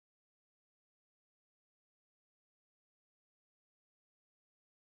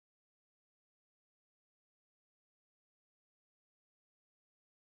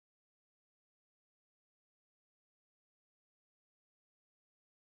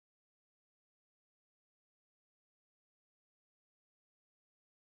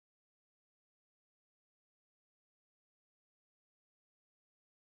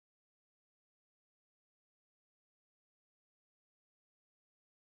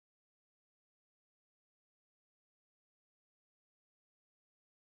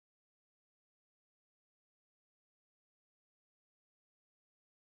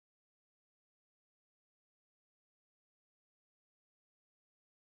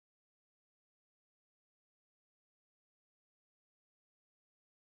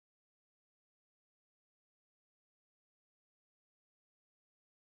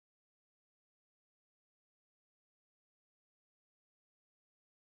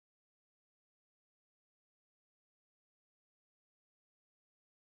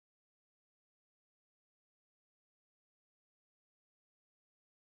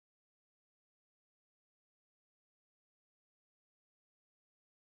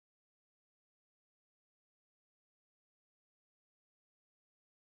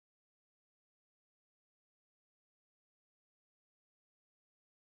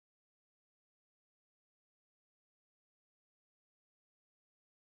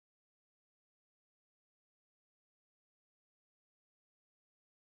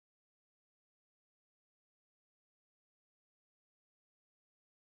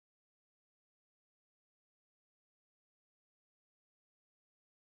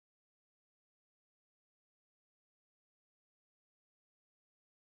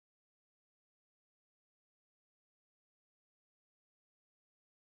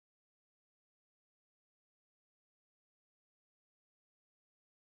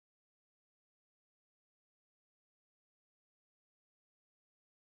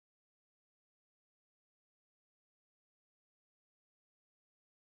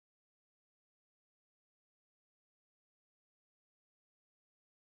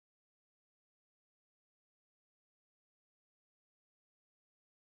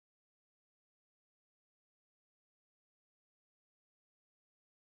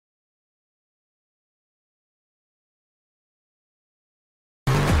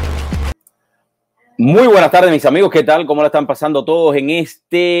Muy buenas tardes, mis amigos. ¿Qué tal? ¿Cómo la están pasando todos en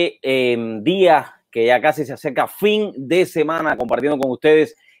este día que ya casi se acerca fin de semana? Compartiendo con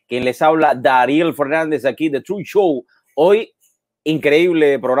ustedes quien les habla, Dariel Fernandez, aquí de True Show. Hoy,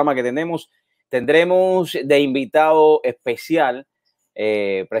 increíble programa que tenemos. Tendremos de invitado especial,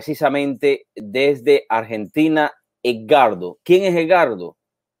 precisamente desde Argentina, Edgardo. ¿Quién es Edgardo?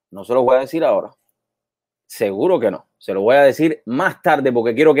 No se lo voy a decir ahora. Seguro que no. Se lo voy a decir más tarde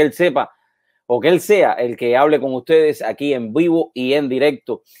porque quiero que él sepa o que él sea el que hable con ustedes aquí en vivo y en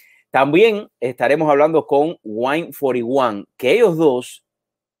directo. También estaremos hablando con Wine 41, que ellos dos,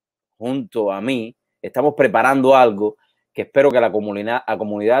 junto a mí, estamos preparando algo que espero que a la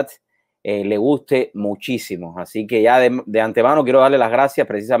comunidad le guste muchísimo. Así que ya de antemano quiero darle las gracias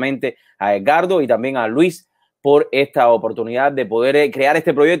precisamente a Edgardo y también a Luis por esta oportunidad de poder crear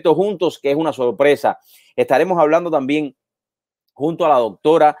este proyecto juntos, que es una sorpresa. Estaremos hablando también junto a la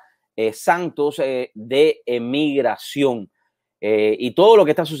doctora Santos de emigración y todo lo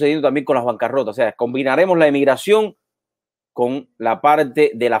que está sucediendo también con las bancarrotas. O sea, combinaremos la emigración con la parte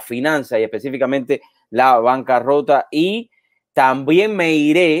de la finanza y específicamente la bancarrota, y también me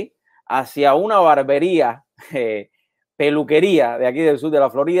iré hacia una barbería, peluquería de aquí del sur de la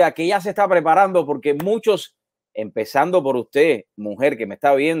Florida, que ya se está preparando porque muchos, empezando por usted, mujer que me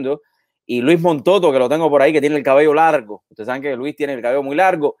está viendo, y Luis Montoto, que lo tengo por ahí, que tiene el cabello largo. Ustedes saben que Luis tiene el cabello muy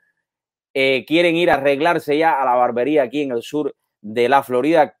largo. Quieren ir a arreglarse ya a la barbería aquí en el sur de la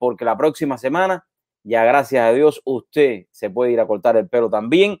Florida, porque la próxima semana, ya gracias a Dios, usted se puede ir a cortar el pelo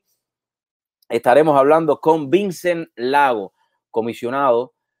también. Estaremos hablando con Vincent Lago,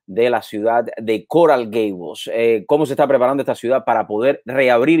 comisionado de la ciudad de Coral Gables. Cómo se está preparando esta ciudad para poder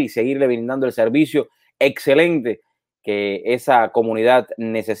reabrir y seguirle brindando el servicio excelente que esa comunidad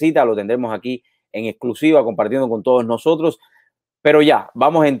necesita. Lo tendremos aquí en exclusiva compartiendo con todos nosotros. Pero ya,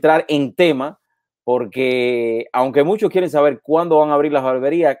 vamos a entrar en tema, porque aunque muchos quieren saber cuándo van a abrir las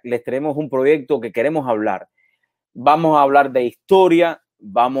barberías, les tenemos un proyecto que queremos hablar. Vamos a hablar de historia,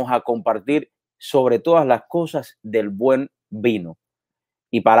 vamos a compartir sobre todas las cosas del buen vino.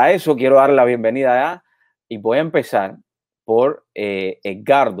 Y para eso quiero darle la bienvenida y voy a empezar por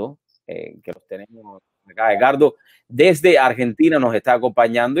Edgardo, que los tenemos acá. Edgardo desde Argentina nos está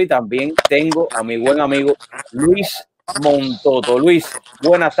acompañando, y también tengo a mi buen amigo Luis Montoto. Luis,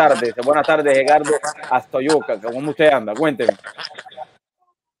 buenas tardes. Buenas tardes, Edgardo, hasta Yoca. ¿Cómo usted anda? Cuénteme.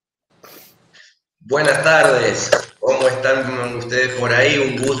 Buenas tardes, ¿cómo están ustedes por ahí?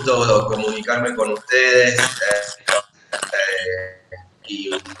 Un gusto comunicarme con ustedes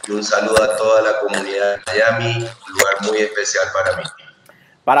y un saludo a toda la comunidad de Miami, un lugar muy especial para mí.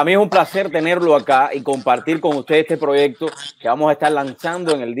 Para mí es un placer tenerlo acá y compartir con ustedes este proyecto que vamos a estar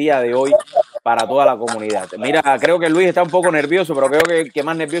lanzando en el día de hoy para toda la comunidad. Mira, creo que Luis está un poco nervioso, pero creo que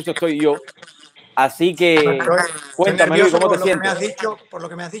más nervioso estoy yo. Así que cuéntame, Luis, ¿cómo te sientes? Por lo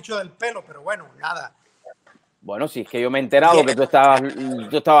que me has dicho del pelo, pero bueno, nada. Bueno, sí, es que yo me he enterado que tú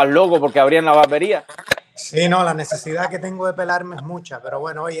estabas loco porque abrían la barbería. Sí, no, la necesidad que tengo de pelarme es mucha, pero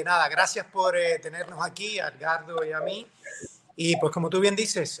bueno, oye, nada, gracias por tenernos aquí, a Edgardo y a mí. Y pues como tú bien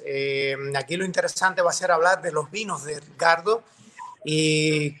dices, aquí lo interesante va a ser hablar de los vinos de Edgardo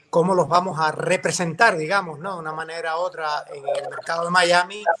y cómo los vamos a representar, digamos, ¿no? De una manera u otra en el mercado de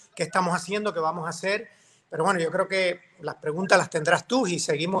Miami, qué estamos haciendo, qué vamos a hacer. Pero bueno, yo creo que las preguntas las tendrás tú y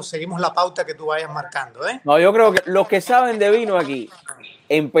seguimos la pauta que tú vayas marcando, ¿eh? No, yo creo que los que saben de vino aquí,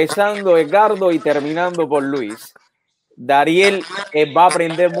 empezando Edgardo y terminando por Luis, Dariel va a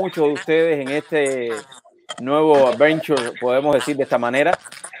aprender mucho de ustedes en este nuevo adventure, podemos decir de esta manera.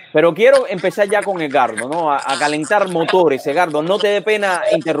 Pero quiero empezar ya con Edgardo, ¿no? A calentar motores. Edgardo, no te dé pena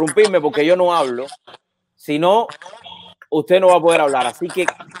interrumpirme porque yo no hablo. Si no, usted no va a poder hablar. Así que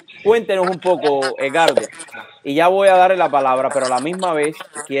cuéntenos un poco, Edgardo. Y ya voy a darle la palabra, pero a la misma vez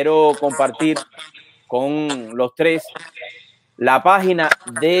quiero compartir con los tres la página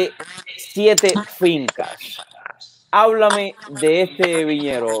de 7 Fincas. Háblame de este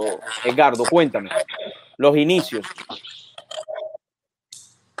viñero, Edgardo, cuéntame los inicios.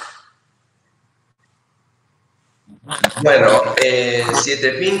 Bueno,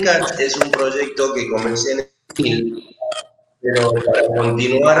 7 Fincas es un proyecto que comencé en el 2000, pero para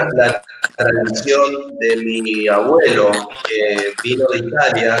continuar la tradición de mi abuelo, que vino de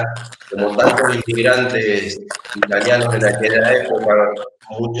Italia, como tantos inmigrantes italianos en aquella época,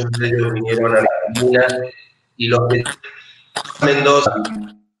 muchos de ellos vinieron a Argentina, y los que Mendoza.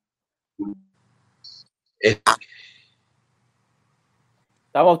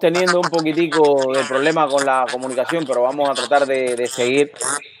 Estamos teniendo un poquitico de problema con la comunicación, pero vamos a tratar de seguir.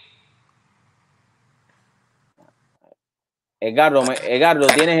 Edgardo,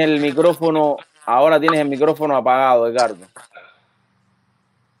 tienes el micrófono Ahora tienes el micrófono apagado, Edgardo.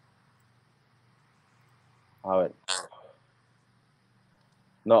 A ver.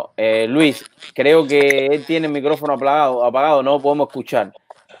 No, Luis, creo que él tiene el micrófono apagado, no lo podemos escuchar.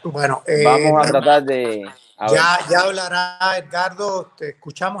 Bueno, vamos a tratar de... Ya hablará Edgardo, te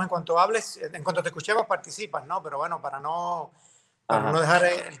escuchamos en cuanto hables, en cuanto te escuchemos participas, ¿no? Pero bueno, para no dejar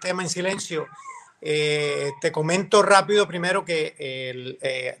el tema en silencio, te comento rápido primero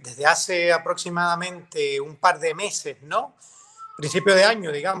que desde hace aproximadamente un par de meses, ¿no? Principio de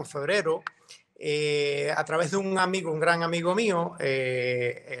año, digamos, febrero, a través de un amigo, un gran amigo mío,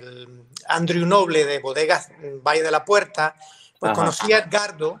 el Andrew Noble de Bodegas Valle de la Puerta, pues conocí a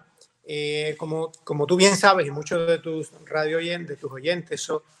Edgardo. Como tú bien sabes, y muchos de tus radio oyentes, de tus oyentes,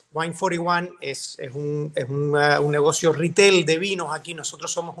 Wine 41 es un negocio retail de vinos aquí.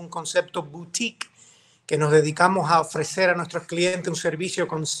 Nosotros somos un concepto boutique que nos dedicamos a ofrecer a nuestros clientes un servicio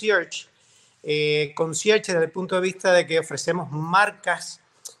concierge. Concierge desde el punto de vista de que ofrecemos marcas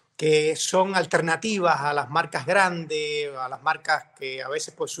que son alternativas a las marcas grandes, a las marcas que a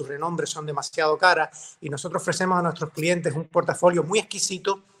veces por sus renombres son demasiado caras, y nosotros ofrecemos a nuestros clientes un portafolio muy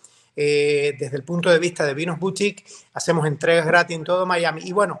exquisito. Desde el punto de vista de vinos boutique, hacemos entregas gratis en todo Miami.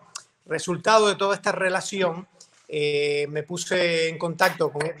 Y bueno, resultado de toda esta relación, me puse en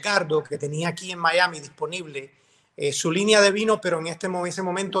contacto con Edgardo, que tenía aquí en Miami disponible su línea de vino, pero en ese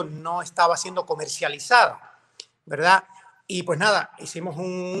momento no estaba siendo comercializada, ¿verdad? Y pues nada, hicimos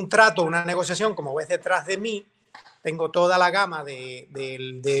un trato, una negociación. Como ves detrás de mí, tengo toda la gama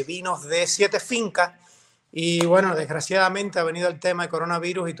de vinos de 7 fincas. Y bueno, desgraciadamente ha venido el tema de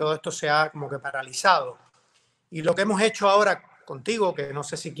coronavirus y todo esto se ha como que paralizado. Y lo que hemos hecho ahora contigo, que no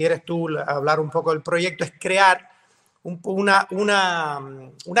sé si quieres tú hablar un poco del proyecto, es crear una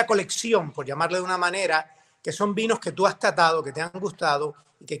colección, por llamarle de una manera, que son vinos que tú has catado, que te han gustado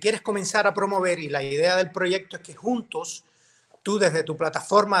y que quieres comenzar a promover. Y la idea del proyecto es que juntos, tú desde tu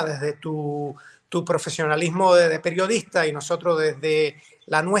plataforma, desde tu profesionalismo de periodista y nosotros desde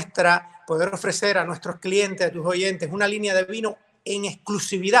la nuestra, poder ofrecer a nuestros clientes, a tus oyentes, una línea de vino en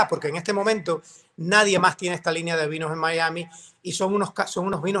exclusividad, porque en este momento nadie más tiene esta línea de vinos en Miami y son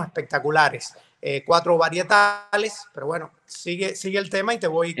unos vinos espectaculares. 4 varietales, pero bueno, sigue el tema y te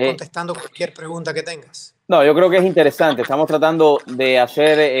voy contestando cualquier pregunta que tengas. No, yo creo que es interesante. Estamos tratando de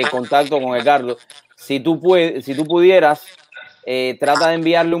hacer contacto con Edgardo. Si tú pudieras, trata de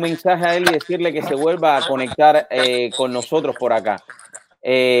enviarle un mensaje a él y decirle que se vuelva a conectar con nosotros por acá.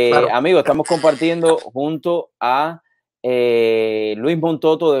 Claro. Amigos, estamos compartiendo junto a Luis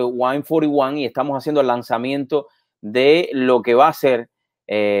Montoto de Wine 41 y estamos haciendo el lanzamiento de lo que va a ser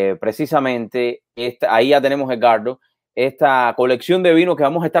precisamente ahí ya tenemos, Edgardo, esta colección de vinos que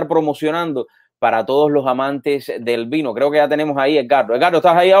vamos a estar promocionando para todos los amantes del vino. Creo que ya tenemos ahí, Edgardo. Edgardo,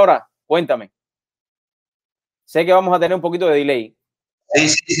 ¿estás ahí ahora? Cuéntame. Sé que vamos a tener un poquito de delay. Sí,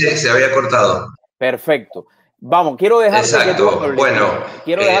 se había cortado. Perfecto. Vamos, quiero dejarte que tú hables. Bueno,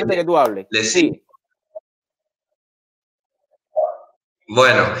 quiero dejarte que tú hables. Sí.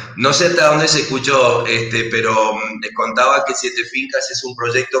 Bueno, no sé hasta dónde se escuchó, pero les contaba que Siete Fincas es un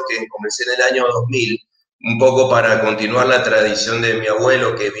proyecto que comencé en el año 2000, un poco para continuar la tradición de mi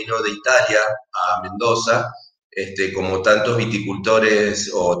abuelo que vino de Italia a Mendoza, como tantos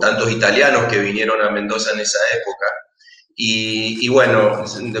viticultores o tantos italianos que vinieron a Mendoza en esa época. Y bueno,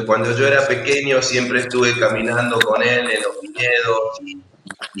 cuando yo era pequeño siempre estuve caminando con él en los viñedos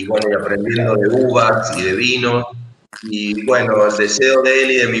y bueno, y aprendiendo de uvas y de vinos. Y bueno, el deseo de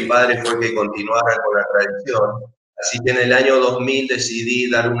él y de mi padre fue que continuara con la tradición. Así que en el año 2000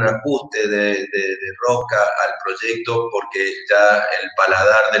 decidí dar un ajuste de rosca al proyecto porque ya el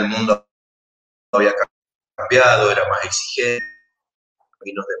paladar del mundo había cambiado, era más exigente,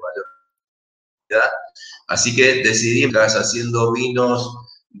 vinos de mayor calidad. Así que decidí empezar haciendo vinos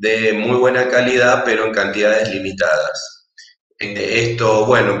de muy buena calidad, pero en cantidades limitadas. Esto,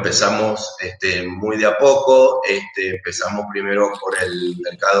 bueno, empezamos muy de a poco, empezamos primero por el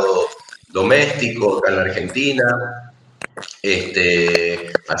mercado doméstico acá en la Argentina,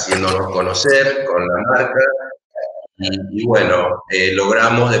 haciéndonos conocer con la marca y bueno,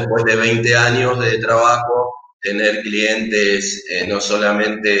 logramos después de 20 años de trabajo tener clientes no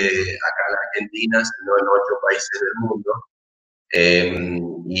solamente acá en la Argentina, sino en 8 países del mundo.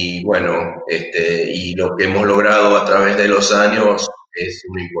 Y bueno, y lo que hemos logrado a través de los años es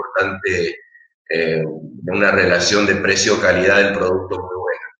una importante, una relación de precio-calidad del producto muy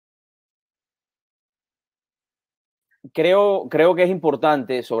buena. Creo que es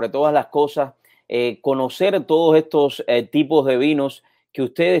importante, sobre todas las cosas, conocer todos estos tipos de vinos que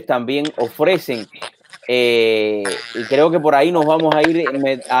ustedes también ofrecen y creo que por ahí nos vamos a ir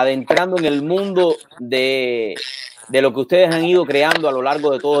adentrando en el mundo de lo que ustedes han ido creando a lo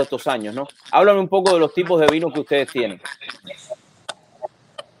largo de todos estos años, ¿no? Háblame un poco de los tipos de vinos que ustedes tienen.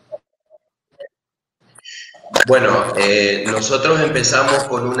 Bueno, nosotros empezamos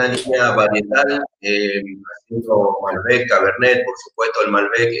con una línea varietal, haciendo Malbec, Cabernet, por supuesto el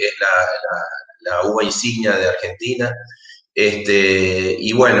Malbec es la uva insignia de Argentina.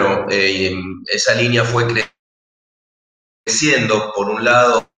 Y bueno, esa línea fue creciendo, por un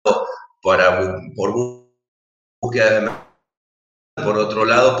lado, por búsqueda de mercado, por otro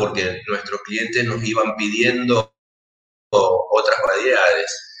lado, porque nuestros clientes nos iban pidiendo otras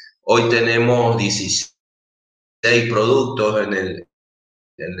variedades. Hoy tenemos 16 productos en el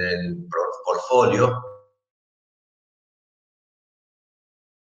portfolio.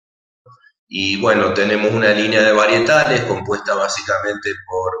 Y bueno, tenemos una línea de varietales compuesta básicamente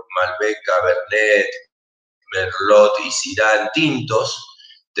por Malbec, Cabernet, Merlot y Syrah tintos.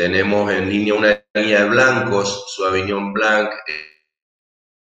 Tenemos en línea una línea de blancos, Sauvignon Blanc,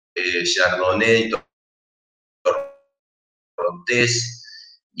 Chardonnay,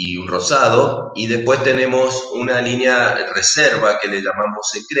 Torrontés y un rosado. Y después tenemos una línea reserva que le llamamos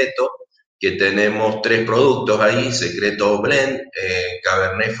secreto, que tenemos 3 productos ahí, Secreto Blend,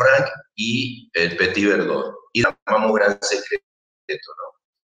 Cabernet Franc y el Petit Verdot. Y la llamamos Gran Secreto, ¿no?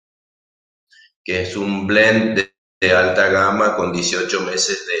 Que es un blend de alta gama con 18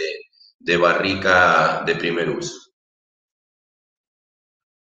 meses de barrica de primer uso.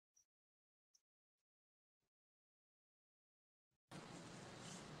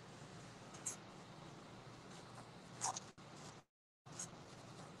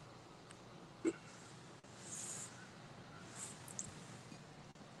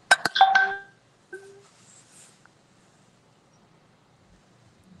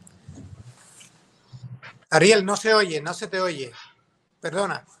 Ariel, no se oye, no se te oye.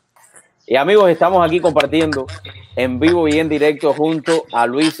 Perdona. Y amigos, estamos aquí compartiendo en vivo y en directo junto a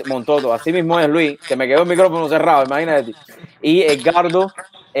Luis Montoto. Así mismo es, Luis, que me quedó el micrófono cerrado, imagínate. Y Edgardo,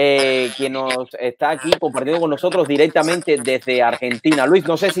 quien nos está aquí compartiendo con nosotros directamente desde Argentina. Luis,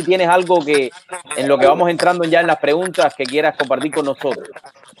 no sé si tienes algo que, en lo que vamos entrando ya en las preguntas, que quieras compartir con nosotros.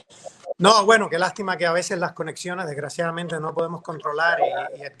 No, bueno, qué lástima que a veces las conexiones, desgraciadamente, no podemos controlar.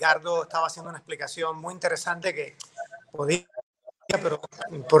 Y Edgardo estaba haciendo una explicación muy interesante que podía, pero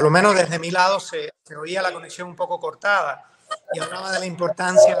por lo menos desde mi lado se oía la conexión un poco cortada. Y hablaba de la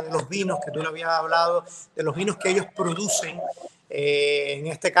importancia de los vinos, que tú le habías hablado, de los vinos que ellos producen. En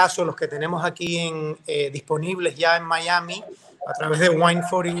este caso, los que tenemos aquí disponibles ya en Miami a través de Wine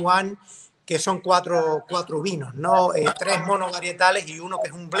 41, que son cuatro vinos, ¿no? 3 monovarietales y uno que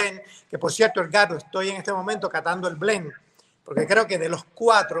es un blend, que por cierto, Edgardo, estoy en este momento catando el blend, porque creo que de los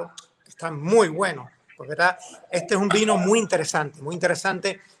 4 están muy buenos, porque este es un vino muy interesante,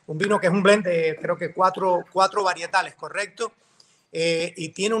 un vino que es un blend de creo que cuatro varietales, ¿correcto? Y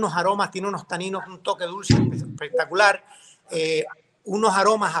tiene unos aromas, tiene unos taninos, un toque dulce espectacular, unos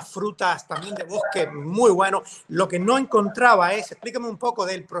aromas a frutas también de bosque muy buenos. Lo que no encontraba explícame un poco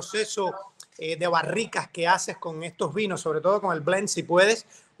del proceso de barricas que haces con estos vinos, sobre todo con el blend si puedes,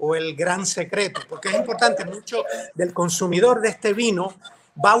 o el Gran Secreto, porque es importante, mucho del consumidor de este vino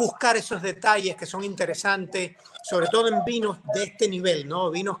va a buscar esos detalles que son interesantes, sobre todo en vinos de este nivel, ¿no?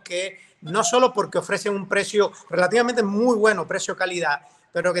 Vinos que no solo porque ofrecen un precio relativamente muy bueno, precio-calidad,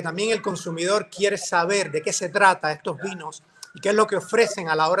 pero que también el consumidor quiere saber de qué se trata estos vinos y qué es lo que ofrecen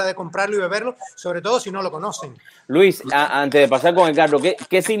a la hora de comprarlo y beberlo, sobre todo si no lo conocen. Luis, antes de pasar con Edgardo,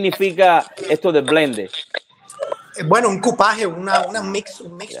 ¿qué significa esto de blended? Bueno, un cupaje, un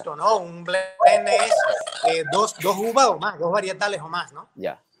mixto, ¿no? Un blend es dos uvas o más, 2 varietales o más, ¿no?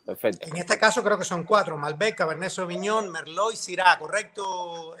 Ya, perfecto. En este caso creo que son 4, Malbec, Cabernet Sauvignon, Merlot y Syrah,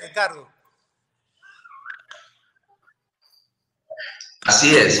 ¿correcto, Edgardo?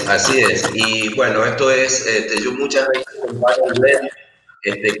 Así es, así es. Y bueno, esto es, yo muchas veces comparo el blend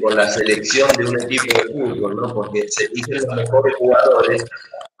con la selección de un equipo de fútbol, ¿no? Porque se eligen los mejores jugadores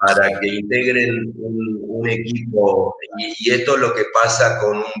para que integren un equipo. Y esto es lo que pasa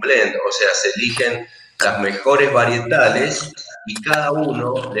con un blend, o sea, se eligen las mejores varietales y cada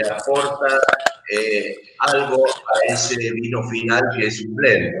uno le aporta algo a ese vino final que es un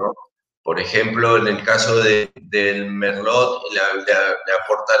blend, ¿no? Por ejemplo, en el caso del Merlot le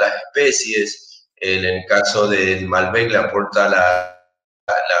aporta las especies, en el caso del Malbec le aporta la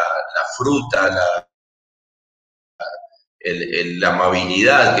fruta, la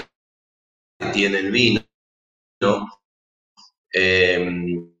amabilidad que tiene el vino.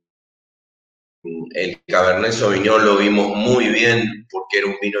 El Cabernet Sauvignon lo vimos muy bien porque era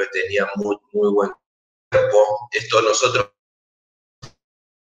un vino que tenía muy buen cuerpo. Esto nosotros,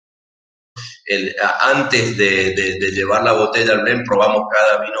 antes de llevar la botella al blend, probamos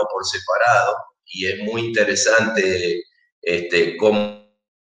cada vino por separado y es muy interesante cómo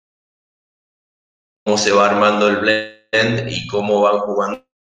se va armando el blend y cómo van jugando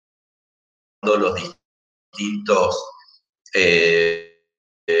los distintos,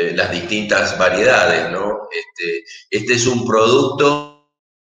 las distintas variedades, ¿no? Este es un producto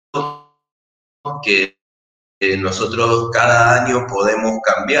que nosotros cada año podemos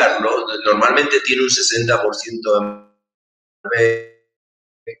cambiarlo. Normalmente tiene un 60% de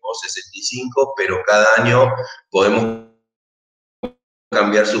o 65%, pero cada año podemos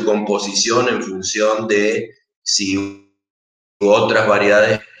cambiar su composición en función de si otras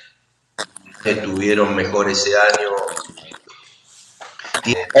variedades estuvieron mejor ese año.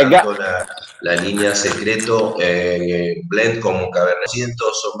 Tiene tanto la línea secreto blend como cabernet,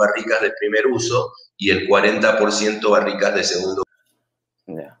 son barricas de primer uso y el 40% barricas de segundo uso.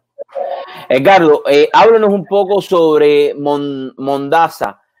 Yeah. Edgardo, háblanos un poco sobre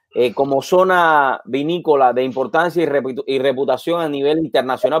Mondaza como zona vinícola de importancia y reputación a nivel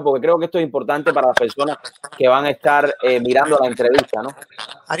internacional, porque creo que esto es importante para las personas que van a estar mirando la entrevista, ¿no?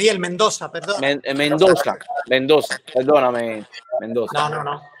 Ariel, Mendoza, perdón. Mendoza, perdóname, Mendoza.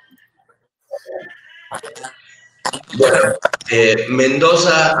 No. Bueno,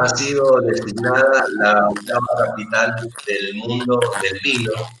 Mendoza ha sido designada la octava capital del mundo del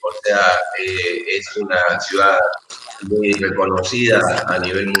vino, o sea, es una ciudad muy reconocida a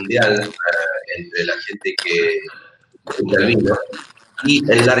nivel mundial entre la gente que gusta el vino.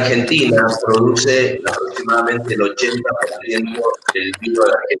 Y en la Argentina produce aproximadamente el 80% del vino de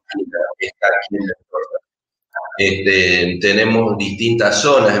la Argentina, que está aquí en Mendoza. Tenemos distintas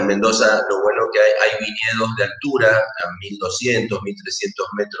zonas en Mendoza. Lo bueno que hay viñedos de altura a 1200, 1300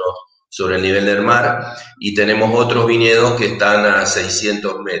 metros sobre el nivel del mar, y tenemos otros viñedos que están a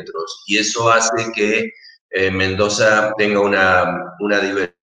 600 metros, y eso hace que Mendoza tenga una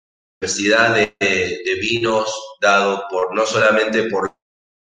diversidad de vinos dado no solamente por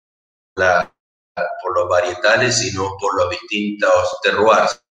los varietales, sino por los distintos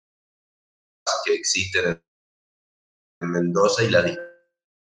terroirs que existen en Mendoza y las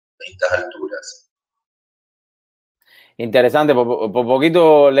distintas alturas. Interesante, por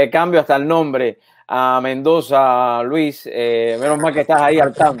poquito le cambio hasta el nombre a Mendoza, Luis. Menos mal que estás ahí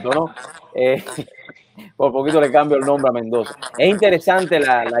al tanto, ¿no? Por poquito le cambio el nombre a Mendoza. Es interesante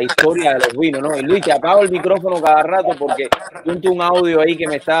la historia de los vinos, ¿no? Y Luis, te apago el micrófono cada rato porque siento un audio ahí que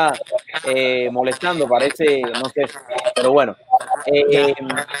me está molestando, parece, no sé, pero bueno.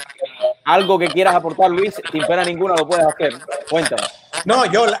 Algo que quieras aportar, Luis, sin pena ninguna lo puedes hacer. Cuéntame. No,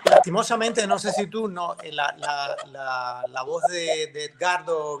 yo lastimosamente, no sé si tú, no, la voz de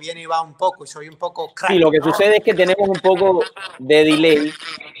Edgardo viene y va un poco y soy un poco crack. Sí, lo que ¿no? sucede es que tenemos un poco de delay,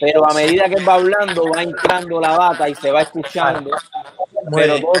 pero a medida que él va hablando va entrando la bata y se va escuchando,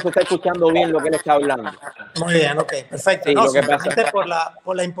 pero todo se está escuchando bien lo que él está hablando. Muy bien, ok, perfecto. Sí, no, lo que pasa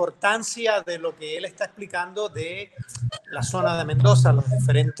por la importancia de lo que él está explicando de la zona de Mendoza, los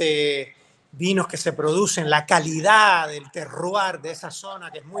diferentes vinos que se producen, la calidad del terroir de esa zona,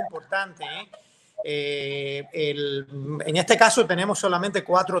 que es muy importante. En este caso tenemos solamente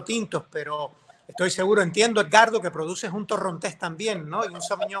 4 tintos, pero estoy seguro, entiendo, Edgardo, que produces un torrontés también, ¿no? Y un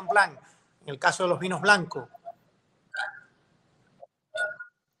Sauvignon Blanc, en el caso de los vinos blancos.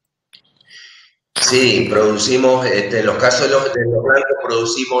 Sí, producimos, en los casos de los blancos,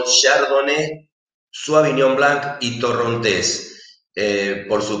 producimos Chardonnay, Sauvignon Blanc y Torrontés.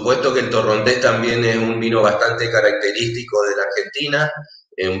 Por supuesto que el Torrontés también es un vino bastante característico de la Argentina,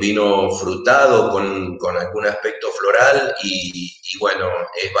 un vino frutado con algún aspecto floral y bueno,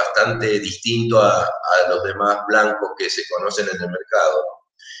 es bastante distinto a los demás blancos que se conocen en el mercado.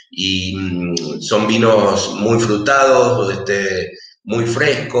 Y son vinos muy frutados, muy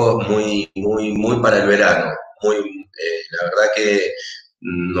frescos, muy para el verano. La verdad que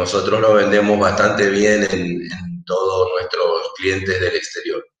nosotros lo vendemos bastante bien en todos nuestros clientes del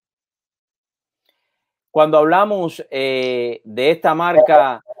exterior. Cuando hablamos de esta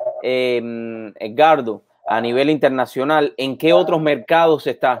marca, Edgardo, a nivel internacional, ¿en qué otros mercados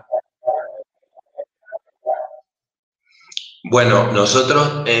está? Bueno,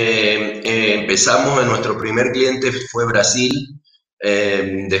 nosotros empezamos, nuestro primer cliente fue Brasil.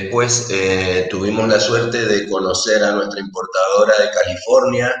 Después tuvimos la suerte de conocer a nuestra importadora de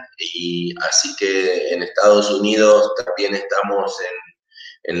California, y así que en Estados Unidos también estamos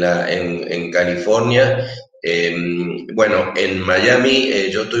en California. Bueno, en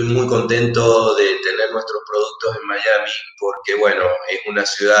Miami yo estoy muy contento de tener nuestros productos en Miami porque, bueno, es una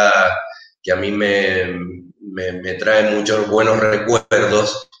ciudad que a mí me trae muchos buenos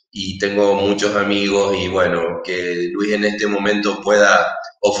recuerdos y tengo muchos amigos y bueno, que Luis en este momento pueda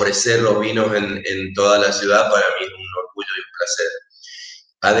ofrecer los vinos en toda la ciudad, para mí es un orgullo y un placer.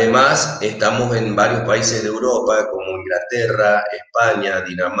 Además, estamos en varios países de Europa, como Inglaterra, España,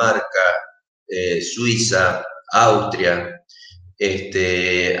 Dinamarca, Suiza, Austria.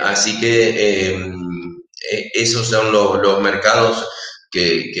 Así que esos son los mercados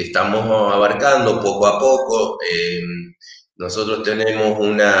que estamos abarcando poco a poco. Nosotros tenemos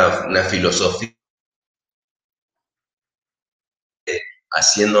una filosofía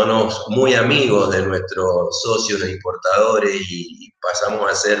haciéndonos muy amigos de nuestros socios e importadores y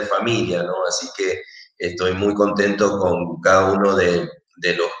pasamos a ser familia, ¿no? Así que estoy muy contento con cada uno de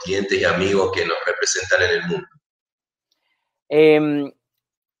los clientes y amigos que nos representan en el mundo.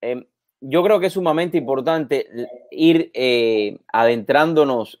 Eh, yo creo que es sumamente importante ir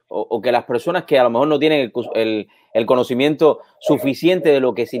adentrándonos o que las personas que a lo mejor no tienen el conocimiento suficiente de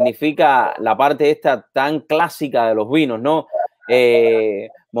lo que significa la parte esta tan clásica de los vinos, ¿no?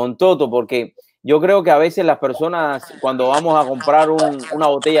 Montoto, porque yo creo que a veces las personas cuando vamos a comprar una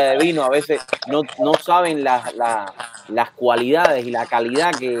botella de vino a veces no saben las cualidades y la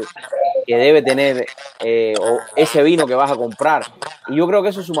calidad que debe tener o ese vino que vas a comprar. Y yo creo que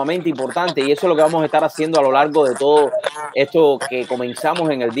eso es sumamente importante y eso es lo que vamos a estar haciendo a lo largo de todo esto que comenzamos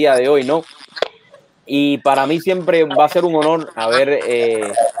en el día de hoy, ¿no? Y para mí siempre va a ser un honor haber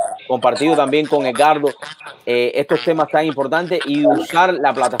compartido también con Edgardo estos temas tan importantes y usar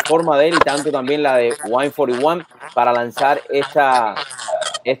la plataforma de él y tanto también la de Wine 41 para lanzar esta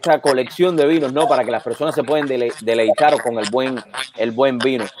colección de vinos, ¿no? Para que las personas se puedan deleitar con el buen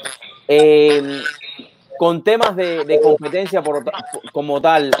vino. Con temas de competencia como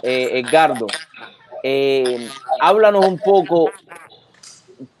tal, Edgardo, háblanos un poco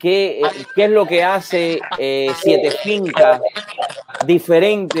qué es lo que hace Siete Fincas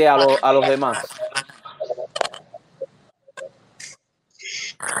diferente a los demás.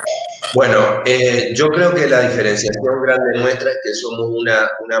 Bueno, yo creo que la diferenciación grande nuestra es que somos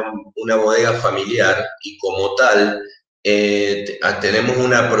una bodega familiar y como tal tenemos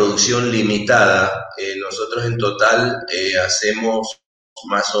una producción limitada. Nosotros en total hacemos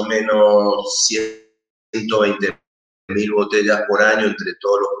más o menos 120.000 botellas por año entre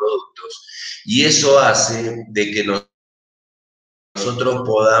todos los productos. Y eso hace de que nosotros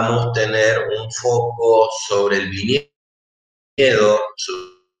podamos tener un foco sobre el viñedo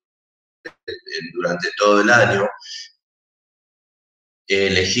durante todo el año,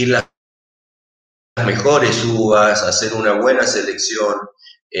 elegir las mejores uvas, hacer una buena selección,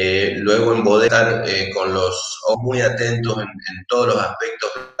 luego en bodega con los ojos muy atentos en todos los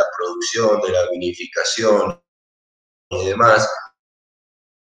aspectos de la producción, de la vinificación y demás,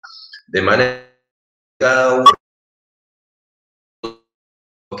 de manera que cada uno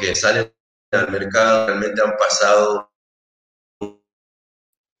que sale al mercado realmente han pasado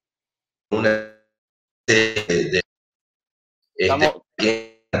una serie de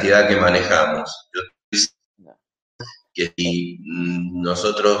cantidad que manejamos. Que si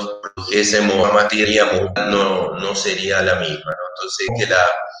nosotros produjésemos más tierra, no sería la misma, ¿no? Entonces, que la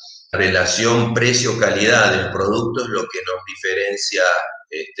relación precio-calidad del producto es lo que nos diferencia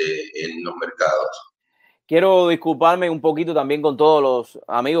en los mercados. Quiero disculparme un poquito también con todos los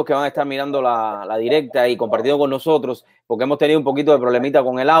amigos que van a estar mirando la directa y compartiendo con nosotros, porque hemos tenido un poquito de problemita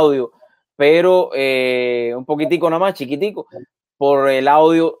con el audio, pero un poquitico nada más, chiquitico, por el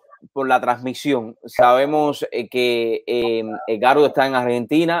audio, por la transmisión. Sabemos que Edgardo está en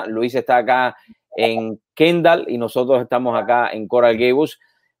Argentina, Luis está acá en Kendall y nosotros estamos acá en Coral Gables.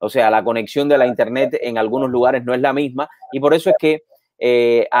 O sea, la conexión de la internet en algunos lugares no es la misma y por eso es que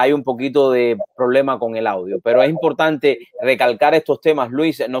hay un poquito de problema con el audio, pero es importante recalcar estos temas.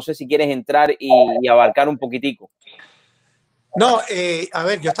 Luis, no sé si quieres entrar y abarcar un poquitico. No, a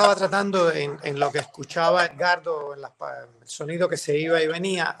ver, yo estaba tratando en lo que escuchaba Edgardo, en el sonido que se iba y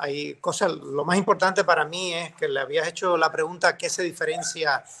venía, hay cosas, lo más importante para mí es que le habías hecho la pregunta ¿qué se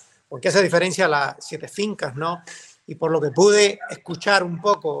diferencia, por qué se diferencia las Siete Fincas, ¿no? Y por lo que pude escuchar un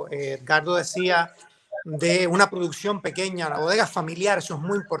poco, Edgardo decía de una producción pequeña, la bodega familiar, eso es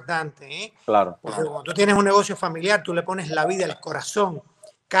muy importante, ¿eh? Claro. Porque cuando tú tienes un negocio familiar, tú le pones la vida, el corazón,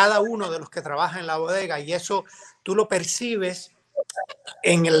 cada uno de los que trabaja en la bodega y eso tú lo percibes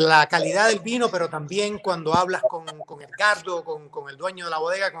en la calidad del vino, pero también cuando hablas con Edgardo, con el dueño de la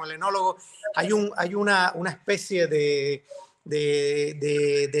bodega, con el enólogo, hay una especie de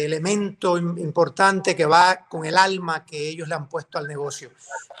elemento importante que va con el alma que ellos le han puesto al negocio.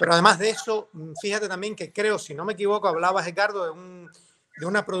 Pero además de eso, fíjate también que creo, si no me equivoco, hablabas, Edgardo, de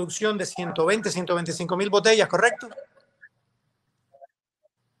una producción de 120, 125 mil botellas, ¿correcto?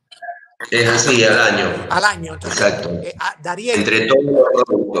 Es así, al año. Al año. Entonces, exacto. Dariel, Entre todos los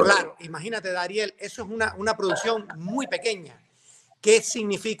productos. Claro, imagínate, Dariel, eso es una producción muy pequeña. ¿Qué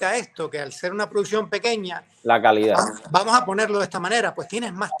significa esto? Que al ser una producción pequeña, la calidad. Vamos a ponerlo de esta manera, pues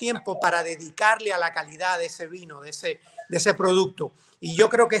tienes más tiempo para dedicarle a la calidad de ese vino, de ese producto. Y yo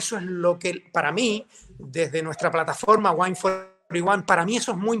creo que eso es lo que, para mí, desde nuestra plataforma Wine 41, para mí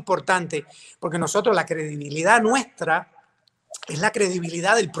eso es muy importante, porque nosotros, la credibilidad nuestra es la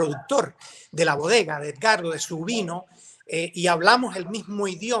credibilidad del productor, de la bodega, de Edgardo, de su vino, y hablamos el mismo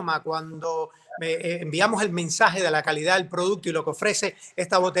idioma cuando enviamos el mensaje de la calidad del producto y lo que ofrece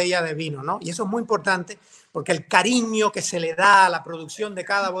esta botella de vino, ¿no? Y eso es muy importante porque el cariño que se le da a la producción de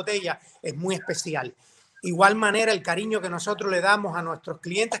cada botella es muy especial. Igual manera, el cariño que nosotros le damos a nuestros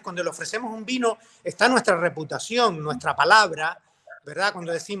clientes cuando le ofrecemos un vino está nuestra reputación, nuestra palabra, ¿verdad?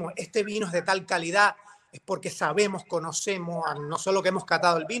 Cuando decimos, este vino es de tal calidad, es porque sabemos, conocemos, no solo que hemos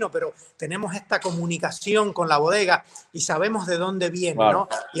catado el vino, pero tenemos esta comunicación con la bodega y sabemos de dónde viene, claro,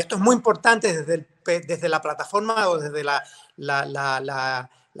 ¿no? Y esto es muy importante desde la plataforma o desde la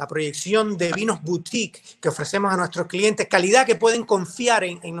proyección de vinos boutique que ofrecemos a nuestros clientes, calidad que pueden confiar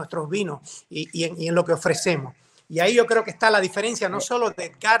en nuestros vinos y en lo que ofrecemos. Y ahí yo creo que está la diferencia no solo de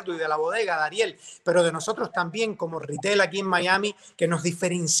Edgardo y de la bodega, Dariel, pero de nosotros también como retail aquí en Miami, que nos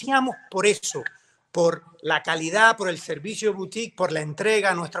diferenciamos por eso, por la calidad, por el servicio boutique, por la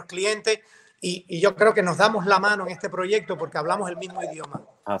entrega a nuestros clientes. Y yo creo que nos damos la mano en este proyecto porque hablamos el mismo idioma.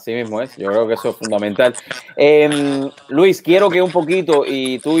 Así mismo es, yo creo que eso es fundamental. Luis, quiero que un poquito,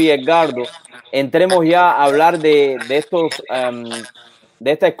 y tú y Edgardo, entremos ya a hablar de estos,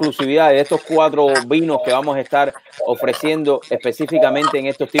 de esta exclusividad, de estos 4 vinos que vamos a estar ofreciendo específicamente en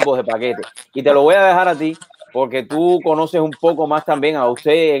estos tipos de paquetes. Y te lo voy a dejar a ti, porque tú conoces un poco más también, a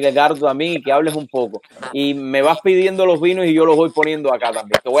usted, Edgardo, a mí, que hables un poco. Y me vas pidiendo los vinos y yo los voy poniendo acá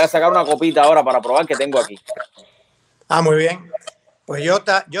también. Te voy a sacar una copita ahora para probar que tengo aquí. Ah, muy bien. Pues yo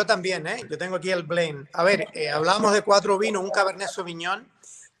también, ¿eh? Yo tengo aquí el blend. A ver, hablamos de 4 vinos, un Cabernet Sauvignon,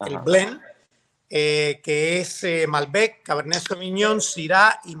 el blend, que es Malbec, Cabernet Sauvignon,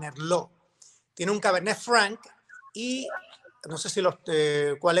 Syrah y Merlot. Tiene un Cabernet Franc y no sé si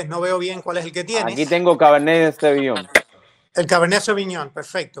cuáles, no veo bien cuál es el que tiene. Aquí tengo Cabernet Sauvignon. El Cabernet Sauvignon,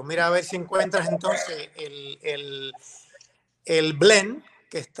 perfecto. Mira a ver si encuentras entonces el blend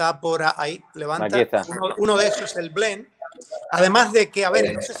que está por ahí. Levanta. Aquí está. Uno de esos, el blend. Además de que, a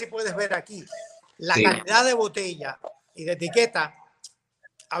ver, no sé si puedes ver aquí, la calidad de botella y de etiqueta.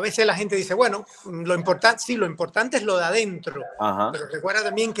 A veces la gente dice, bueno, lo importante es lo de adentro. Ajá. Pero recuerda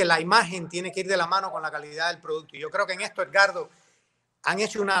también que la imagen tiene que ir de la mano con la calidad del producto. Y yo creo que en esto, Edgardo, han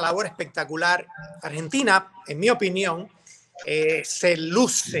hecho una labor espectacular. Argentina, en mi opinión, se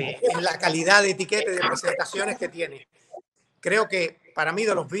luce en la calidad de etiqueta y de presentaciones que tiene. Creo que para mí,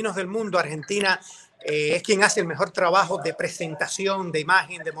 de los vinos del mundo, Argentina es quien hace el mejor trabajo de presentación, de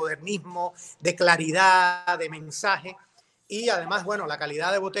imagen, de modernismo, de claridad, de mensaje. Y además, bueno, la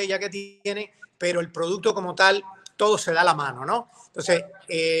calidad de botella que tiene, pero el producto como tal, todo se da a la mano, ¿no? Entonces,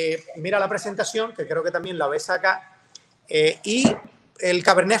 mira la presentación, que creo que también la ves acá, y el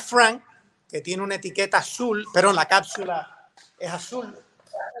Cabernet Franc, que tiene una etiqueta azul, pero la cápsula es azul.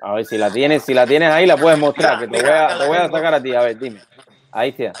 A ver, si la tienes ahí, la puedes mostrar, que te voy a sacar a ti. A ver, dime.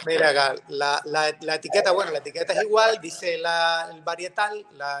 Ahí está. Mira acá, la etiqueta, bueno, la etiqueta es igual, dice el varietal,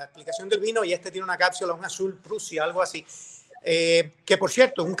 la explicación del vino, y este tiene una cápsula, un azul Prusia, algo así. Que por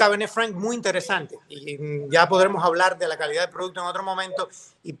cierto, un Cabernet Franc muy interesante, y ya podremos hablar de la calidad del producto en otro momento.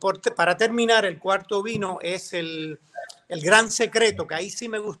 Y para terminar, el cuarto vino es el gran secreto, que ahí sí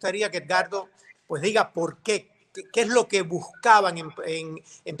me gustaría que Edgardo pues diga por qué es lo que buscaban en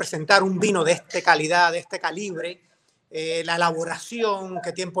presentar un vino de esta calidad, de este calibre, la elaboración,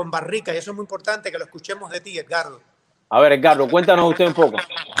 qué tiempo en barrica, y eso es muy importante que lo escuchemos de ti, Edgardo. A ver, Edgardo, cuéntanos usted un poco.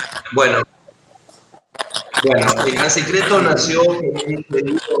 Bueno, el gran secreto nació con un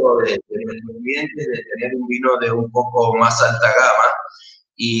pedido de nuestros clientes de tener un vino de un poco más alta gama.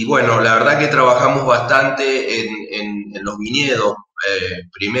 Y bueno, la verdad que trabajamos bastante en los viñedos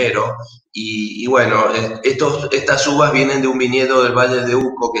primero. Y bueno, estas uvas vienen de un viñedo del Valle de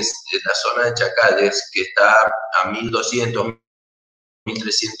Uco, que es en la zona de Chacalles, que está a 1200,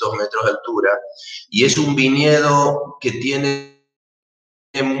 1300 metros de altura. Y es un viñedo que tiene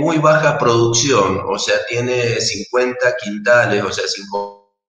muy baja producción, o sea, tiene 50 quintales, o sea,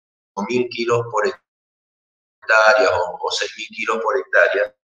 5.000 kilos por hectárea o 6.000 kilos por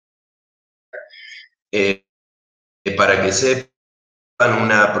hectárea. Para que sepan,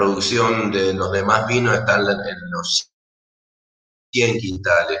 una producción de los demás vinos están en los 100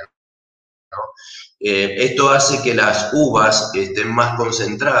 quintales, ¿no? Esto hace que las uvas estén más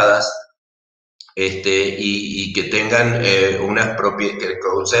concentradas y que tengan unas propiedades, que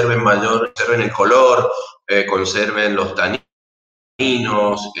conserven el color, conserven los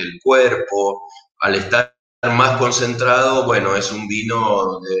taninos, el cuerpo. Al estar más concentrado, bueno, es un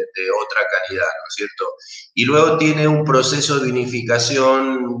vino de otra calidad, ¿no es cierto? Y luego tiene un proceso de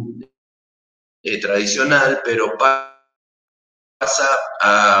vinificación tradicional, pero pasa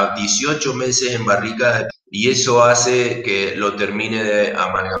a 18 meses en barrica y eso hace que lo termine de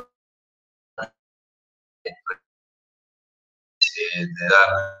amalgamar, de dar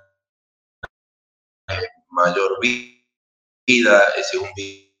mayor vida. Ese es un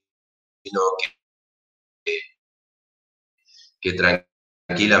vino que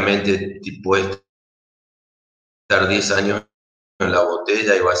tranquilamente puede estar 10 años en la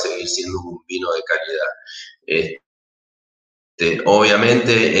botella y va a seguir siendo un vino de calidad.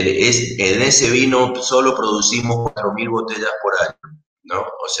 Obviamente en ese vino solo producimos 4.000 botellas por año, ¿no?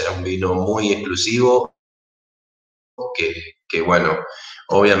 O sea, un vino muy exclusivo que bueno,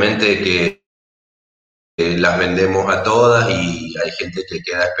 obviamente que las vendemos a todas y hay gente que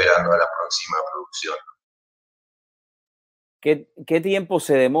queda esperando a la próxima producción. ¿Qué tiempo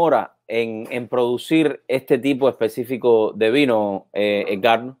se demora en producir este tipo específico de vino,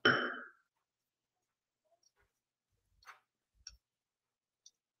 Edgardo?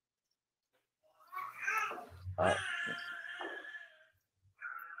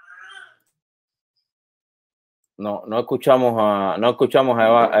 No escuchamos a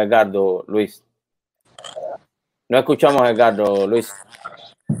Edgardo, Luis. No escuchamos a Edgardo, Luis.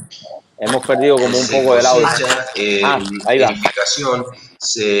 Hemos perdido como un poco del audio. Ahí va.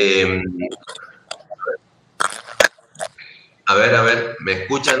 A ver, ¿me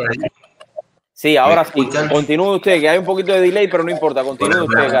escuchan ahí? Sí, ahora sí. Continúe usted, que hay un poquito de delay, pero no importa. Continúe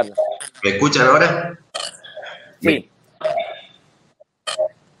usted, Edgardo. ¿Me escuchan ahora? Sí.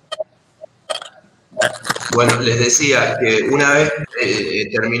 Bueno, les decía que una vez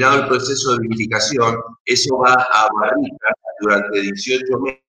terminado el proceso de vinificación, eso va a barrica durante 18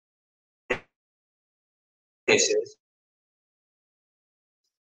 meses.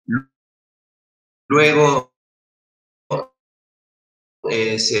 Luego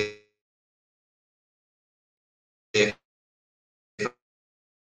se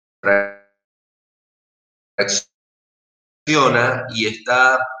fracciona y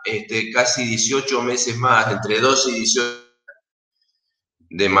está casi 18 meses más, entre 12 y 18,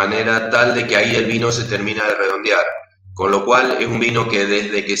 de manera tal de que ahí el vino se termina de redondear. Con lo cual es un vino que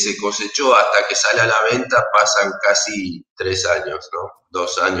desde que se cosechó hasta que sale a la venta pasan casi 3 años, ¿no?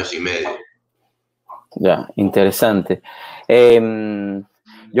 2 años y medio. Ya, interesante.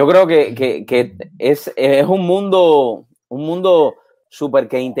 Yo creo que es un mundo súper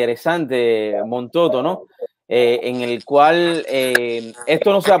que interesante, Montoto, ¿no? En el cual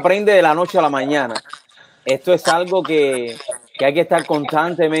esto no se aprende de la noche a la mañana. Esto es algo que hay que estar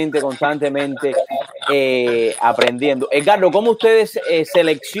constantemente aprendiendo. Edgardo, ¿cómo ustedes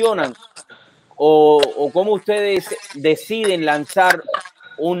seleccionan o cómo ustedes deciden lanzar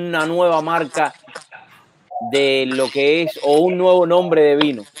una nueva marca de lo que es, o un nuevo nombre de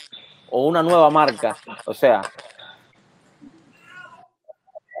vino, o una nueva marca? O sea,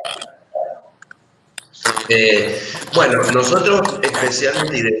 bueno, nosotros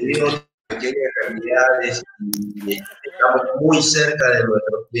especialmente y debido a pequeñas cantidades y estamos muy cerca de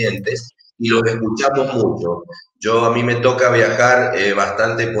nuestros clientes y los escuchamos mucho. A mí me toca viajar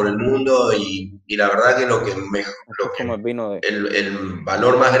bastante por el mundo y la verdad que el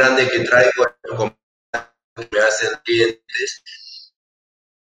valor más grande que traigo es los comentarios que me hacen clientes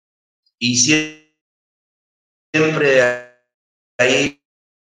y siempre ahí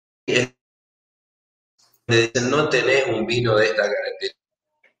me dicen, no tenés un vino de esta característica,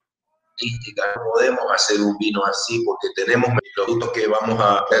 no podemos hacer un vino así porque tenemos los productos que vamos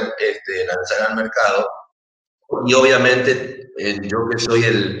a lanzar al mercado. Y obviamente yo que soy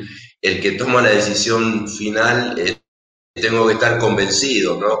el que toma la decisión final, tengo que estar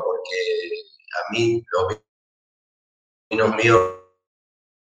convencido, ¿no? Porque a mí los vinos míos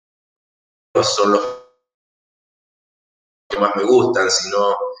no son los que más me gustan,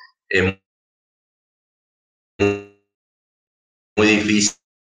 sino muy difícil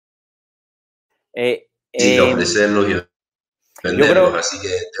ofrecerlos y venderlos, así que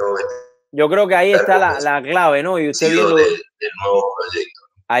tengo que yo creo que ahí está la clave, ¿no? Y usted bien del nuevo proyecto.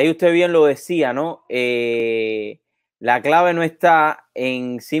 Ahí usted bien lo decía, ¿no? la clave no está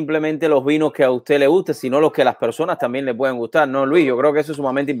en simplemente los vinos que a usted le guste, sino los que a las personas también le pueden gustar, ¿no, Luis? Yo creo que eso es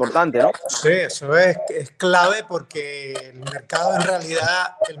sumamente importante, ¿no? Sí, eso es clave porque el mercado en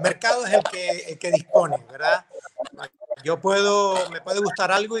realidad, el mercado es el que dispone, ¿verdad? Me puede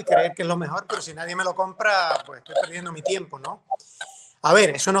gustar algo y creer que es lo mejor, pero si nadie me lo compra, pues estoy perdiendo mi tiempo, ¿no? A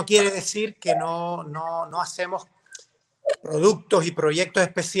ver, eso no quiere decir que no hacemos productos y proyectos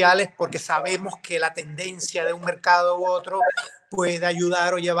especiales porque sabemos que la tendencia de un mercado u otro puede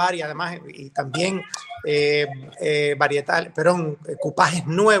ayudar o llevar y además y también cupajes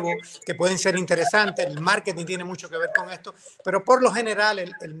nuevos que pueden ser interesantes. El marketing tiene mucho que ver con esto, pero por lo general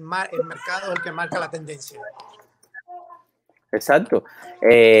el mercado es el que marca la tendencia. Exacto.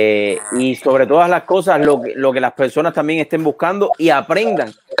 Y sobre todas las cosas, lo que las personas también estén buscando y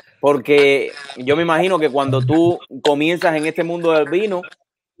aprendan. Porque yo me imagino que cuando tú comienzas en este mundo del vino,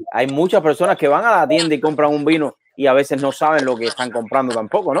 hay muchas personas que van a la tienda y compran un vino y a veces no saben lo que están comprando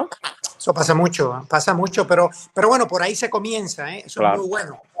tampoco, ¿no? Eso pasa mucho, pero bueno, por ahí se comienza, ¿eh? Eso claro. Es muy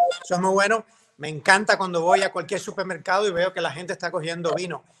bueno. Eso es muy bueno. Me encanta cuando voy a cualquier supermercado y veo que la gente está cogiendo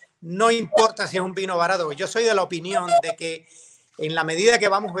vino. No importa si es un vino barato. Yo soy de la opinión de que en la medida que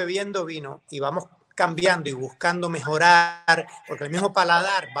vamos bebiendo vino y vamos cambiando y buscando mejorar, porque el mismo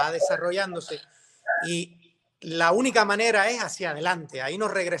paladar va desarrollándose y la única manera es hacia adelante. Ahí nos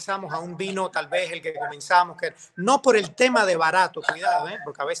regresamos a un vino, tal vez el que comenzamos, que no por el tema de barato, cuidado,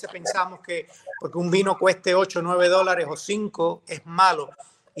 porque a veces pensamos que porque un vino cueste 8 o 9 dólares o 5 es malo.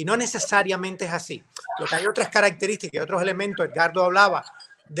 Y no necesariamente es así. Lo que hay otras características y otros elementos, Edgardo hablaba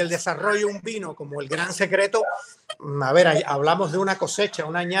del desarrollo de un vino como el gran secreto. A ver, hablamos de una cosecha,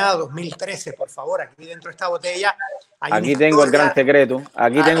 un añado 2013, por favor, aquí dentro de esta botella. Hay aquí tengo el gran secreto,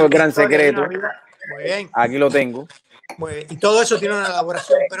 aquí tengo el gran secreto. Muy bien. Aquí lo tengo. Muy bien. Y todo eso tiene una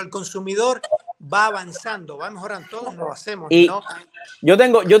elaboración, pero el consumidor va avanzando, va mejorando, todos lo hacemos, y ¿no? Yo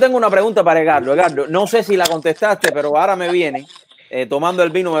tengo una pregunta para Edgardo. Edgardo, no sé si la contestaste, pero ahora me viene, tomando el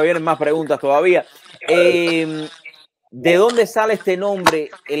vino me vienen más preguntas todavía. ¿De dónde sale este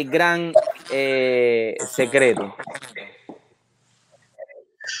nombre, el gran secreto?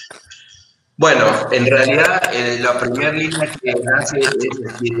 Bueno, en realidad la primera línea que nace es el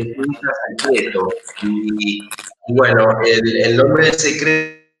 7 Fincas Secreto. Y bueno, el nombre del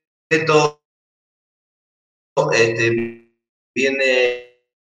secreto viene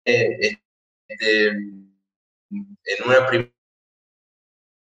en una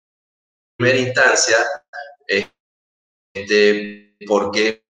primera instancia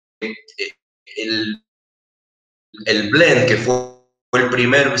porque el blend, que fue el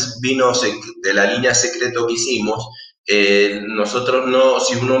primer vino de la línea secreto que hicimos, nosotros no,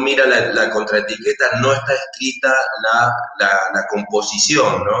 si uno mira la contraetiqueta, no está escrita la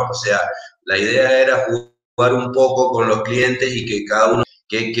composición, ¿no? O sea, la idea era jugar un poco con los clientes y que cada uno,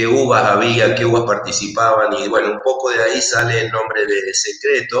 qué uvas había, qué uvas participaban, y bueno, un poco de ahí sale el nombre de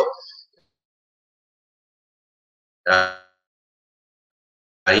secreto.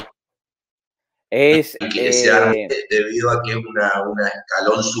 Ahí es que se arme debido a que es una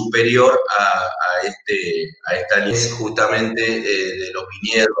escalón superior a esta línea justamente de los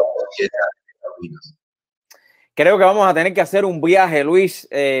viñedos. Creo que vamos a tener que hacer un viaje, Luis.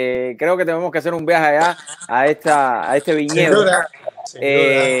 Creo que tenemos que hacer un viaje allá a este viñedo. Sin duda.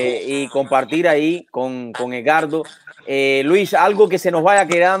 Y compartir ahí con Edgardo. Luis, algo que se nos vaya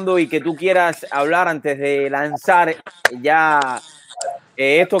quedando y que tú quieras hablar antes de lanzar ya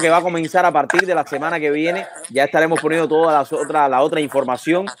esto que va a comenzar a partir de la semana que viene. Ya estaremos poniendo toda la otra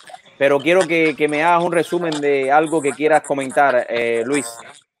información, pero quiero que me hagas un resumen de algo que quieras comentar, Luis.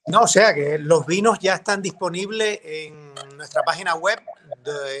 No, o sea que los vinos ya están disponibles en nuestra página web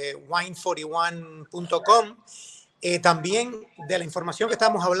de wine41.com. También de la información que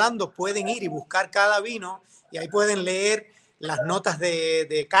estamos hablando pueden ir y buscar cada vino y ahí pueden leer las notas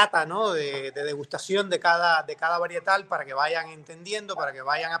de cata, ¿no? de degustación de cada varietal para que vayan entendiendo, para que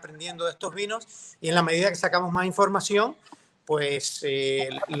vayan aprendiendo de estos vinos y en la medida que sacamos más información, pues se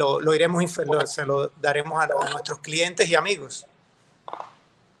lo daremos a nuestros clientes y amigos.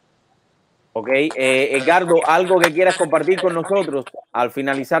 Ok, Edgardo, ¿algo que quieras compartir con nosotros al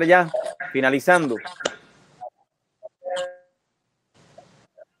finalizar ya? Finalizando.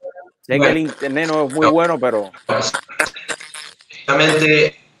 Sé que el internet no es muy bueno, pero...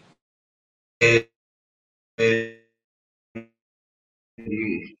 Justamente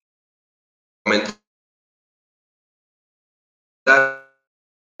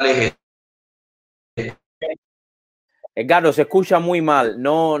Edgardo, se escucha muy mal.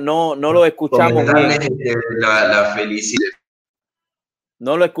 No lo escuchamos bien. La felicidad.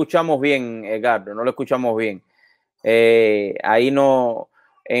 No lo escuchamos bien, Edgardo. No lo escuchamos bien. Ahí no,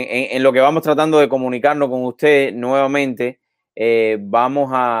 en lo que vamos tratando de comunicarnos con usted nuevamente, vamos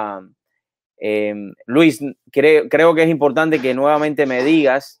a, Luis, creo que es importante que nuevamente me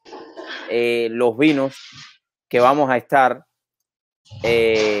digas los vinos que vamos a estar,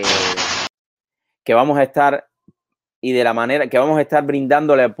 y de la manera que vamos a estar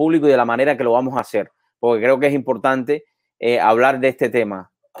brindándole al público y de la manera que lo vamos a hacer, porque creo que es importante hablar de este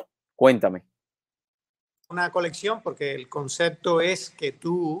tema. Cuéntame. Una colección, porque el concepto es que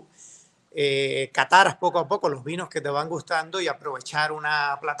tú cataras poco a poco los vinos que te van gustando y aprovechar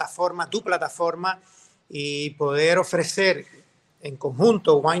una plataforma, tu plataforma, y poder ofrecer en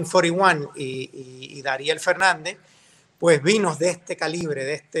conjunto Wine 41 y Dariel Fernández, pues vinos de este calibre,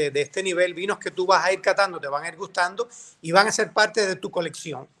 de este nivel, vinos que tú vas a ir catando, te van a ir gustando y van a ser parte de tu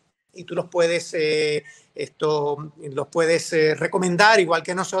colección. Y tú los puedes, recomendar igual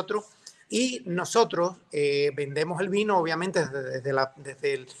que nosotros. Y nosotros vendemos el vino, obviamente, desde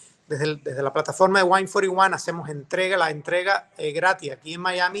la plataforma de Wine 41, hacemos la entrega gratis aquí en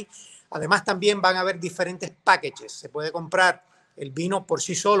Miami. Además, también van a haber diferentes packages. Se puede comprar el vino por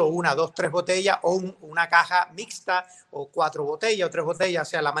sí solo, 1, 2, 3 botellas, o una caja mixta, o 4 botellas, o 3 botellas. O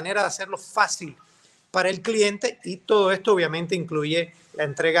sea, la manera de hacerlo fácil para el cliente, y todo esto obviamente incluye la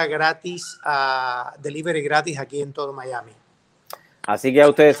entrega gratis, delivery gratis aquí en todo Miami. Así que ya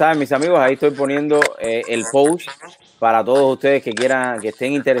ustedes saben, mis amigos, ahí estoy poniendo el post para todos ustedes que quieran, que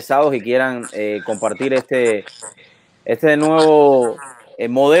estén interesados y quieran compartir este nuevo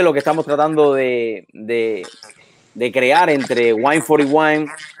modelo que estamos tratando de crear entre Wine 41,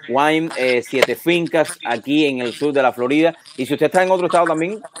 Wine 7 Fincas aquí en el sur de la Florida. Y si usted está en otro estado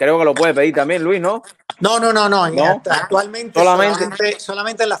también, creo que lo puede pedir también, Luis, ¿no? No. ¿No? Actualmente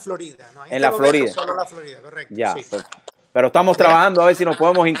solamente en la Florida. ¿No? En En este la momento Florida. solo la Florida, correcto. Ya, Sí. pero estamos trabajando a ver si nos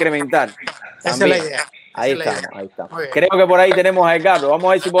podemos incrementar Esa es la también. idea. Ahí estamos, ahí estamos. Muy bien. Creo que por ahí tenemos a Edgardo. Vamos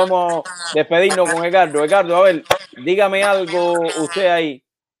a ver si podemos despedirnos con Edgardo. Edgardo, a ver, dígame algo usted ahí,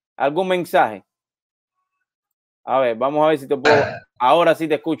 algún mensaje. A ver, vamos a ver si te puedo. Ahora sí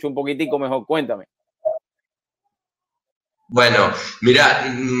te escucho un poquitico mejor. Cuéntame. Bueno, mira,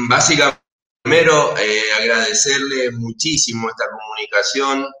 básicamente, primero agradecerle muchísimo esta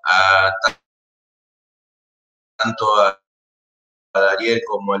comunicación tanto a Dariel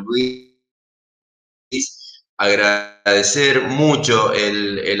como a Luis. Agradecer mucho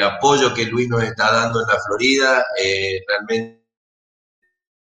el apoyo que Luis nos está dando en la Florida. Realmente,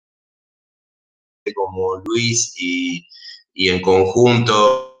 como Luis y en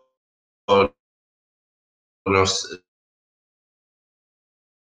conjunto nos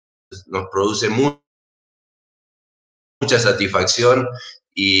produce mucha satisfacción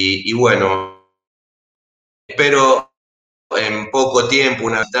y bueno, espero en poco tiempo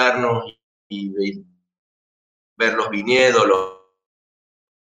visitarnos y ver los viñedos,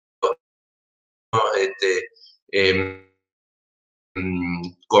 este,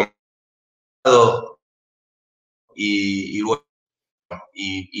 comprado y bueno,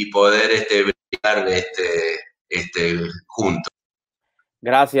 y poder brincar juntos.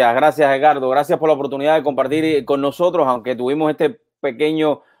 Gracias, Edgardo. Gracias por la oportunidad de compartir con nosotros, aunque tuvimos este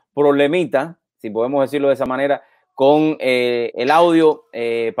pequeño problemita, si podemos decirlo de esa manera, con el audio.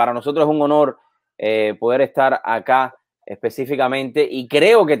 Para nosotros es un honor poder estar acá específicamente, y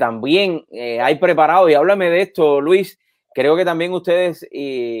creo que también hay preparado, y háblame de esto, Luis, creo que también ustedes,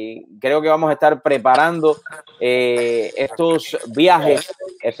 y creo que vamos a estar preparando estos viajes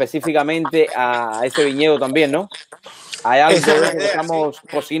específicamente a ese viñedo también, ¿no? Hay algo Esa es de la eso que idea, estamos sí.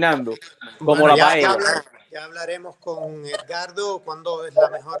 cocinando, como Bueno, la paella. ya hablaremos con Edgardo cuándo es la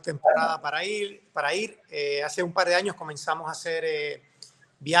mejor temporada para ir. Hace un par de años comenzamos a hacer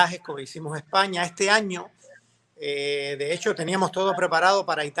viajes, como hicimos España. Este año, de hecho, teníamos todo preparado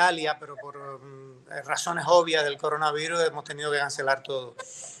para Italia, pero por razones obvias del coronavirus hemos tenido que cancelar todo.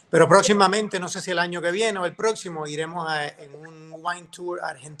 Pero próximamente, no sé si el año que viene o el próximo, iremos en un wine tour a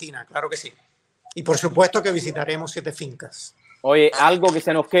Argentina, claro que sí. Y por supuesto que visitaremos 7 fincas. Oye, algo que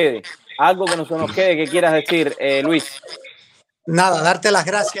se nos quede, que quieras decir, Luis. Nada, darte las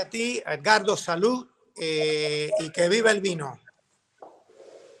gracias a ti, Edgardo, salud, y que viva el vino.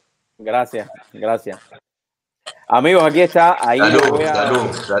 Gracias. Amigos, aquí está. Ahí Salud.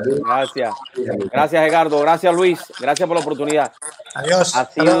 Gracias, Edgardo. Gracias, Luis. Gracias por la oportunidad. Adiós. Ha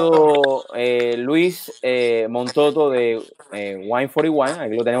sido Luis Montoto de Wine 41.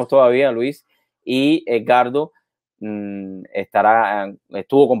 Aquí lo tenemos todavía, Luis. Y Edgardo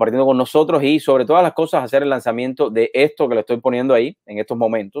estuvo compartiendo con nosotros, y sobre todas las cosas hacer el lanzamiento de esto que le estoy poniendo ahí en estos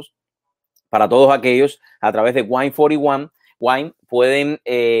momentos. Para todos aquellos a través de Wine 41 Wine pueden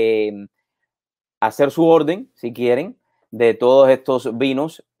hacer su orden, si quieren, de todos estos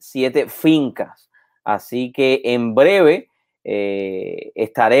vinos, 7 fincas. Así que en breve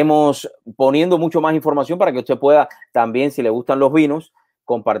estaremos poniendo mucho más información para que usted pueda también, si le gustan los vinos,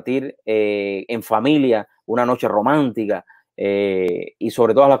 compartir en familia una noche romántica y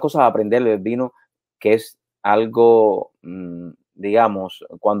sobre todas las cosas aprender del vino, que es algo, digamos,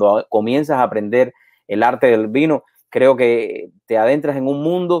 cuando comienzas a aprender el arte del vino, creo que te adentras en un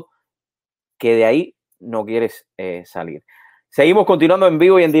mundo que de ahí no quieres salir. Seguimos continuando en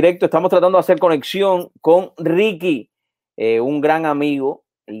vivo y en directo. Estamos tratando de hacer conexión con Ricky, un gran amigo,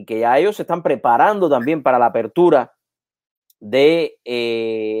 y que ya ellos se están preparando también para la apertura de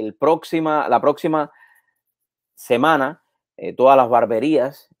la próxima semana. Todas las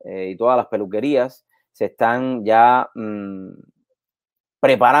barberías y todas las peluquerías se están ya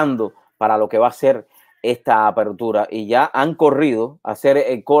preparando para lo que va a ser esta apertura, y ya han corrido a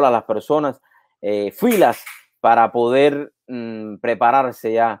hacer cola a las personas, filas para poder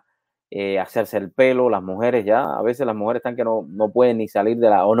prepararse ya, hacerse el pelo. Las mujeres ya, a veces las mujeres están que no pueden ni salir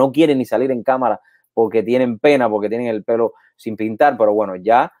o no quieren ni salir en cámara porque tienen pena, porque tienen el pelo sin pintar, pero bueno,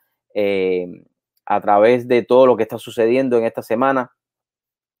 ya a través de todo lo que está sucediendo en esta semana,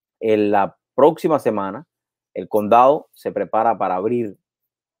 en la próxima semana, el condado se prepara para abrir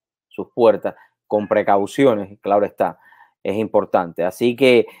sus puertas con precauciones, claro está, es importante. Así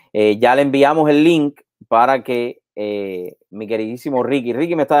que ya le enviamos el link para que mi queridísimo Ricky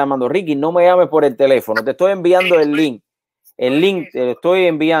me está llamando. Ricky, no me llames por el teléfono, te estoy enviando el link te lo estoy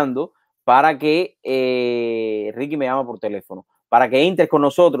enviando para que Ricky me llama por teléfono, para que entres con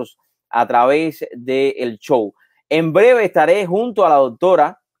nosotros a través del show. En breve estaré junto a la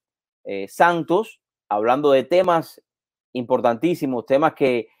doctora Santos hablando de temas importantísimos, temas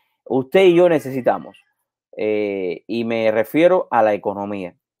que usted y yo necesitamos, y me refiero a la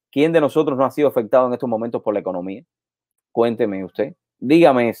economía. ¿Quién de nosotros no ha sido afectado en estos momentos por la economía? Cuénteme usted,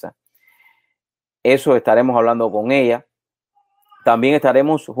 dígame esa. Eso estaremos hablando con ella. También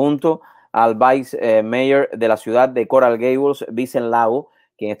estaremos junto al Vice Mayor de la ciudad de Coral Gables, Vicent Lago,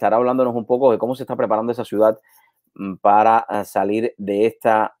 quien estará hablándonos un poco de cómo se está preparando esa ciudad para salir de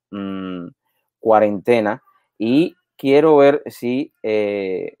esta cuarentena. Y quiero ver si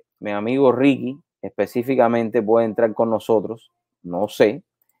mi amigo Ricky específicamente puede entrar con nosotros. No sé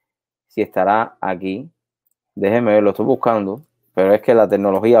si estará aquí. Déjeme ver, lo estoy buscando, pero es que la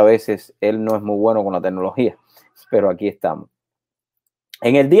tecnología a veces, él no es muy bueno con la tecnología, pero aquí estamos.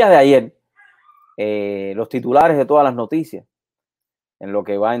 En el día de ayer, los titulares de todas las noticias, en lo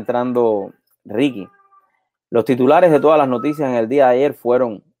que va entrando Ricky, los titulares de todas las noticias en el día de ayer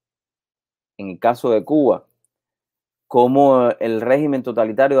fueron, en el caso de Cuba, cómo el régimen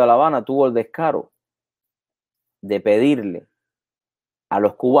totalitario de La Habana tuvo el descaro de pedirle a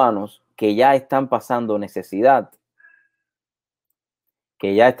los cubanos que ya están pasando necesidad,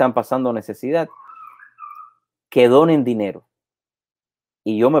 que donen dinero.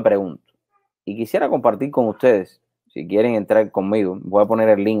 Y yo me pregunto, y quisiera compartir con ustedes, si quieren entrar conmigo, voy a poner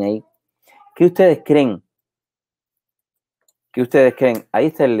el link ahí. ¿Qué ustedes creen? Ahí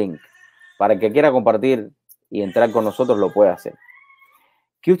está el link. Para el que quiera compartir y entrar con nosotros lo puede hacer.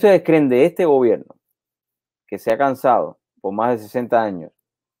 ¿Qué ustedes creen de este gobierno que se ha cansado por más de 60 años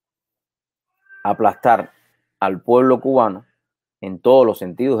aplastar al pueblo cubano en todos los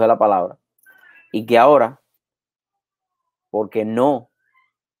sentidos de la palabra, y que ahora, porque no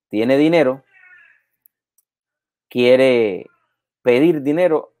tiene dinero, quiere pedir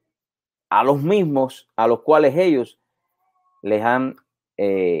dinero a los mismos a los cuales ellos les han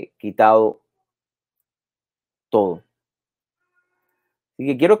quitado todo? Así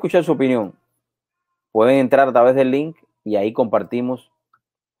que quiero escuchar su opinión. Pueden entrar a través del link y ahí compartimos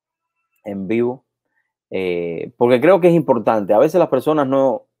en vivo, porque creo que es importante. A veces las personas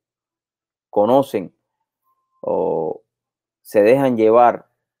no conocen o se dejan llevar,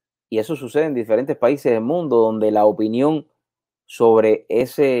 y eso sucede en diferentes países del mundo, donde la opinión sobre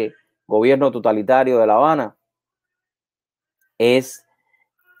ese gobierno totalitario de La Habana es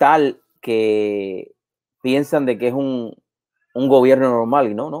tal que piensan de que es un gobierno normal,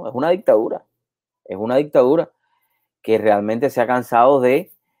 y no, es una dictadura. Es una dictadura que realmente se ha cansado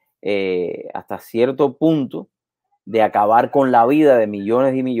de, hasta cierto punto, de acabar con la vida de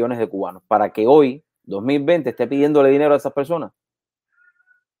millones y millones de cubanos, para que hoy, 2020, esté pidiéndole dinero a esas personas.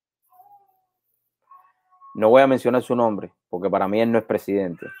 No voy a mencionar su nombre, porque para mí él no es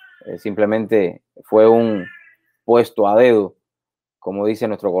presidente. Simplemente fue un puesto a dedo, como dice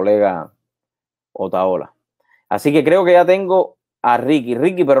nuestro colega Otaola. Así que creo que ya tengo a Ricky.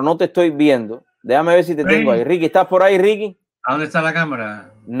 Ricky, pero no te estoy viendo. Déjame ver si te tengo ahí. Ricky, ¿estás por ahí, Ricky? ¿A dónde está la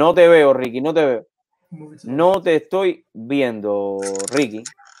cámara? No te veo, Ricky, no te veo. No te estoy viendo, Ricky.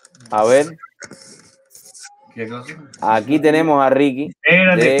 A ver. ¿Qué cosa? Aquí tenemos a Ricky.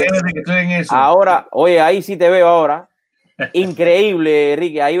 Espérate que estoy en eso. Ahora, oye, ahí sí te veo ahora. Increíble,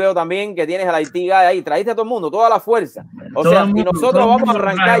 Ricky. Ahí veo también que tienes el Haití Guy ahí. Trajiste a todo el mundo, toda la fuerza. O sea, si nosotros vamos a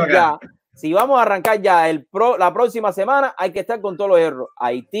arrancar ya, si vamos a arrancar ya la próxima semana, hay que estar con todos los hierros.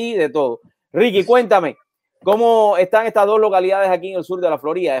 Haití, de todo. Ricky, cuéntame, ¿cómo están estas dos localidades aquí en el sur de la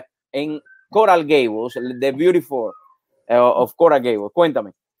Florida? En Coral Gables, the beautiful of Coral Gables.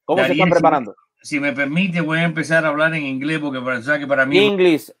 Cuéntame, ¿cómo Dariel, se están preparando? Si me permite, voy a empezar a hablar en inglés porque para mí...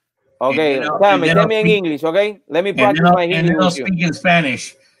 English. Okay, tell me in English, okay? Let me practice my English. And then I'll speak in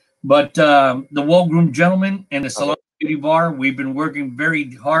Spanish. But the Well-Groomed Gentleman and the Salon Beauty Bar, we've been working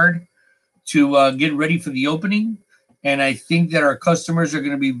very hard to get ready for the opening. And I think that our customers are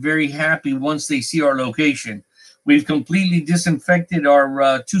going to be very happy once they see our location. We've completely disinfected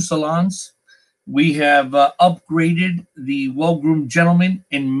our 2 salons. We have upgraded the Well-Groomed Gentleman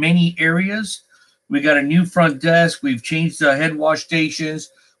in many areas. We got a new front desk. We've changed the head wash stations.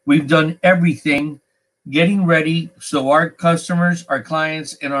 We've done everything, getting ready so our customers, our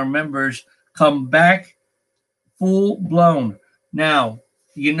clients, and our members come back full blown. Now,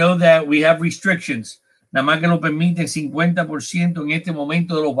 you know that we have restrictions. Nada más que nos permiten 50% en este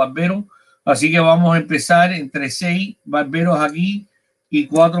momento de los barberos. Así que vamos a empezar entre 6 barberos aquí y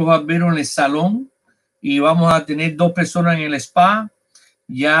 4 barberos en el salón. Y vamos a tener 2 personas en el spa.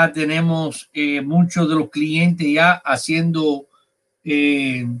 Ya tenemos muchos de los clientes ya haciendo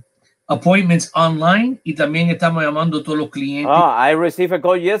appointments online y también estamos llamando a todos los clientes. I received a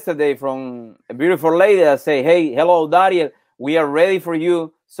call yesterday from a beautiful lady that say, hey, hello, Dariel, we are ready for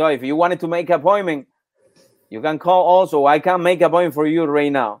you. So if you wanted to make an appointment, you can call also. I can make an appointment for you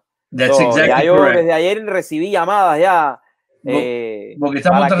right now. That's exactly correct. Desde ayer recibí llamadas ya. Porque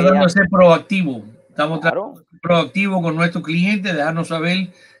estamos tratando de ser proactivos. Estamos proactivos con nuestros clientes, dejarnos saber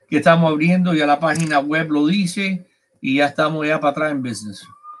que estamos abriendo, ya la página web lo dice y ya estamos ya para atrás en business.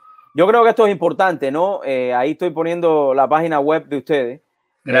 Yo creo que esto es importante, ¿no? Ahí estoy poniendo la página web de ustedes.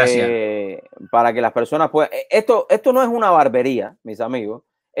 Gracias. Para que las personas puedan... Esto no es una barbería, mis amigos.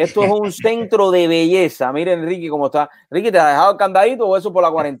 Esto es un centro de belleza. Miren, Ricky, cómo está. Ricky, ¿te has dejado el candadito o eso por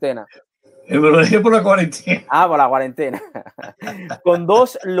la cuarentena? Me lo dejé por la cuarentena. Ah, por la cuarentena. Con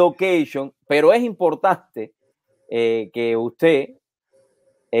 2 locations, pero es importante que usted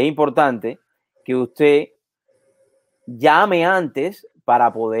llame antes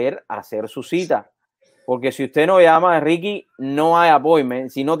para poder hacer su cita. Porque si usted no llama, Ricky, no hay appointment.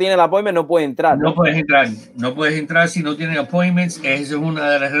 Si no tiene el appointment, no puede entrar. No puedes entrar. No puedes entrar si no tienes appointments. Esa es una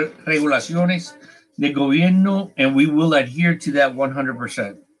de las regulaciones del gobierno and we will adhere to that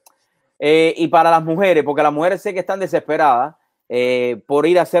 100%. Y para las mujeres, porque las mujeres sé que están desesperadas por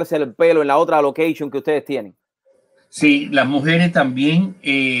ir a hacerse el pelo en la otra location que ustedes tienen. Sí, las mujeres también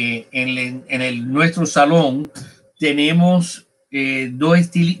en nuestro salón tenemos 3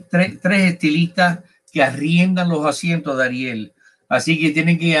 estilistas que arriendan los asientos, Dariel. Así que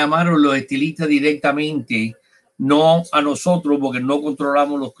tienen que llamar a los estilistas directamente, no a nosotros, porque no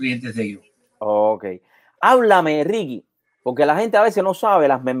controlamos los clientes de ellos. Ok. Háblame, Ricky, porque la gente a veces no sabe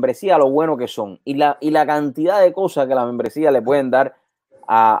las membresías, lo bueno que son y la cantidad de cosas que las membresías le pueden dar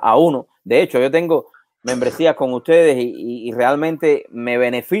a uno. De hecho, yo tengo membresías con ustedes y realmente me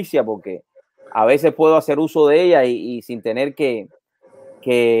beneficia porque a veces puedo hacer uso de ella y sin tener que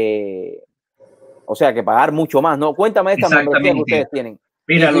pagar mucho más, ¿no? Cuéntame esta membresía que ustedes tienen.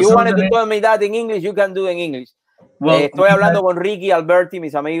 Mira, if you wanted to tell me that in English, you can do it in English. Well, estoy hablando con Ricky Alberti,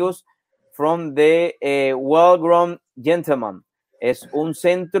 mis amigos, from the Well-Groomed Gentleman. Es un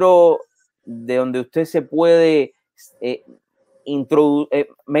centro de donde usted se puede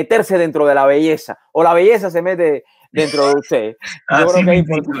meterse dentro de la belleza, o la belleza se mete dentro de usted. Yo creo que es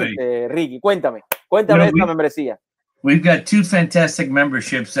importante, Ricky. Cuéntame esta membresía. We've got 2 fantastic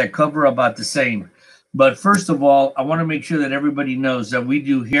memberships that cover about the same. But first of all, I want to make sure that everybody knows that we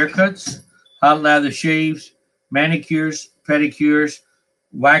do haircuts, hot lather shaves, manicures, pedicures,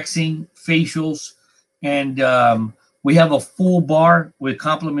 waxing, facials, and we have a full bar with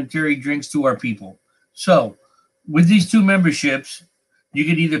complimentary drinks to our people. So with these 2 memberships, you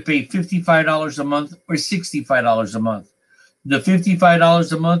can either pay $55 a month or $65 a month. The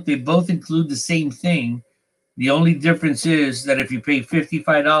 $55 a month, they both include the same thing. The only difference is that if you pay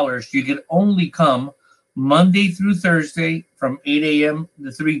 $55, you can only come Monday through Thursday from 8 a.m.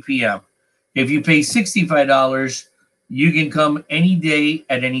 to 3 p.m. If you pay $65, you can come any day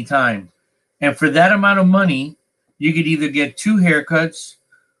at any time. And for that amount of money, you could either get 2 haircuts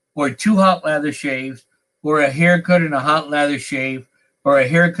or 2 hot lather shaves or a haircut and a hot lather shave or a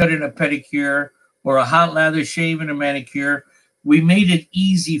haircut and a pedicure or a hot lather shave and a manicure. We made it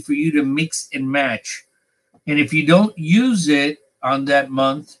easy for you to mix and match. And if you don't use it on that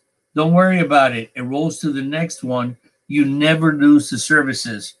month, don't worry about it. It rolls to the next one. You never lose the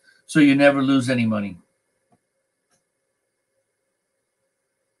services, so you never lose any money.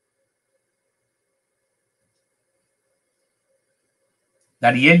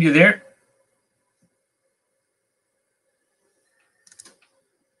 Dariel, you there?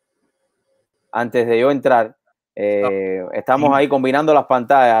 Antes de yo entrar, estamos ahí combinando las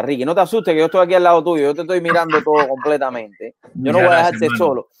pantallas. Ricky, no te asustes que yo estoy aquí al lado tuyo. Yo te estoy mirando todo completamente. Yo no voy a dejarte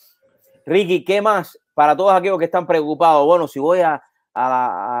solo. Ricky, ¿qué más para todos aquellos que están preocupados? Bueno, si voy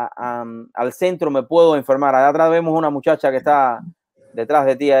al centro me puedo enfermar. Allá atrás vemos una muchacha que está detrás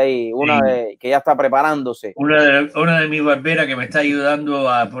de ti ahí, que ya está preparándose. Una de mis barberas que me está ayudando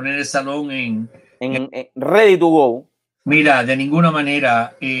a poner el salón en ready to go. Mira, de ninguna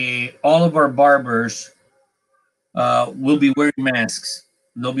manera, all of our barbers will be wearing masks.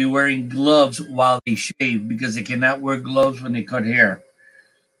 They'll be wearing gloves while they shave because they cannot wear gloves when they cut hair.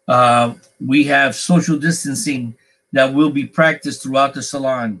 We have social distancing that will be practiced throughout the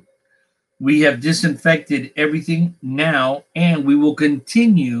salon. We have disinfected everything now, and we will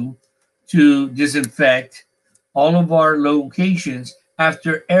continue to disinfect all of our locations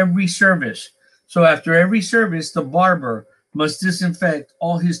after every service. So after every service, the barber must disinfect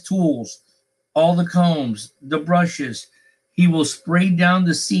all his tools, all the combs, the brushes. He will spray down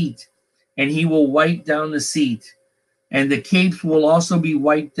the seat, and he will wipe down the seat. And the capes will also be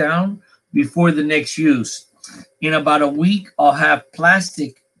wiped down before the next use. In about a week, I'll have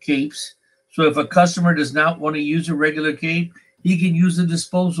plastic capes. So if a customer does not want to use a regular cape, he can use a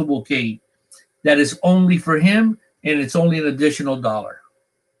disposable cape. That is only for him, and it's only an additional $1.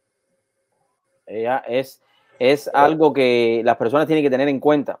 Es algo que las personas tienen que tener en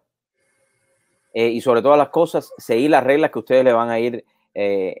cuenta. Y sobre todas las cosas, seguir las reglas que ustedes le van a ir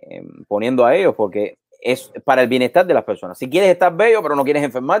poniendo a ellos, porque es para el bienestar de las personas. Si quieres estar bello, pero no quieres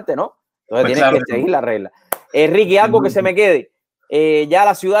enfermarte, ¿no? Entonces pues tienes que seguir las reglas. Ricky, algo que se me quede. Ya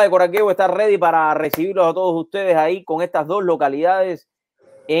la ciudad de Coraqueo está ready para recibirlos a todos ustedes ahí con estas dos localidades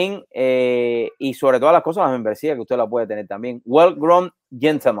y sobre todas las cosas, la membresía que usted la puede tener también. Well Grown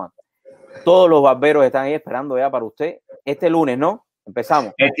Gentleman. Todos los barberos están ahí esperando ya para usted. Este lunes, ¿no?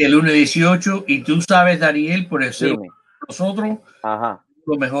 Empezamos. Este lunes 18, y tú sabes, Dariel, por eso nosotros,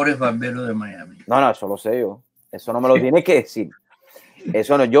 los mejores barberos de Miami. No, eso lo sé yo. Eso no me lo tienes que decir.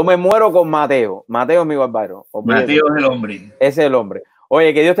 Eso no, yo me muero con Mateo. Mateo es mi barbero. Mateo es el hombre. Ese es el hombre.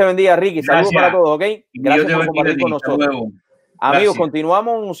 Oye, que Dios te bendiga, Ricky. Saludos para todos, ¿ok? Gracias por compartir con nosotros. Amigos,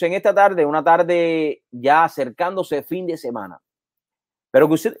 continuamos en esta tarde, una tarde ya acercándose fin de semana. Pero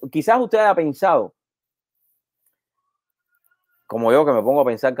quizás usted haya pensado, como yo que me pongo a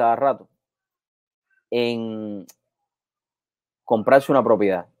pensar cada rato, en comprarse una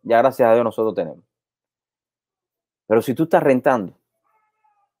propiedad. Ya gracias a Dios nosotros tenemos. Pero si tú estás rentando,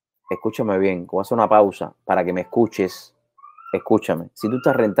 escúchame bien, voy a hacer una pausa para que me escuches. Escúchame. Si tú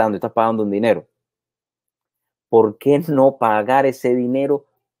estás rentando y estás pagando un dinero, ¿por qué no pagar ese dinero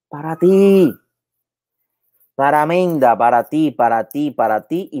para ti? Para Menda, para ti, para ti, para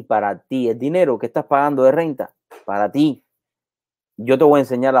ti y para ti. El dinero que estás pagando de renta, para ti. Yo te voy a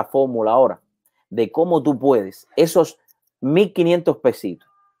enseñar la fórmula ahora de cómo tú puedes esos 1,500 pesitos,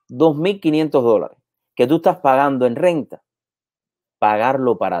 $2,500 que tú estás pagando en renta,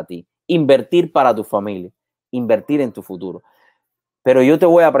 pagarlo para ti, invertir para tu familia, invertir en tu futuro. Pero yo te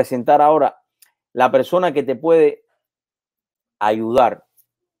voy a presentar ahora la persona que te puede ayudar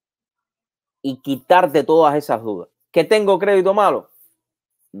y quitarte todas esas dudas. ¿Que tengo crédito malo?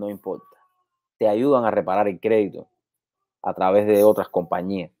 No importa. Te ayudan a reparar el crédito a través de otras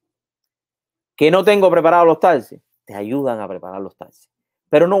compañías. ¿Que no tengo preparados los taxes? Te ayudan a preparar los taxes.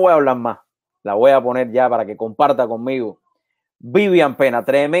 Pero no voy a hablar más. La voy a poner ya para que comparta conmigo. Vivian Pena,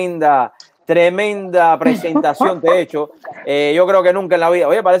 tremenda presentación te he hecho. Yo creo que nunca en la vida.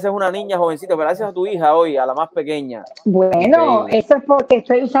 Oye, pareces una niña jovencita, pero pareces a tu hija hoy, a la más pequeña. Bueno, eso es porque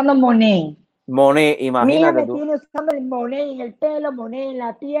estoy usando Monet. Monet, imagínate tú. Me tiene usando el Monet en el pelo, Monet en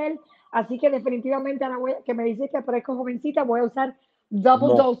la piel. Así que definitivamente, que me dices que parezco jovencita, voy a usar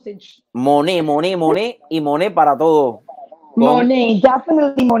double dosage. Monet y Monet para todo. Monet,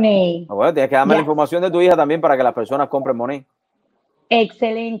 definitely Monet. Bueno, tienes que darme la información de tu hija también para que las personas compren Monet.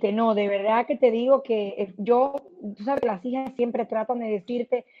 Excelente, no, de verdad que te digo que tú sabes que las hijas siempre tratan de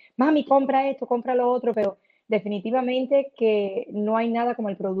decirte, mami, compra esto, compra lo otro, pero definitivamente que no hay nada como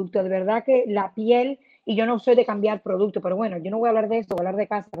el producto, de verdad que la piel, y yo no soy de cambiar producto, pero bueno, yo no voy a hablar de esto, voy a hablar de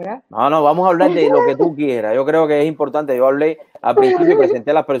casa, ¿verdad? No, vamos a hablar de lo que tú quieras. Yo creo que es importante, yo hablé al principio y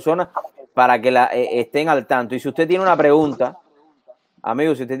presenté a las personas para que estén al tanto. Y si usted tiene una pregunta,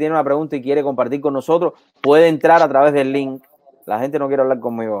 amigos, si usted tiene una pregunta y quiere compartir con nosotros, puede entrar a través del link. La gente no quiere hablar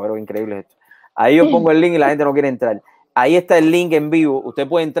conmigo, pero increíble es esto. Ahí yo pongo el link y la gente no quiere entrar. Ahí está el link en vivo. Usted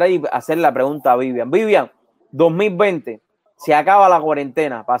puede entrar y hacer la pregunta a Vivian. Vivian, 2020, se acaba la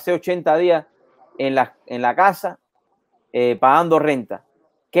cuarentena. Pasé 80 días en la casa pagando renta.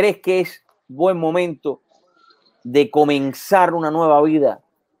 ¿Crees que es buen momento de comenzar una nueva vida,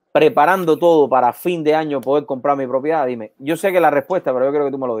 preparando todo para fin de año poder comprar mi propiedad? Dime. Yo sé que la respuesta, pero yo quiero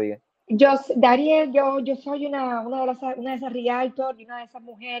que tú me lo digas. Dariel, yo soy una de esas realtors y una de esas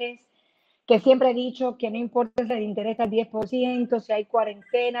mujeres que siempre he dicho que no importa si el interés está al 10%, si hay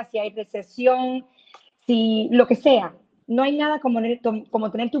cuarentena, si hay recesión, si lo que sea, no hay nada como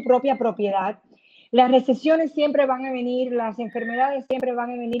tener tu propia propiedad. Las recesiones siempre van a venir, las enfermedades siempre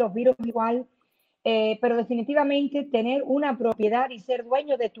van a venir, los virus igual, pero definitivamente tener una propiedad y ser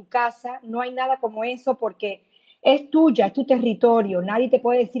dueño de tu casa, no hay nada como eso porque es tuya, es tu territorio, nadie te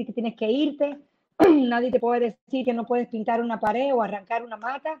puede decir que tienes que irte, nadie te puede decir que no puedes pintar una pared o arrancar una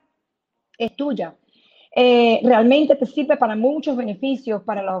mata. Es tuya. Realmente te sirve para muchos beneficios,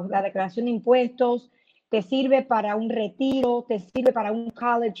 para la declaración de impuestos, te sirve para un retiro, te sirve para un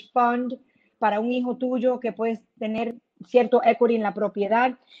college fund, para un hijo tuyo que puedes tener cierto equity en la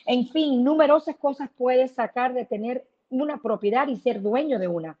propiedad. En fin, numerosas cosas puedes sacar de tener una propiedad y ser dueño de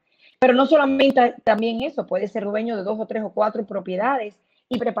una. Pero no solamente también eso, puedes ser dueño de 2 o 3 o 4 propiedades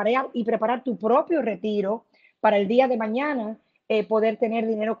y preparar tu propio retiro para el día de mañana. Poder tener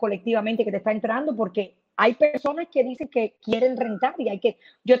dinero colectivamente que te está entrando, porque hay personas que dicen que quieren rentar y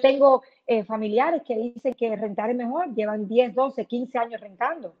yo tengo familiares que dicen que rentar es mejor, llevan 10, 12, 15 años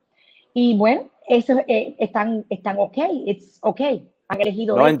rentando. Y bueno, eso están ok, it's ok, han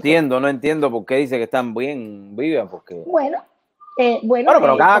elegido No esto. no entiendo por qué dice que están bien, Vivian, porque... Bueno,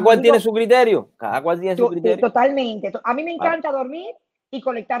 pero cada cual digo, tiene su criterio, cada cual tiene su criterio. totalmente. A mí me Claro, encanta dormir y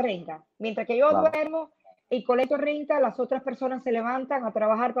colectar renta. Mientras que yo claro. duermo y colecto renta, las otras personas se levantan a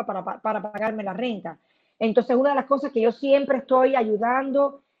trabajar para pagarme la renta. Entonces, una de las cosas que yo siempre estoy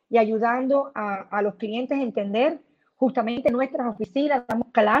ayudando a los clientes a entender, justamente en nuestras oficinas damos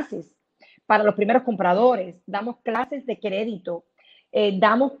clases para los primeros compradores, damos clases de crédito,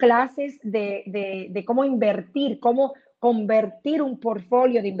 damos clases de cómo invertir, cómo convertir un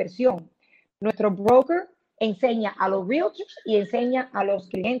portfolio de inversión. Nuestro broker enseña a los realtors y enseña a los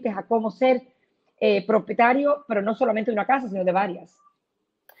clientes a cómo ser propietario, pero no solamente de una casa, sino de varias.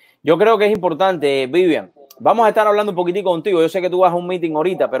 Yo creo que es importante, Vivian. Vamos a estar hablando un poquitico contigo. Yo sé que tú vas a un meeting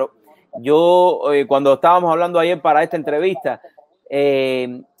ahorita, pero yo cuando estábamos hablando ayer para esta entrevista,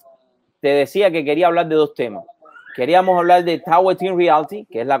 te decía que quería hablar de 2 temas. Queríamos hablar de Tower Team Realty,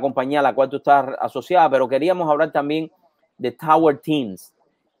 que es la compañía a la cual tú estás asociada, pero queríamos hablar también de Tower Teams,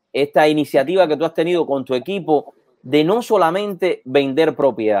 esta iniciativa que tú has tenido con tu equipo de no solamente vender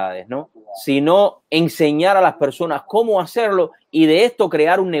propiedades, ¿no?, sino enseñar a las personas cómo hacerlo y de esto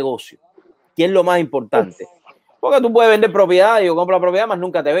crear un negocio, que es lo más importante. Porque tú puedes vender propiedades, yo compro la propiedad, más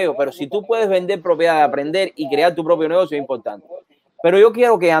nunca te veo, pero si tú puedes vender propiedades, aprender y crear tu propio negocio, es importante. Pero yo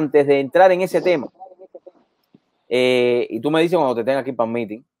quiero que antes de entrar en ese tema, y tú me dices cuando te tengas aquí para un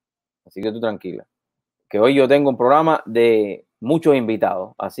meeting, así que tú tranquila, que hoy yo tengo un programa de muchos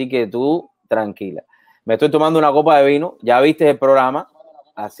invitados, así que tú tranquila. Me estoy tomando una copa de vino, ya viste el programa,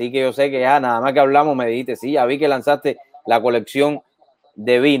 así que yo sé que ya nada más que hablamos me dijiste, sí, ya vi que lanzaste la colección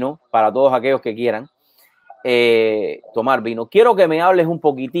de vino para todos aquellos que quieran tomar vino. Quiero que me hables un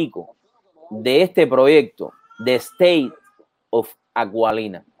poquitico de este proyecto de State of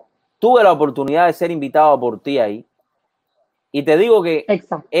Aqualina. Tuve la oportunidad de ser invitado por ti ahí y te digo que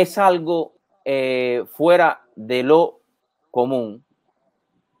Exacto. es algo fuera de lo común.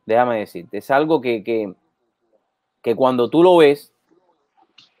 Déjame decirte, es algo que cuando tú lo ves,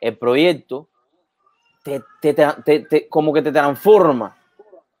 el proyecto como que te transforma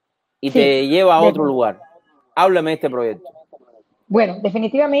y Sí, te lleva a otro lugar. Háblame de este proyecto. Bueno,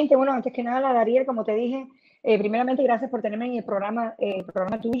 definitivamente, antes que nada, Dariel, como te dije, primeramente gracias por tenerme en el programa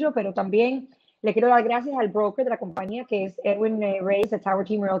tuyo, pero también le quiero dar gracias al broker de la compañía, que es Edwin Reyes de Tower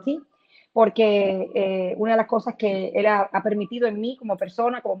Team Realty, porque una de las cosas que él ha permitido en mí como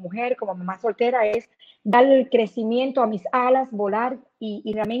persona, como mujer, como mamá soltera, es darle el crecimiento a mis alas, volar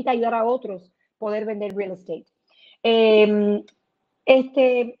y realmente ayudar a otros poder vender real estate.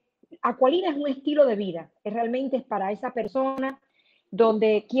 Aqualina es un estilo de vida, realmente es para esa persona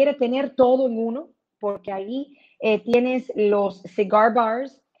donde quiere tener todo en uno, porque ahí tienes los cigar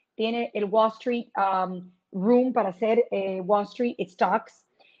bars, tiene el Wall Street Room para hacer Wall Street Stocks,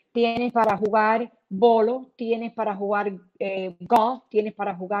 tienes para jugar bolo, tienes para jugar golf, tienes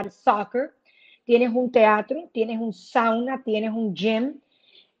para jugar soccer, tienes un teatro, tienes un sauna, tienes un gym,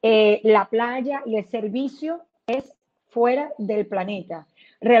 la playa y el servicio es fuera del planeta.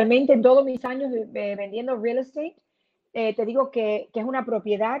 Realmente en todos mis años vendiendo real estate, te digo que es una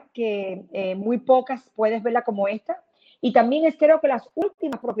propiedad que muy pocas puedes verla como esta. Y también creo que las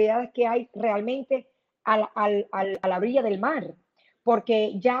últimas propiedades que hay realmente a la orilla del mar,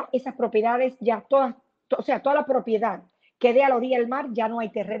 porque ya esas propiedades, ya todas, o sea, toda la propiedad que dé a la orilla del mar, ya no hay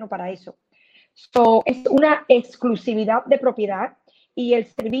terreno para eso. So, es una exclusividad de propiedad y el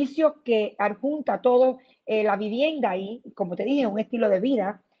servicio que adjunta todo la vivienda ahí, como te dije, un estilo de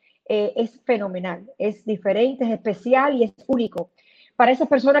vida, es fenomenal, es diferente, es especial y es único. Para esas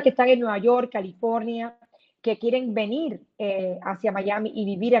personas que están en Nueva York, California, que quieren venir hacia Miami y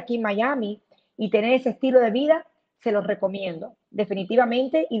vivir aquí en Miami y tener ese estilo de vida, se los recomiendo,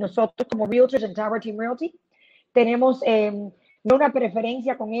 definitivamente. Y nosotros como Realtors en Tower Team Realty tenemos no una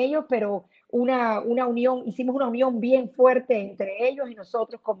preferencia con ellos, pero una unión, hicimos una unión bien fuerte entre ellos y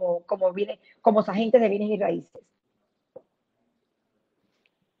nosotros como agentes de bienes y raíces.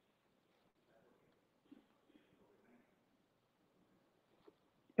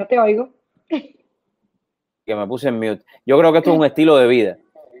 No te oigo. Que me puse en mute. Yo creo que esto es un estilo de vida.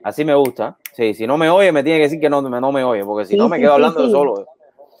 Así me gusta. Sí, si no me oye, me tiene que decir que no me oye, porque si no me quedo hablando yo solo.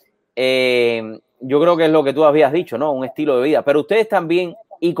 Yo creo que es lo que tú habías dicho, ¿no? Un estilo de vida. Pero ustedes también,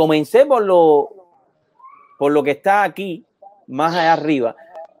 y comencé por lo que está aquí, más allá arriba,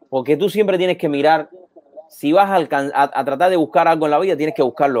 porque tú siempre tienes que mirar, si vas a tratar de buscar algo en la vida, tienes que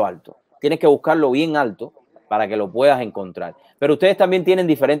buscarlo alto. Tienes que buscarlo bien alto para que lo puedas encontrar. Pero ustedes también tienen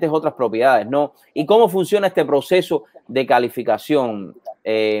diferentes otras propiedades, ¿no? ¿Y cómo funciona este proceso de calificación,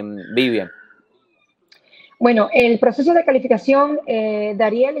 Vivian? Bueno, el proceso de calificación,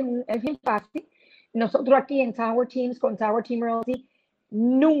 Dariel, es bien fácil. Nosotros aquí en Tower Teams, con Tower Team Realty,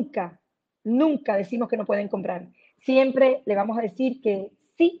 nunca decimos que no pueden comprar. Siempre le vamos a decir que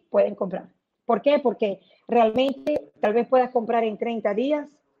sí pueden comprar. ¿Por qué? Porque realmente tal vez puedas comprar en 30 días,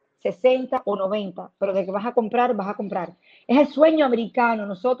 60 o 90, pero de que vas a comprar, vas a comprar. Es el sueño americano.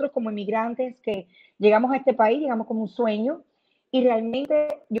 Nosotros como inmigrantes que llegamos a este país, llegamos como un sueño y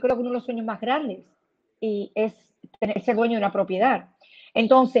realmente yo creo que uno de los sueños más grandes y es ser dueño de una propiedad.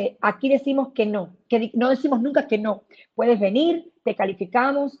 Entonces, aquí decimos que no decimos nunca que no. Puedes venir, te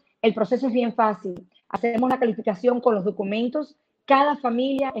calificamos, el proceso es bien fácil. Hacemos la calificación con los documentos, cada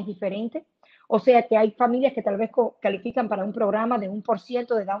familia es diferente, o sea que hay familias que tal vez califican para un programa de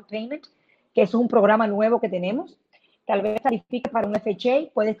 1% de down payment, que eso es un programa nuevo que tenemos. Tal vez calificas para un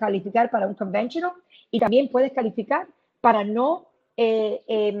FHA, puedes calificar para un conventional y también puedes calificar para no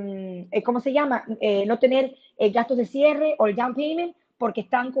 ¿cómo se llama? No tener gastos de cierre o el down payment porque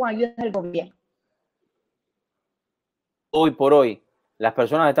están con ayudas del gobierno. Hoy por hoy, las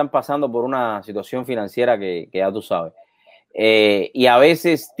personas están pasando por una situación financiera que ya tú sabes. Y a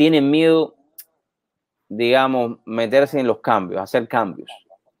veces tienen miedo, digamos, meterse en los cambios, hacer cambios.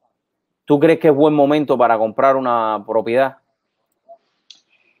 ¿Tú crees que es buen momento para comprar una propiedad?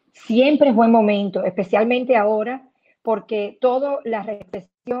 Siempre es buen momento, especialmente ahora, porque toda la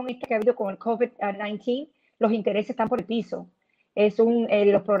recesión que ha habido con el COVID-19, los intereses están por el piso.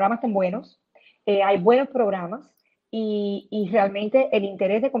 Los programas están buenos, hay buenos programas y realmente el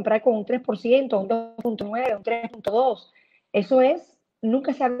interés de comprar con un 3%, un 2.9, un 3.2, eso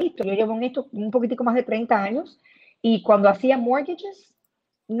nunca se ha visto. Yo llevo en esto un poquitico más de 30 años y cuando hacía mortgages,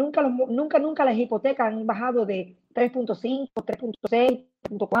 nunca las hipotecas han bajado de 3.5, 3.6,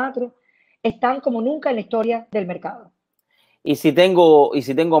 3.4. Están como nunca en la historia del mercado. Y si tengo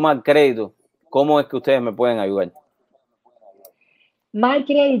mal crédito, ¿cómo es que ustedes me pueden ayudar? Mal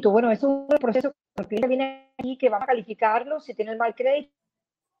crédito, bueno, eso es un proceso. El cliente viene aquí que vamos a calificarlo. Si tiene el mal crédito,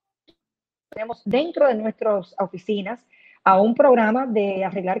 tenemos dentro de nuestras oficinas a un programa de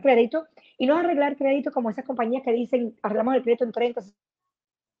arreglar crédito. Y no arreglar crédito como esas compañías que dicen arreglamos el crédito en 30,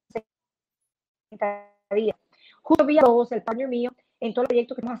 60 días. Justo vía 2, el partner mío, en todo el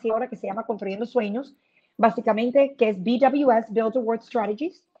proyecto que estamos haciendo ahora que se llama Construyendo Sueños, básicamente que es BWS, Build to Work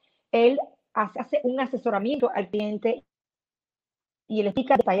Strategies. Él hace un asesoramiento al cliente y le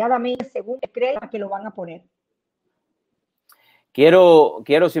explica detalladamente según el crédito que lo van a poner. Quiero,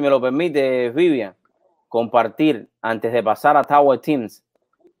 si me lo permite, Vivian, compartir, antes de pasar a Tower Teams,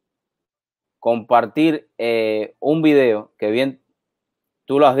 compartir un video que bien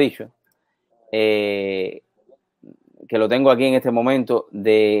tú lo has dicho, que lo tengo aquí en este momento,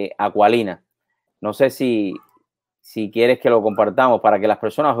 de Aqualina. No sé si quieres que lo compartamos para que las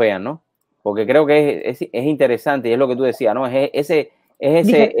personas vean, ¿no? Porque creo que es interesante y es lo que tú decías, ¿no? Es Es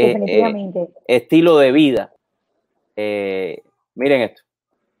ese Definitivamente. estilo de vida. Miren esto.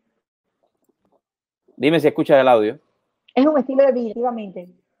 Dime si escuchas el audio. Es un estilo de vida, definitivamente.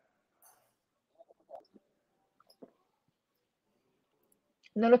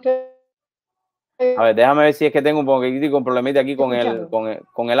 No lo estoy. A ver, déjame ver si es que tengo un poquitico un problemita aquí con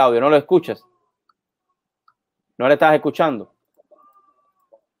el audio. ¿No lo escuchas? ¿No le estás escuchando?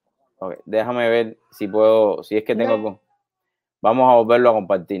 Okay, déjame ver si puedo, si es que tengo algo. Vamos a volverlo a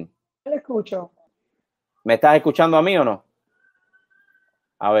compartir. No lo escucho. ¿Me estás escuchando a mí o no?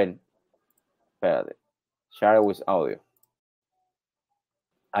 A ver. Espérate. Share with audio.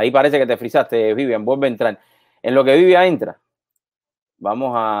 Ahí parece que te frizaste, Vivian. Vuelve a entrar. En lo que Vivian entra.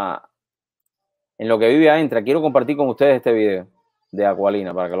 Vamos a... En lo que Vivian entra, quiero compartir con ustedes este video de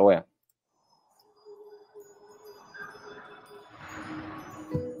Aqualina para que lo vean.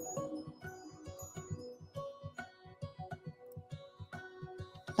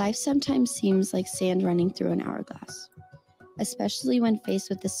 Life sometimes seems like sand running through an hourglass, especially when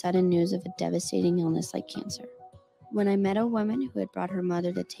faced with the sudden news of a devastating illness like cancer. When I met a woman who had brought her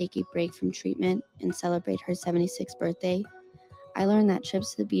mother to take a break from treatment and celebrate her 76th birthday, I learned that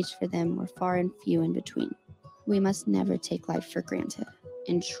trips to the beach for them were far and few in between. We must never take life for granted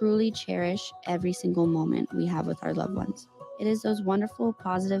and truly cherish every single moment we have with our loved ones. It is those wonderful,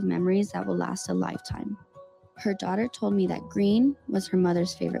 positive memories that will last a lifetime. Her daughter told me that green was her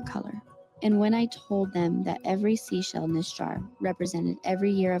mother's favorite color. And when I told them that every seashell in this jar represented every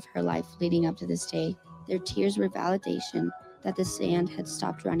year of her life leading up to this day, their tears were validation that the sand had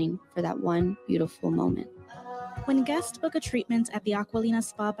stopped running for that one beautiful moment. When guests book a treatment at the Aqualina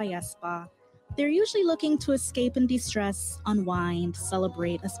Spa by Spa, they're usually looking to escape and de-stress, unwind,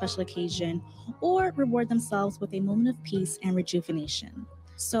 celebrate a special occasion, or reward themselves with a moment of peace and rejuvenation.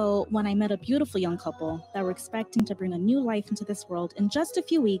 So when I met a beautiful young couple that were expecting to bring a new life into this world in just a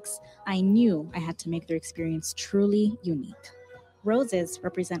few weeks, I knew I had to make their experience truly unique. Roses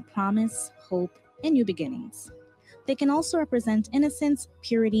represent promise, hope, and new beginnings. They can also represent innocence,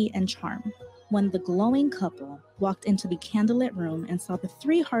 purity, and charm. When the glowing couple walked into the candlelit room and saw the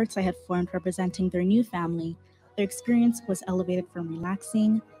 3 hearts I had formed representing their new family, their experience was elevated from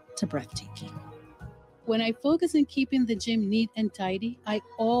relaxing to breathtaking. When I focus on keeping the gym neat and tidy, I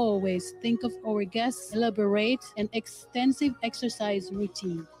always think of our guests' elaborate and extensive exercise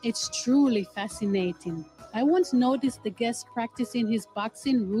routine. It's truly fascinating. I once noticed the guest practicing his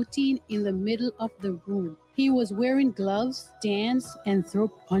boxing routine in the middle of the room. He was wearing gloves, dance, and throw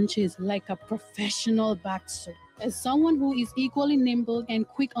punches like a professional boxer. As someone who is equally nimble and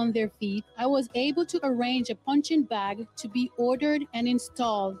quick on their feet, I was able to arrange a punching bag to be ordered and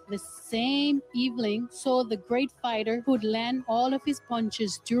installed the same evening so the great fighter could land all of his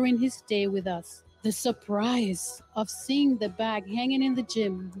punches during his stay with us. The surprise of seeing the bag hanging in the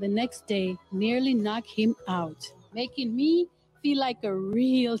gym the next day nearly knocked him out, making me feel like a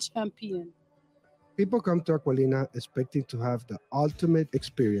real champion. People come to Aqualina expecting to have the ultimate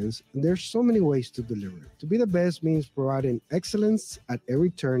experience, and there's so many ways to deliver. To be the best means providing excellence at every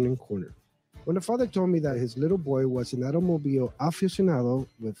turn and corner. When the father told me that his little boy was an automobile aficionado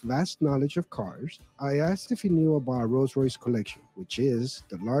with vast knowledge of cars, I asked if he knew about Rolls-Royce collection, which is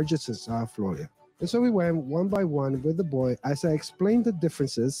the largest in South Florida. And so we went one by one with the boy as I explained the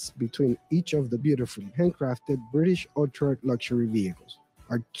differences between each of the beautifully handcrafted British ultra-luxury vehicles.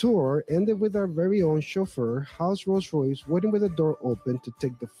 Our tour ended with our very own chauffeur, House Rolls-Royce, waiting with the door open to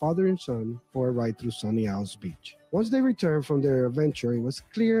take the father and son for a ride through Sunny Isles Beach. Once they returned from their adventure, it was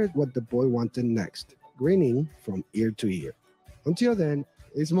clear what the boy wanted next, grinning from ear to ear. Until then,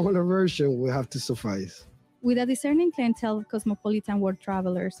 a smaller version will have to suffice. With a discerning clientele of cosmopolitan world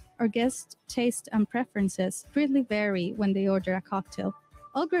travelers, our guests' tastes and preferences greatly vary when they order a cocktail.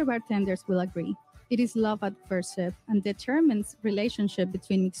 All great bartenders will agree. It is love at first sip and determines relationship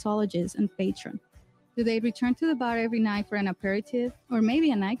between mixologist and patron. Do they return to the bar every night for an aperitif or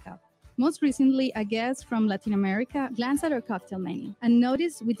maybe a nightcap? Most recently, a guest from Latin America glanced at our cocktail menu and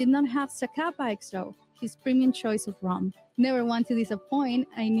noticed we did not have Zacapa XO, his premium choice of rum. Never one to disappoint,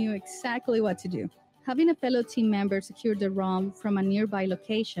 I knew exactly what to do. Having a fellow team member secure the rum from a nearby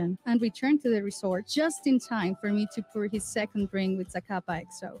location and return to the resort just in time for me to pour his second drink with Zacapa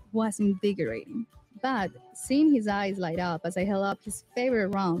XO was invigorating. But seeing his eyes light up as I held up his favorite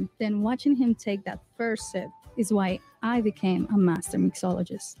rum, then watching him take that first sip is why I became a master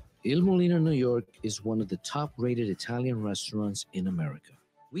mixologist. Il Molino, New York is one of the top-rated Italian restaurants in America.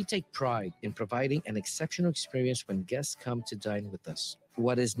 We take pride in providing an exceptional experience when guests come to dine with us.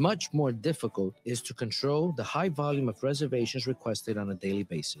 What is much more difficult is to control the high volume of reservations requested on a daily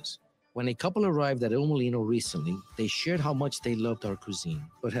basis. When a couple arrived at El Molino recently, they shared how much they loved our cuisine,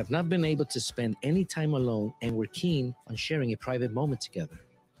 but have not been able to spend any time alone and were keen on sharing a private moment together.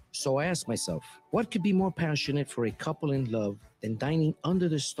 So I asked myself, what could be more passionate for a couple in love than dining under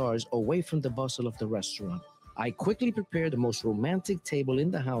the stars away from the bustle of the restaurant? I quickly prepared the most romantic table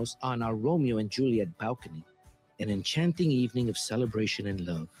in the house on our Romeo and Juliet balcony, an enchanting evening of celebration and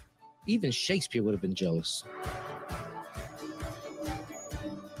love. Even Shakespeare would have been jealous.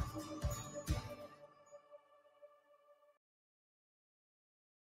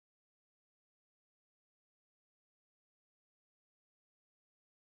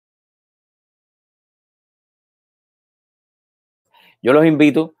 Yo los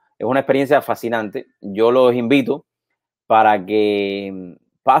invito, es una experiencia fascinante, yo los invito para que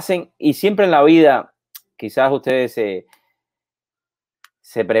pasen y siempre en la vida, quizás ustedes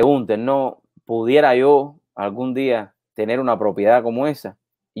se pregunten, ¿no? ¿Pudiera yo algún día tener una propiedad como esa?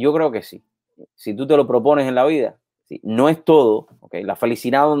 Yo creo que sí. Si tú te lo propones en la vida, ¿sí? No es todo, ¿okay? La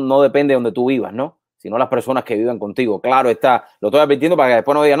felicidad no depende de donde tú vivas, ¿no? Sino las personas que vivan contigo. Claro está, lo estoy advirtiendo para que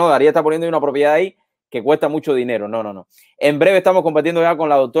después no digan, no, Darío está poniendo una propiedad ahí que cuesta mucho dinero. No, no, no. En breve estamos compartiendo ya con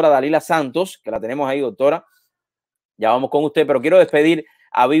la doctora Dalila Santos, que la tenemos ahí, doctora. Ya vamos con usted, pero quiero despedir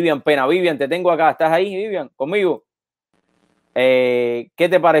a Vivian Pena. Vivian, te tengo acá. ¿Estás ahí, Vivian? ¿Conmigo? ¿Qué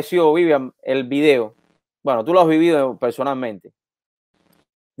te pareció, Vivian, el video? Bueno, tú lo has vivido personalmente.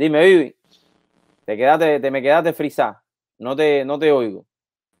 Dime, Vivi. Te me quedaste frisada. No te oigo.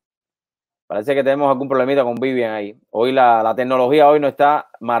 Parece que tenemos algún problemita con Vivian ahí. Hoy la tecnología hoy nos está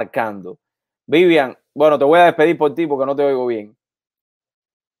marcando. Vivian, bueno, te voy a despedir por ti porque no te oigo bien.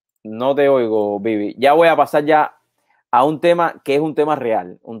 No te oigo, Vivi. Ya voy a pasar ya a un tema que es un tema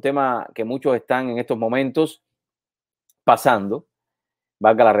real, un tema que muchos están en estos momentos pasando,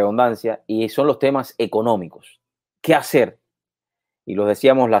 valga la redundancia, y son los temas económicos. ¿Qué hacer? Y los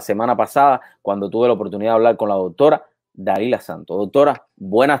decíamos la semana pasada cuando tuve la oportunidad de hablar con la doctora Darila Santos. Doctora,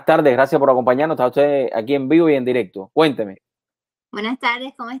 buenas tardes, gracias por acompañarnos. Está usted aquí en vivo y en directo. Cuénteme. Buenas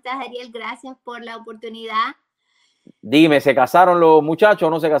tardes, ¿cómo estás, Dariel? Gracias por la oportunidad. Dime, ¿se casaron los muchachos o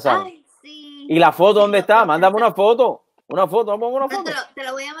no se casaron? Ay, sí. ¿Y la foto dónde está? Mándame una foto. Una foto, vamos una foto. Te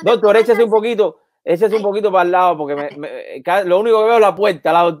lo voy a mandar. Doctor, échese un poquito. Ese es un poquito para el lado porque lo único que veo es la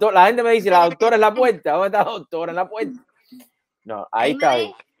puerta. La gente me dice, la doctora es la puerta. ¿Dónde está la doctora? En la puerta. No, ahí está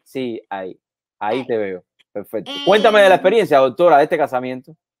bien. Sí, ahí te veo. Perfecto. Cuéntame de la experiencia, doctora, de este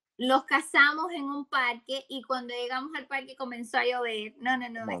casamiento. Los casamos en un parque y cuando llegamos al parque comenzó a llover. No.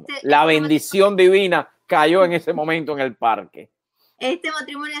 Bueno, la bendición divina cayó en ese momento en el parque. Este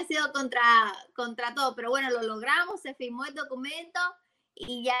matrimonio ha sido contra todo, pero bueno, lo logramos, se firmó el documento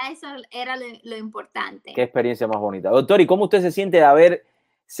y ya eso era lo importante. Qué experiencia más bonita. Doctor, ¿y cómo usted se siente de haber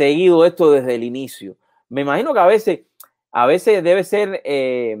seguido esto desde el inicio? Me imagino que a veces debe ser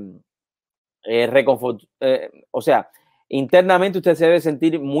o sea, internamente usted se debe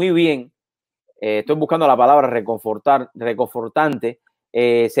sentir muy bien. Estoy buscando la palabra reconfortante,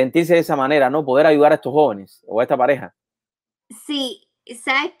 sentirse de esa manera, ¿no? Poder ayudar a estos jóvenes o a esta pareja. Sí,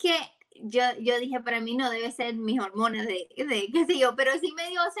 sabes que yo dije, para mí no debe ser mis hormonas de qué sé yo, pero sí me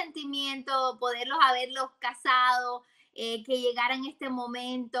dio sentimiento poderlos haberlos casado, que llegaran este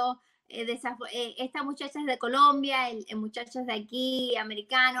momento. Esta muchacha es de Colombia, el muchacho es de aquí,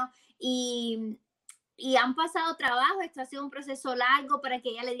 americano, y han pasado trabajo. Esto ha sido un proceso largo para que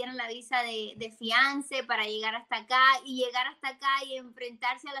ella le dieran la visa de fiance para llegar hasta acá y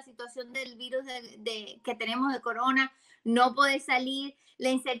enfrentarse a la situación del virus que tenemos de corona, no poder salir, la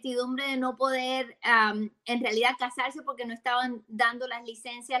incertidumbre de no poder en realidad casarse porque no estaban dando las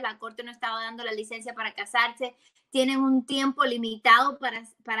licencias, la corte no estaba dando la licencia para casarse, tienen un tiempo limitado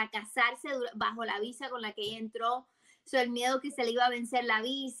para casarse bajo la visa con la que ella entró. El miedo que se le iba a vencer la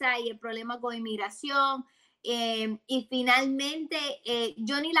visa y el problema con inmigración. Y finalmente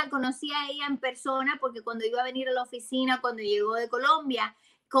yo ni la conocía a ella en persona porque cuando iba a venir a la oficina, cuando llegó de Colombia,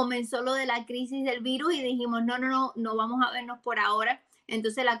 comenzó lo de la crisis del virus y dijimos, no vamos a vernos por ahora.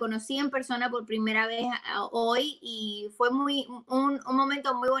 Entonces la conocí en persona por primera vez hoy y fue un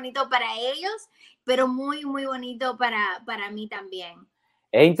momento muy bonito para ellos, pero muy, muy bonito para mí también.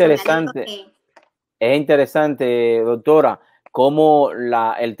 Es interesante. Es interesante, doctora, cómo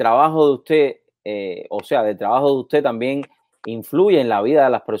el trabajo de usted, el trabajo de usted también influye en la vida de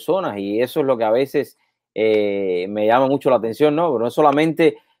las personas y eso es lo que a veces me llama mucho la atención, ¿no? Pero no es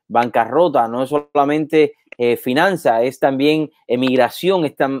solamente bancarrota, no es solamente finanzas, es también emigración,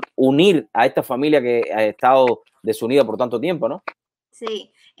 es unir a esta familia que ha estado desunida por tanto tiempo, ¿no?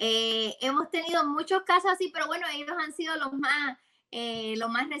 Sí, hemos tenido muchos casos así, pero bueno, ellos han sido los más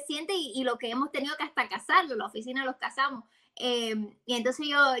recientes y lo que hemos tenido que hasta casarlos, la oficina los casamos. Y entonces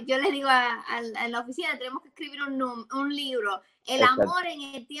yo les digo a la oficina, tenemos que escribir un libro, El amor en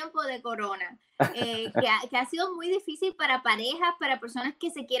el tiempo de corona, que ha sido muy difícil para parejas, para personas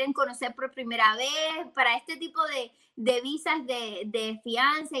que se quieren conocer por primera vez, para este tipo de visas de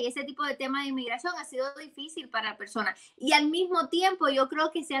fianza y ese tipo de temas de inmigración ha sido difícil para personas. Y al mismo tiempo yo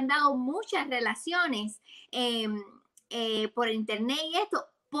creo que se han dado muchas relaciones por internet y esto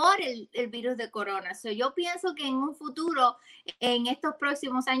por el virus de corona. Yo pienso que en un futuro, en estos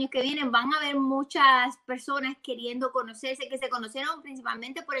próximos años que vienen, van a haber muchas personas queriendo conocerse, que se conocieron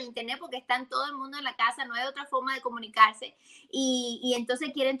principalmente por el internet porque están todo el mundo en la casa, no hay otra forma de comunicarse y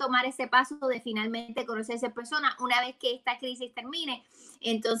entonces quieren tomar ese paso de finalmente conocerse personas una vez que esta crisis termine.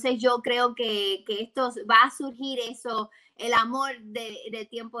 Entonces yo creo que esto va a surgir eso, el amor de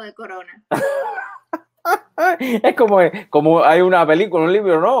tiempo de corona. Es como hay una película, un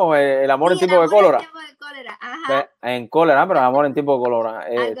libro, ¿no? El amor en tiempo de cólera. En cólera, pero el amor en tiempo de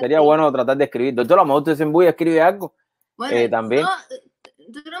cólera. Sería bueno tratar de escribir. Doctor, a lo mejor usted se embulla, escribe algo. Bueno, también.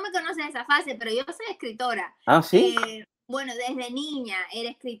 Tú no me conoces esa fase, pero yo soy escritora. Ah, sí. Bueno, desde niña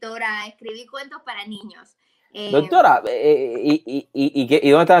era escritora, escribí cuentos para niños. Doctora, ¿y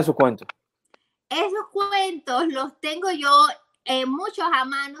dónde están esos cuentos? Esos cuentos los tengo yo muchos a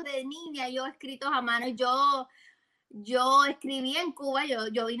mano de niña, yo escritos a mano. Yo escribí en Cuba,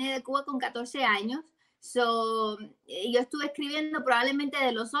 yo vine de Cuba con 14 años. Yo estuve escribiendo probablemente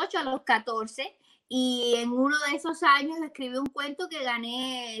de los 8 a los 14 y en uno de esos años escribí un cuento que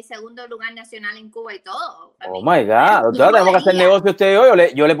gané segundo lugar nacional en Cuba y todo. Oh my God, doctora, tenemos que hacer negocio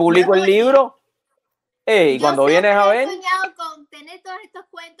usted y yo le publico el libro. Y cuando vienes a ver... Yo he soñado con tener todos estos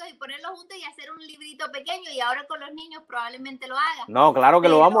cuentos y ponerlos juntos y hacer un librito pequeño y ahora con los niños probablemente lo haga. No, claro que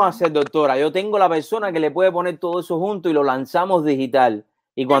lo vamos a hacer, doctora. Yo tengo la persona que le puede poner todo eso junto y lo lanzamos digital.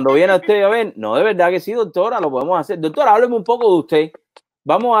 Y cuando viene usted a ver, no, de verdad que sí, doctora, lo podemos hacer. Doctora, hábleme un poco de usted.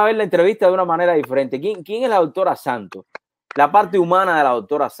 Vamos a ver la entrevista de una manera diferente. ¿Quién es la doctora Santos? La parte humana de la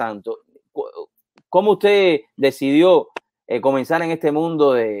doctora Santos. ¿Cómo usted decidió comenzar en este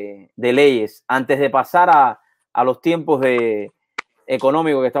mundo de leyes antes de pasar a los tiempos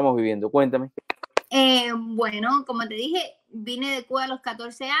económicos que estamos viviendo? Cuéntame. Bueno, como te dije, vine de Cuba a los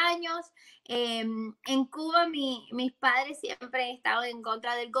 14 años. En Cuba mis padres siempre han estado en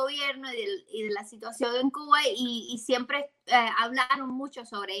contra del gobierno y de la situación en Cuba y siempre hablaron mucho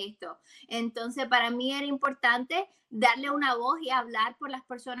sobre esto. Entonces para mí era importante darle una voz y hablar por las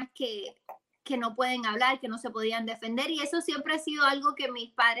personas que no pueden hablar, que no se podían defender y eso siempre ha sido algo que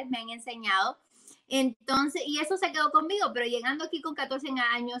mis padres me han enseñado. Entonces, y eso se quedó conmigo, pero llegando aquí con 14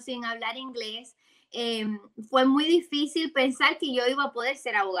 años sin hablar inglés, fue muy difícil pensar que yo iba a poder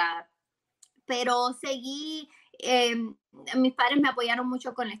ser abogada. Pero seguí, mis padres me apoyaron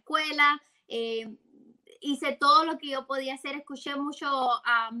mucho con la escuela, hice todo lo que yo podía hacer, escuché mucho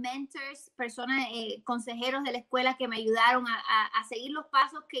a mentors, personas, consejeros de la escuela que me ayudaron a seguir los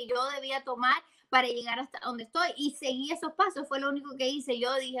pasos que yo debía tomar para llegar hasta donde estoy y seguí esos pasos, fue lo único que hice.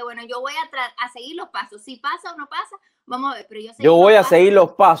 Yo dije, bueno, yo voy a seguir los pasos, si pasa o no pasa, vamos a ver, pero yo voy a seguir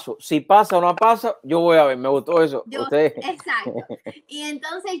los pasos, si pasa o no pasa, yo voy a ver, me gustó eso. Exacto, y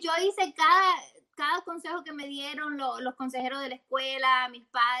entonces yo hice cada consejo que me dieron los consejeros de la escuela, mis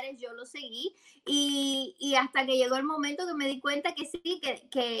padres, yo lo seguí y hasta que llegó el momento que me di cuenta que sí,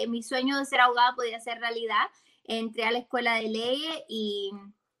 que mi sueño de ser abogada podía ser realidad. Entré a la escuela de leyes y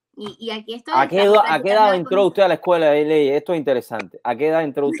aquí estoy. ¿A qué edad entró usted a la escuela de leyes? Esto es interesante. ¿A qué edad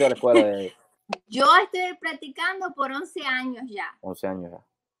entró usted a la escuela de leyes? Yo estoy practicando por 11 años ya. 11 años ya.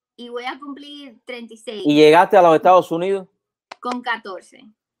 Y voy a cumplir 36. ¿Y llegaste a los Estados Unidos? Con 14.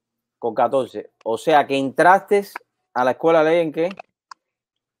 Con 14. O sea, que entraste a la escuela de ley ¿en qué?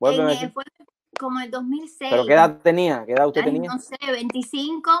 Fue como el 2006. ¿Pero qué edad tenía? ¿Qué edad usted tenía? No sé,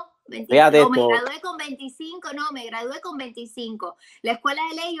 25. Fíjate me gradué con 25. No, me gradué con 25. La escuela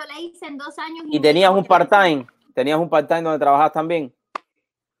de ley yo la hice en 2 años. ¿Y tenías un part-time? ¿Tenías un part-time donde trabajabas también?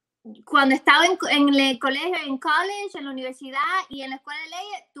 Cuando estaba en el colegio, en college, en la universidad y en la escuela de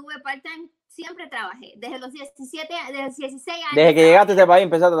leyes, tuve part-time, siempre trabajé. Desde los 16 años. Desde que llegaste a este país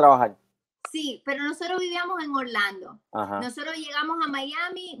empezaste a trabajar. Sí, pero nosotros vivíamos en Orlando. Ajá. Nosotros llegamos a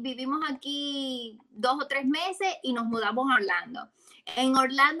Miami, vivimos aquí 2 o 3 meses y nos mudamos a Orlando. En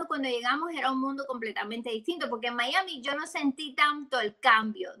Orlando, cuando llegamos, era un mundo completamente distinto, porque en Miami yo no sentí tanto el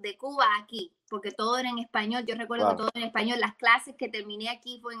cambio de Cuba a aquí, porque todo era en español. Yo recuerdo que todo era en español. Las clases que terminé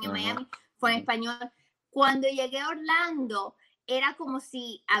aquí en Miami fue en español. Cuando llegué a Orlando, era como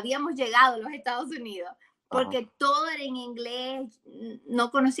si habíamos llegado a los Estados Unidos, porque todo era en inglés, no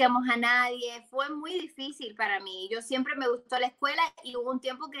conocíamos a nadie, fue muy difícil para mí. Yo siempre me gustó la escuela y hubo un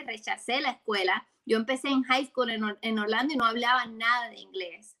tiempo que rechacé la escuela. Yo empecé en high school en Orlando y no hablaba nada de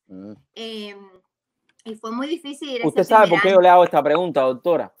inglés. Y fue muy difícil. ¿Usted sabe por qué yo le hago esta pregunta,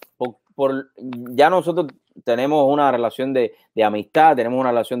 doctora? Ya nosotros tenemos una relación de amistad, tenemos una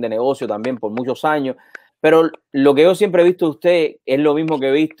relación de negocio también por muchos años, pero lo que yo siempre he visto de usted es lo mismo que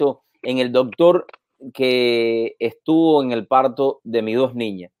he visto en el doctor que estuvo en el parto de mis 2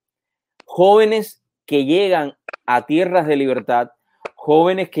 niñas. Jóvenes que llegan a tierras de libertad,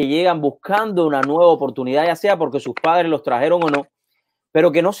 jóvenes que llegan buscando una nueva oportunidad, ya sea porque sus padres los trajeron o no,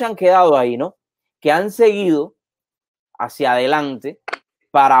 pero que no se han quedado ahí, ¿no? Que han seguido hacia adelante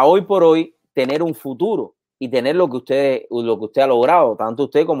para hoy por hoy tener un futuro y tener lo que usted ha logrado, tanto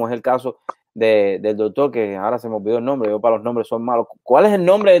usted como es el caso del doctor, que ahora se me olvidó el nombre, yo para los nombres son malos. ¿Cuál es el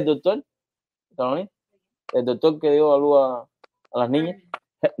nombre del doctor? El doctor que dio a luz a las niñas.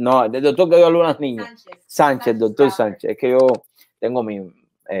 No, el doctor que dio a luz a las niñas. Sánchez, doctor Sánchez. Es que yo tengo mi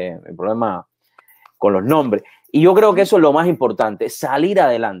problema con los nombres. Y yo creo que eso es lo más importante, salir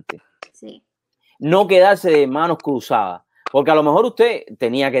adelante. Sí. No quedarse de manos cruzadas. Porque a lo mejor usted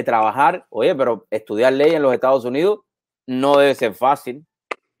tenía que trabajar, oye, pero estudiar ley en los Estados Unidos no debe ser fácil.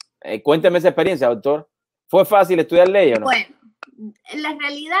 Cuénteme esa experiencia, doctor. ¿Fue fácil estudiar ley o no? Bueno, la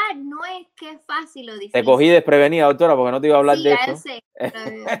realidad no es que es fácil o difícil. Te cogí desprevenida, doctora, porque no te iba a hablar de esto. Sí,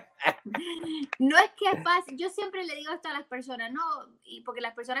 no es que es fácil. Yo siempre le digo esto a las personas, no, y porque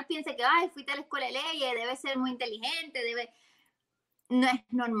las personas piensan que, ay, fuiste a la escuela de leyes, debe ser muy inteligente, no es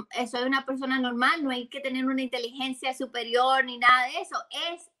normal, soy una persona normal, no hay que tener una inteligencia superior ni nada de eso.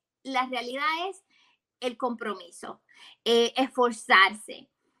 La realidad es el compromiso, esforzarse,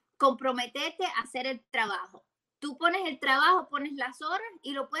 comprometerte a hacer el trabajo. Tú pones el trabajo, pones las horas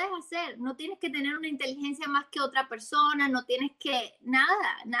y lo puedes hacer. No tienes que tener una inteligencia más que otra persona, no tienes que nada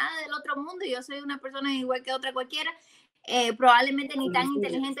del otro mundo. Yo soy una persona igual que otra cualquiera, probablemente ni tan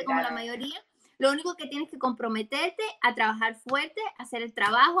inteligente como la mayoría. Lo único que tienes que comprometerte a trabajar fuerte, a hacer el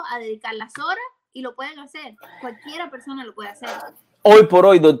trabajo, a dedicar las horas y lo pueden hacer. Cualquiera persona lo puede hacer. Hoy por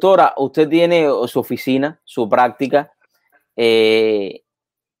hoy, doctora, usted tiene su oficina, su práctica. ¿Usted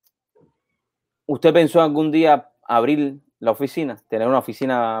pensó algún día abrir la oficina, tener una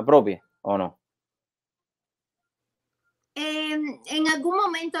oficina propia o no? En algún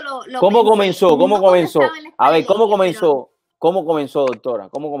momento lo ¿Cómo pensé. comenzó? ¿Cómo No comenzó? A ver, ¿cómo leyes, comenzó? ¿Cómo comenzó, doctora?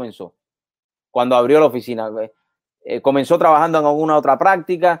 ¿Cómo comenzó? Cuando abrió la oficina. ¿Comenzó trabajando en alguna otra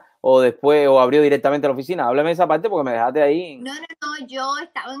práctica o después o abrió directamente la oficina? Hábleme de esa parte porque me dejaste ahí. No, yo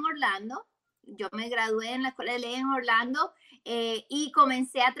estaba en Orlando. Yo me gradué en la escuela de ley en Orlando y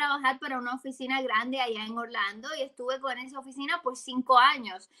comencé a trabajar para una oficina grande allá en Orlando y estuve con esa oficina por 5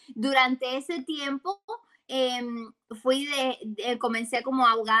 años. Durante ese tiempo comencé como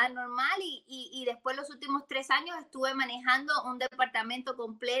abogada normal y después los últimos 3 años estuve manejando un departamento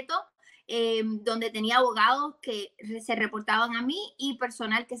completo donde tenía abogados que se reportaban a mí y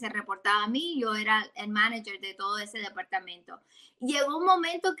personal que se reportaba a mí. Yo era el manager de todo ese departamento. Llegó un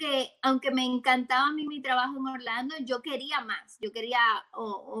momento que, aunque me encantaba a mí mi trabajo en Orlando, yo quería más. Yo quería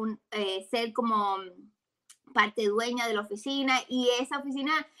ser como parte dueña de la oficina y esa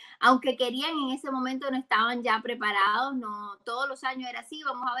oficina, aunque querían en ese momento, no estaban ya preparados. No, todos los años era así,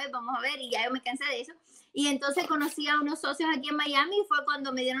 vamos a ver, y ya yo me cansé de eso. Y entonces conocí a unos socios aquí en Miami y fue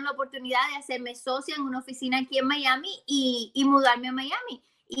cuando me dieron la oportunidad de hacerme socia en una oficina aquí en Miami y mudarme a Miami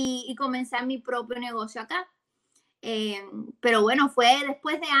y comenzar mi propio negocio acá. Pero bueno, fue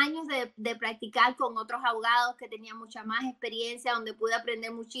después de años de practicar con otros abogados que tenían mucha más experiencia, donde pude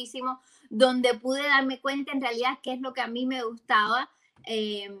aprender muchísimo, donde pude darme cuenta en realidad qué es lo que a mí me gustaba.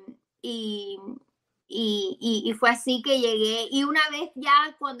 Y fue así que llegué. Y una vez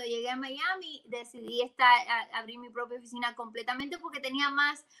ya cuando llegué a Miami, decidí abrir mi propia oficina completamente porque tenía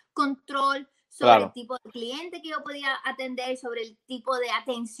más control sobre el tipo de cliente que yo podía atender, sobre el tipo de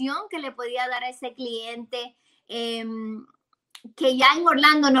atención que le podía dar a ese cliente, que ya en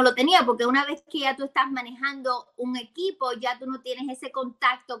Orlando no lo tenía, porque una vez que ya tú estás manejando un equipo, ya tú no tienes ese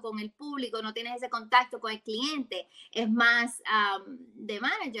contacto con el público, no tienes ese contacto con el cliente, es más de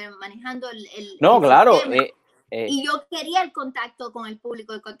manager, manejando el claro. Y yo quería el contacto con el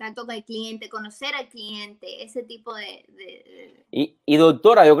público, el contacto con el cliente, conocer al cliente, ese tipo de... Y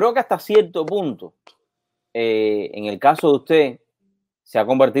doctora, yo creo que hasta cierto punto, en el caso de usted, se ha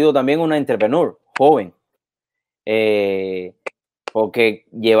convertido también en una entrepreneur joven. Porque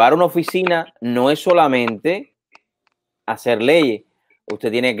llevar una oficina no es solamente hacer leyes,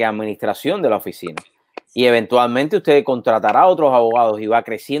 usted tiene que administración de la oficina, Y eventualmente usted contratará a otros abogados y va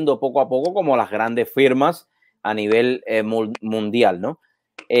creciendo poco a poco como las grandes firmas a nivel mundial, ¿no?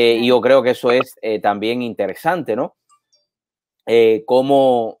 Y yo creo que eso es también interesante, ¿no?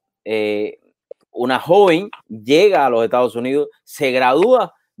 Como una joven llega a los Estados Unidos, se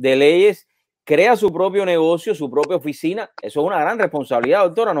gradúa de leyes, crea su propio negocio, su propia oficina. Eso es una gran responsabilidad,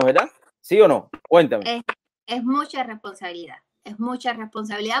 doctora, ¿no es verdad? ¿Sí o no? Cuéntame. Es mucha responsabilidad. Es mucha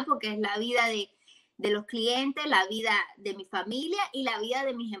responsabilidad porque es la vida de los clientes, la vida de mi familia y la vida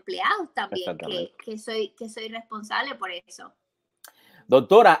de mis empleados también, que soy responsable por eso.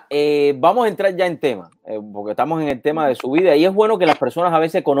 Doctora, vamos a entrar ya en tema, porque estamos en el tema de su vida y es bueno que las personas a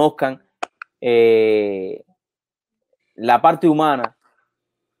veces conozcan la parte humana,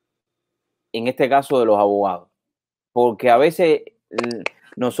 en este caso de los abogados, porque a veces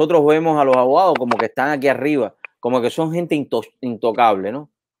nosotros vemos a los abogados como que están aquí arriba, como que son gente intocable, ¿no?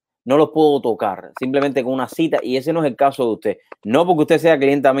 No los puedo tocar, simplemente con una cita, y ese no es el caso de usted. No porque usted sea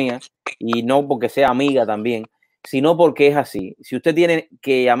clienta mía y no porque sea amiga también, sino porque es así. Si usted tiene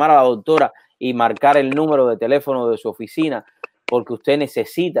que llamar a la doctora y marcar el número de teléfono de su oficina porque usted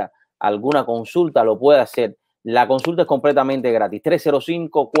necesita alguna consulta, lo puede hacer. La consulta es completamente gratis.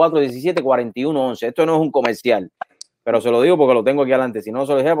 305-417-4111. Esto no es un comercial, pero se lo digo porque lo tengo aquí adelante. Si no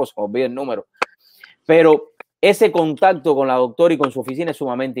se lo dije, pues se me olvida el número. Pero ese contacto con la doctora y con su oficina es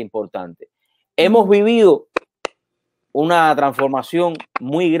sumamente importante. Hemos vivido una transformación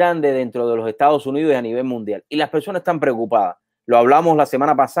muy grande dentro de los Estados Unidos y a nivel mundial. Y las personas están preocupadas. Lo hablamos la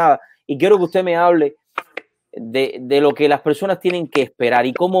semana pasada y quiero que usted me hable de lo que las personas tienen que esperar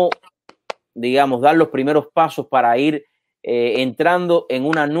y cómo, digamos, dar los primeros pasos para ir entrando en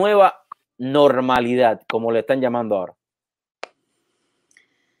una nueva normalidad, como le están llamando ahora.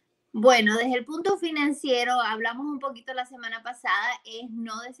 Bueno, desde el punto financiero, hablamos un poquito la semana pasada, es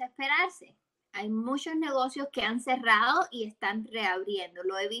no desesperarse. Hay muchos negocios que han cerrado y están reabriendo.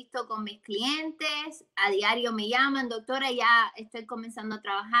 Lo he visto con mis clientes, a diario me llaman, doctora, ya estoy comenzando a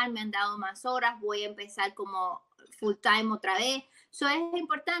trabajar, me han dado más horas, voy a empezar como full time otra vez. Eso es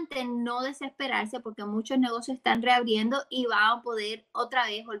importante no desesperarse porque muchos negocios están reabriendo y van a poder otra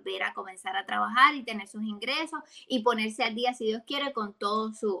vez volver a comenzar a trabajar y tener sus ingresos y ponerse al día, si Dios quiere, con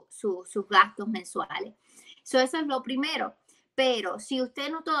todos sus gastos mensuales. Eso es lo primero. Pero si usted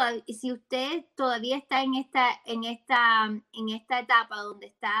todavía está en esta etapa donde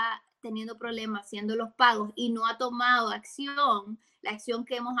está teniendo problemas haciendo los pagos y no ha tomado acción, la acción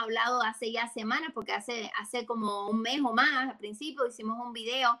que hemos hablado hace ya semanas, porque hace como un mes o más, al principio hicimos un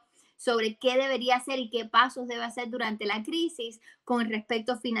video sobre qué debería hacer y qué pasos debe hacer durante la crisis con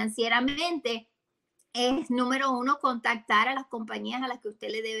respecto financieramente, es número uno, contactar a las compañías a las que usted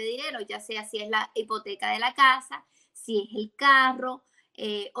le debe dinero, ya sea si es la hipoteca de la casa, si es el carro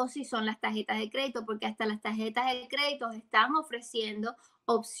o si son las tarjetas de crédito, porque hasta las tarjetas de crédito están ofreciendo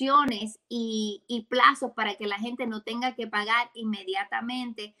opciones y plazos para que la gente no tenga que pagar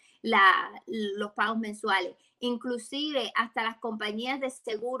inmediatamente los pagos mensuales. Inclusive hasta las compañías de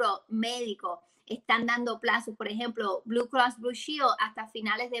seguro médico están dando plazos. Por ejemplo, Blue Cross Blue Shield hasta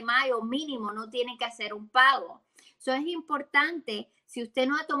finales de mayo mínimo no tiene que hacer un pago. Eso es importante. Si usted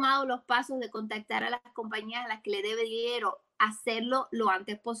no ha tomado los pasos de contactar a las compañías a las que le debe dinero, hacerlo lo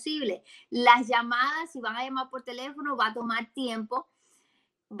antes posible. Las llamadas, si van a llamar por teléfono, va a tomar tiempo.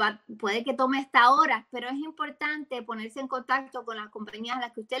 Puede que tome hasta horas, pero es importante ponerse en contacto con las compañías a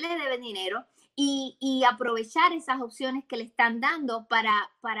las que usted le debe dinero y aprovechar esas opciones que le están dando para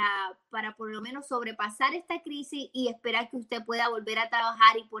por lo menos sobrepasar esta crisis y esperar que usted pueda volver a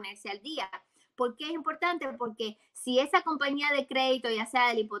trabajar y ponerse al día. ¿Por qué es importante? Porque si esa compañía de crédito, ya sea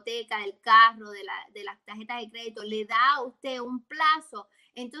de la hipoteca, del carro, de las tarjetas de crédito, le da a usted un plazo,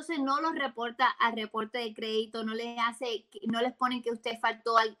 entonces no los reporta al reporte de crédito, no les ponen que usted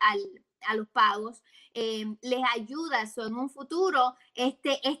faltó a los pagos, les ayuda. En un futuro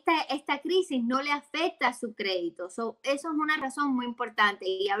esta crisis no le afecta a su crédito. Eso es una razón muy importante.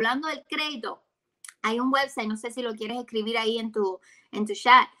 Y hablando del crédito, hay un website, no sé si lo quieres escribir ahí en tu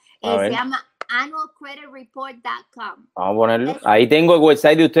chat, se llama annualcreditreport.com. Vamos a ponerlo. Ahí tengo el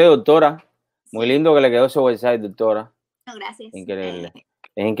website de usted, doctora. Muy lindo que le quedó ese website, doctora. No, gracias. Increíble.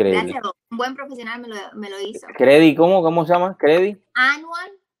 Es increíble. Gracias. Un buen profesional me lo hizo. Credit, ¿cómo se llama? Credit.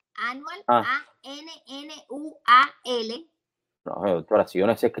 Annual, A-N-N-U-A-L. No, doctora, si yo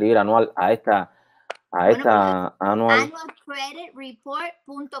no sé escribir anual a esta anual.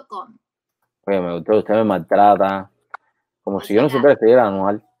 Annualcreditreport.com. Oye, doctor, usted me maltrata. Como si yo no supiera escribir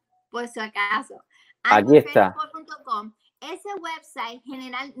anual. Por si acaso. Aquí está. Ese website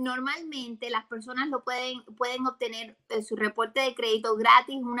normalmente las personas lo pueden obtener su reporte de crédito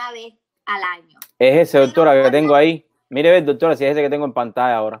gratis una vez al año. Es ese, doctora, que tengo ahí. Mire, ve, doctora, si es ese que tengo en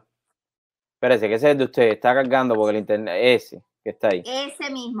pantalla ahora. Espérese, que ese es el de usted. Está cargando porque el internet, ese que está ahí. Ese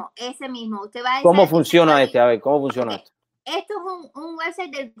mismo. Usted va a ¿Cómo funciona este? A ver, ¿cómo funciona esto? Esto es un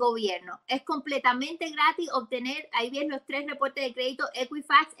website del gobierno. Es completamente gratis obtener, ahí vienen los 3 reportes de crédito,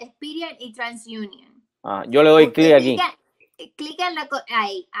 Equifax, Experian y TransUnion. Yo le doy clic aquí. Clica en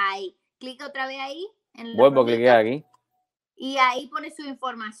ahí. Clica otra vez ahí. Vuelvo a clicar aquí. Y ahí pone su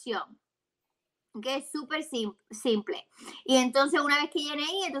información. Que es súper simple. Y entonces una vez que llene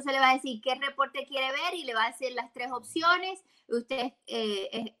ahí, entonces le va a decir qué reporte quiere ver y le va a decir las 3 opciones. Usted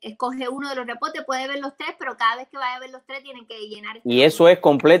escoge uno de los reportes, puede ver los 3, pero cada vez que vaya a ver los 3 tienen que llenar. Y eso es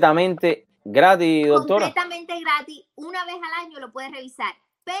completamente gratis, doctora. Completamente gratis. Una vez al año lo puede revisar.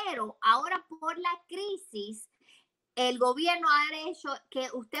 Pero ahora por la crisis, el gobierno ha hecho que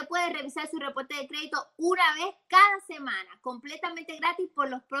usted puede revisar su reporte de crédito una vez cada semana, completamente gratis por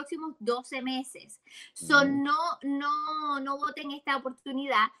los próximos 12 meses. No voten esta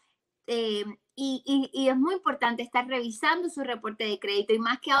oportunidad. Y es muy importante estar revisando su reporte de crédito, y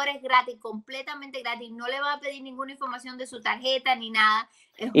más que ahora es gratis, completamente gratis. No le va a pedir ninguna información de su tarjeta ni nada.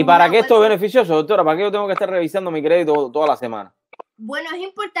 ¿Y para qué esto es beneficioso, doctora? ¿Para qué yo tengo que estar revisando mi crédito toda la semana? Bueno, es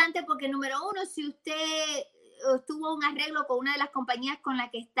importante porque, número uno, si usted tuvo un arreglo con una de las compañías con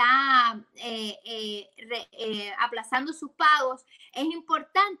la que está aplazando sus pagos, es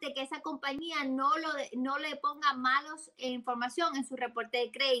importante que esa compañía no le ponga malos información en su reporte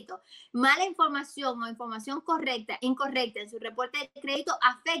de crédito. Mala información o información incorrecta en su reporte de crédito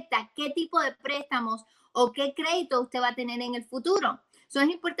afecta qué tipo de préstamos o qué crédito usted va a tener en el futuro. Es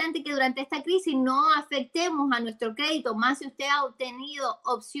importante que durante esta crisis no afectemos a nuestro crédito, más si usted ha obtenido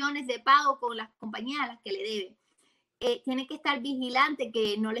opciones de pago con las compañías a las que le deben. Tiene que estar vigilante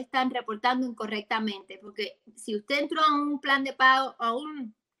que no le están reportando incorrectamente, porque si usted entró a un plan de pago, a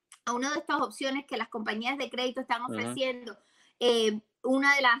una de estas opciones que las compañías de crédito están ofreciendo,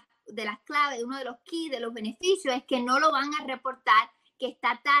 una de las claves, uno de los keys de los beneficios es que no lo van a reportar, que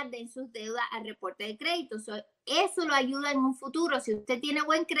está tarde en sus deudas al reporte de crédito. Eso lo ayuda en un futuro. Si usted tiene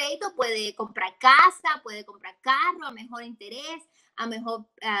buen crédito, puede comprar casa, puede comprar carro a mejor interés, a mejor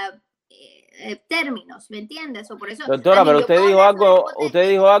términos, ¿me entiendes? O por eso, doctora, pero usted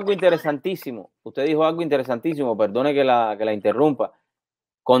dijo algo interesantísimo. Usted dijo algo interesantísimo, perdone que la interrumpa.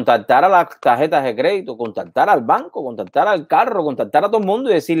 Contactar a las tarjetas de crédito, contactar al banco, contactar al carro, contactar a todo el mundo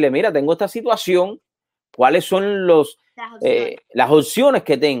y decirle, mira, tengo esta situación, ¿cuáles son las opciones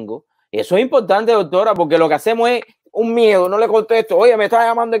que tengo? Eso es importante, doctora, porque lo que hacemos es un miedo, no le contesto, oye, me está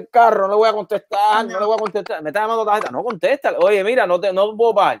llamando el carro, no le voy a contestar, no le voy a contestar, me está llamando tarjeta, no contesta, oye, mira, no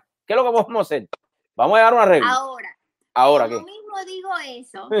puedo pagar. ¿Qué es lo que vamos a hacer? Vamos a llegar a un arreglo. Ahora, como mismo digo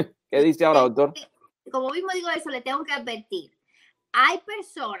eso. ¿Qué dice ahora, doctor? Como mismo digo eso, le tengo que advertir. Hay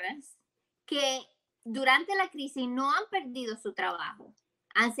personas que durante la crisis no han perdido su trabajo.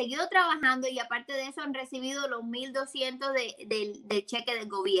 Han seguido trabajando y aparte de eso han recibido los 1,200 del cheque del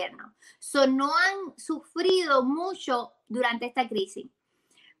gobierno. No han sufrido mucho durante esta crisis.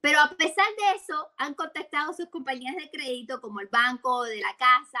 Pero a pesar de eso, han contactado a sus compañías de crédito como el banco de la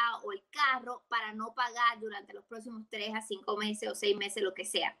casa o el carro para no pagar durante los próximos 3 a 5 meses o 6 meses, lo que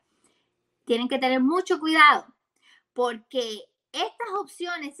sea. Tienen que tener mucho cuidado porque estas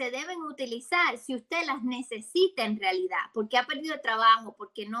opciones se deben utilizar si usted las necesita en realidad, porque ha perdido el trabajo,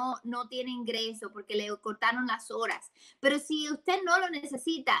 porque no tiene ingreso, porque le cortaron las horas. Pero si usted no lo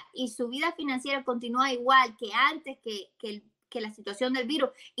necesita y su vida financiera continúa igual que antes que la situación del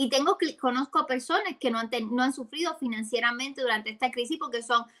virus, y conozco a personas que no han sufrido financieramente durante esta crisis porque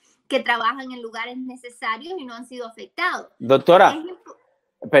que trabajan en lugares necesarios y no han sido afectados. Doctora,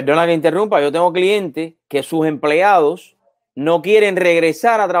 perdona que interrumpa, yo tengo clientes que sus empleados no quieren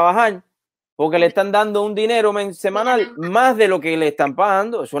regresar a trabajar porque le están dando un dinero semanal más de lo que le están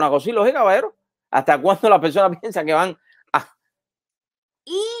pagando. Es una cosa ilógica, caballero. ¿Hasta cuándo las personas piensan que van a...?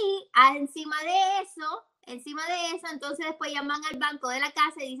 Y encima de eso, entonces después llaman al banco de la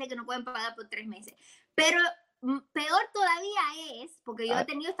casa y dicen que no pueden pagar por 3 meses. Pero peor todavía es, porque yo he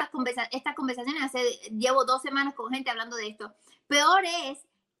tenido estas conversaciones, llevo 2 semanas con gente hablando de esto. Peor es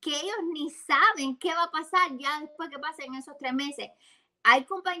que ellos ni saben qué va a pasar ya después que pasen esos 3 meses. Hay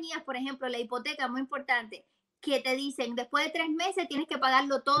compañías, por ejemplo, la hipoteca, muy importante, que te dicen, después de 3 meses tienes que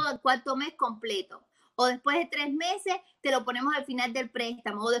pagarlo todo el 4º mes completo. O después de 3 meses te lo ponemos al final del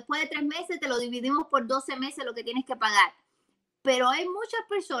préstamo. O después de 3 meses te lo dividimos por 12 meses lo que tienes que pagar. Pero hay muchas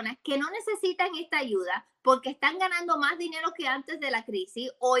personas que no necesitan esta ayuda porque están ganando más dinero que antes de la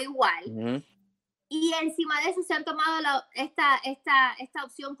crisis o igual. Y encima de eso se han tomado esta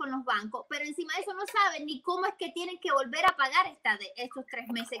opción con los bancos, pero encima de eso no saben ni cómo es que tienen que volver a pagar estos 3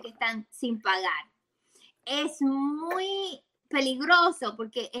 meses que están sin pagar. Es muy peligroso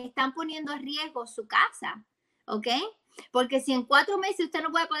porque están poniendo en riesgo su casa, ¿ok? Porque si en 4 meses usted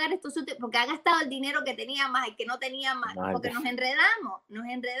no puede pagar estos últimos, porque ha gastado el dinero que tenía más, el que no tenía más, porque nos enredamos.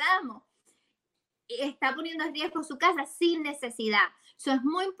 Está poniendo en riesgo su casa sin necesidad. Eso es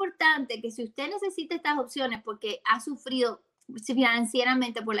muy importante que si usted necesita estas opciones porque ha sufrido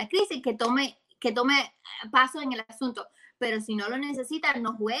financieramente por la crisis, que tome paso en el asunto. Pero si no lo necesita,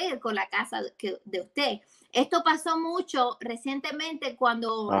 no juegue con la casa de usted. Esto pasó mucho recientemente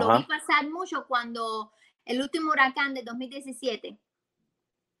cuando lo vi pasar mucho cuando el último huracán de 2017,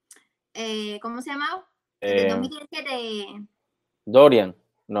 ¿cómo se llamaba? El de 2017. Dorian.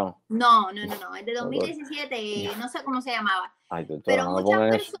 No. No, el de 2017, no sé cómo se llamaba. Ay, doctora, pero no muchas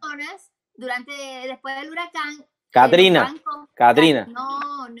personas, después del huracán... Katrina.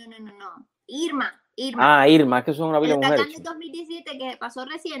 No. Irma. Ah, Irma, es que son una pila de mujeres. El huracán de 2017 que pasó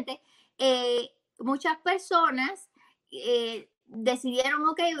reciente, muchas personas decidieron,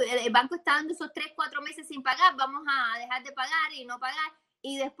 ok, el banco está dando esos 3-4 meses sin pagar, vamos a dejar de pagar y no pagar.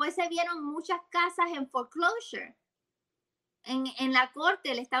 Y después se vieron muchas casas en foreclosure. En la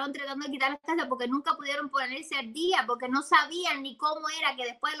corte le estaban tratando de quitar las casas porque nunca pudieron ponerse al día, porque no sabían ni cómo era que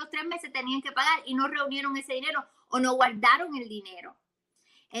después de los 3 meses tenían que pagar y no reunieron ese dinero o no guardaron el dinero.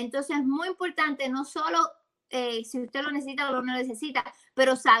 Entonces es muy importante no solo si usted lo necesita o no lo necesita,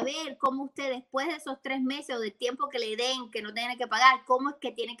 pero saber cómo usted después de esos 3 meses o del tiempo que le den, que no tiene que pagar, cómo es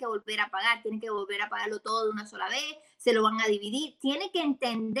que tiene que volver a pagar. Tiene que volver a pagarlo todo de una sola vez, se lo van a dividir. Tiene que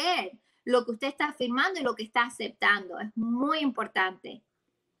entender lo que usted está firmando y lo que está aceptando. Es muy importante.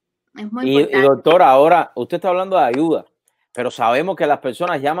 Y doctora, ahora usted está hablando de ayuda, pero sabemos que las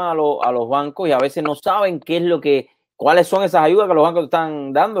personas llaman a los bancos y a veces no saben cuáles son esas ayudas que los bancos te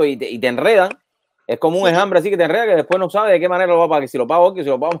están dando y te enredan. Es como un enjambre así que te enreda, que después no sabe de qué manera lo va a pagar, si lo pago hoy, que si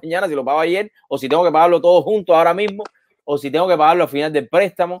lo pago mañana, si lo pago ayer, o si tengo que pagarlo todo junto ahora mismo, o si tengo que pagarlo al final del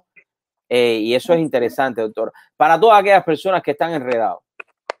préstamo. Y eso es interesante, doctora. Para todas aquellas personas que están enredados,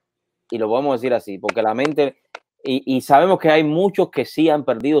 y lo podemos decir así, porque la mente, y sabemos que hay muchos que sí han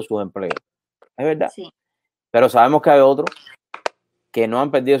perdido sus empleos, es verdad, sí. Pero sabemos que hay otros que no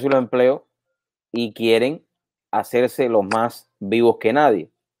han perdido sus empleos y quieren hacerse los más vivos que nadie.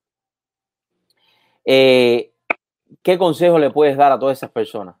 ¿Qué consejo le puedes dar a todas esas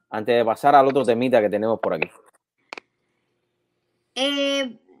personas antes de pasar al otro temita que tenemos por aquí?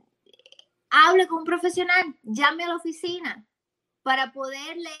 Hable con un profesional, llame a la oficina para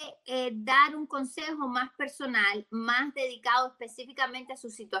poderle dar un consejo más personal, más dedicado específicamente a su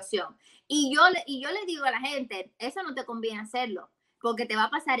situación. Y yo le digo a la gente, eso no te conviene hacerlo, porque te va a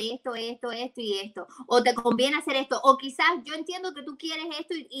pasar esto y esto, o te conviene hacer esto, o quizás yo entiendo que tú quieres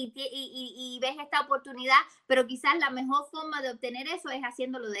esto y ves esta oportunidad, pero quizás la mejor forma de obtener eso es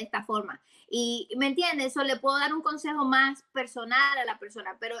haciéndolo de esta forma. Y ¿me entiendes? Eso le puedo dar un consejo más personal a la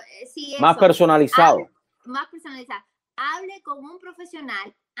persona, pero sí eso. Más personalizado. Más personalizado. Hable con un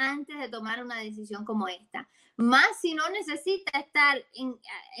profesional antes de tomar una decisión como esta. Más si no necesita estar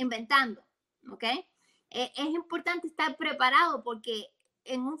inventando, ¿ok? Es importante estar preparado porque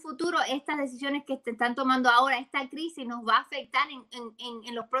en un futuro estas decisiones que te están tomando ahora, esta crisis nos va a afectar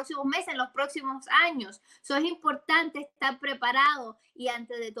en los próximos meses, en los próximos años. So, es importante estar preparado y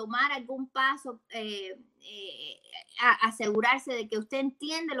antes de tomar algún paso, asegurarse de que usted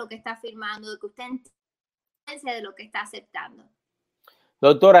entiende lo que está firmando, de que usted entiende de lo que está aceptando.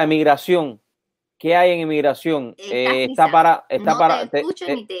 Doctora, emigración. ¿Qué hay en emigración?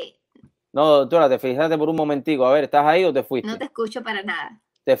 No, doctora, te frisaste por un momentico. A ver, ¿estás ahí o te fuiste? No te escucho para nada.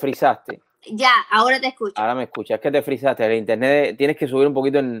 Te frisaste. Ya, ahora te escucho. Ahora me escuchas. Es que te frisaste. El internet, tienes que subir un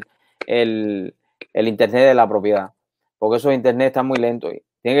poquito el internet de la propiedad. Porque esos internet están muy lentos.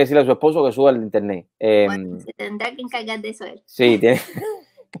 Tiene que decirle a su esposo que suba el internet. Bueno, se tendrá que encargar de eso él. Sí, tiene.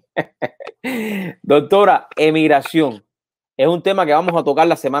 Doctora, emigración. Es un tema que vamos a tocar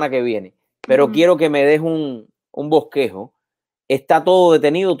la semana que viene. Pero quiero que me des un bosquejo. ¿Está todo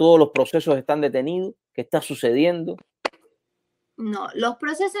detenido? ¿Todos los procesos están detenidos? ¿Qué está sucediendo? No, los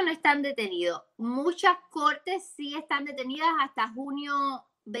procesos no están detenidos. Muchas cortes sí están detenidas hasta junio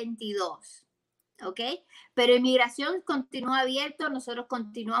 22, ¿ok? Pero inmigración continúa abierto. Nosotros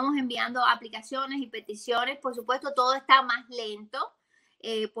continuamos enviando aplicaciones y peticiones. Por supuesto, todo está más lento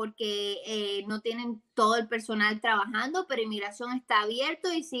porque no tienen todo el personal trabajando, pero inmigración está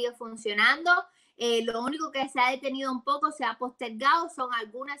abierto y sigue funcionando. Lo único que se ha detenido un poco, se ha postergado, son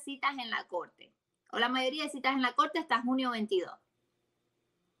algunas citas en la corte. O la mayoría de citas en la corte hasta junio 22.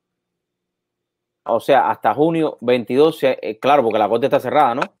 o sea, hasta junio 22, claro, porque la corte está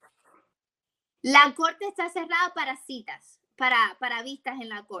cerrada, ¿no? La corte está cerrada para citas, para vistas en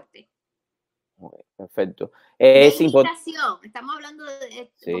la corte. Okay, perfecto. De Es inmigración, estamos hablando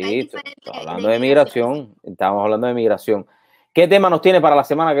de... Sí, porque hay diferentes hablando de migración, estamos hablando de migración. ¿Qué tema nos tiene para la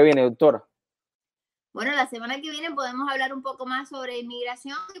semana que viene, doctora? Bueno, la semana que viene podemos hablar un poco más sobre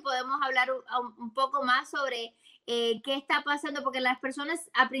inmigración y podemos hablar un poco más sobre qué está pasando, porque las personas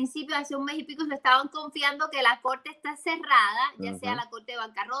a principio, hace un mes y pico, se estaban confiando que la corte está cerrada, ya sea la corte de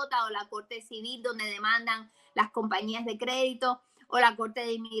bancarrota o la corte civil donde demandan las compañías de crédito o la corte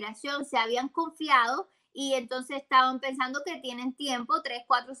de inmigración, se habían confiado y entonces estaban pensando que tienen tiempo, 3,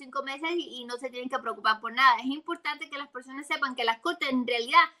 4, 5 meses y no se tienen que preocupar por nada. Es importante que las personas sepan que las cortes en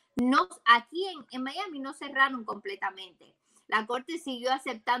realidad no, aquí en Miami no cerraron completamente. La corte siguió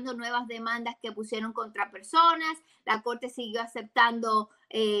aceptando nuevas demandas que pusieron contra personas, la corte siguió aceptando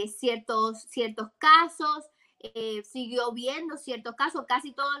ciertos casos, siguió viendo ciertos casos,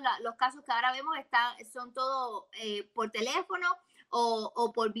 casi todos los casos que ahora vemos son todos por teléfono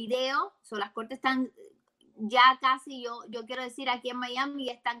o por video. Las cortes están ya casi, yo quiero decir, aquí en Miami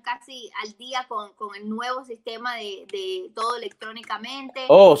están casi al día con el nuevo sistema de todo electrónicamente.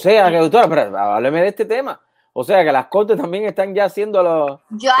 O sea, que doctora, pero hábleme de este tema. O sea, que las cortes también están ya haciendo los...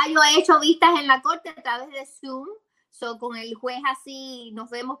 Yo he hecho vistas en la corte a través de Zoom. Con el juez así nos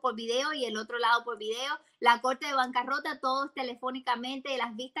vemos por video y el otro lado por video. La corte de bancarrota, todos telefónicamente.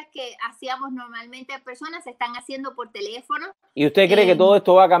 Las vistas que hacíamos normalmente a personas se están haciendo por teléfono. ¿Y usted cree que todo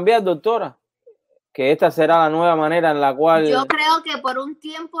esto va a cambiar, doctora? Que esta será la nueva manera en la cual... Yo creo que por un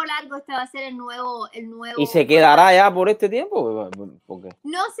tiempo largo este va a ser el nuevo... ¿Y se quedará ya por este tiempo? ¿Por qué?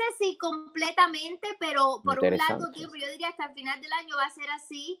 No sé si completamente, pero por un largo tiempo, yo diría hasta el final del año va a ser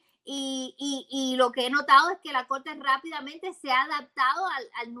así. Y lo que he notado es que la corte rápidamente se ha adaptado a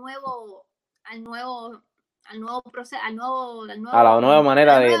la nueva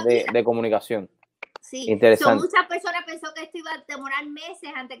manera de comunicación. Sí, interesante. Muchas personas pensó que esto iba a demorar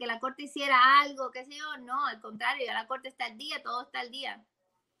meses antes que la corte hiciera algo, qué sé yo. No, al contrario, ya la corte está al día, todo está al día.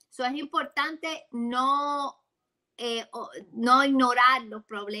 Es importante no ignorar los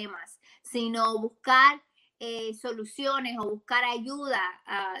problemas, sino buscar soluciones o buscar ayuda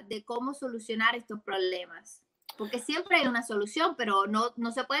de cómo solucionar estos problemas. Porque siempre hay una solución, pero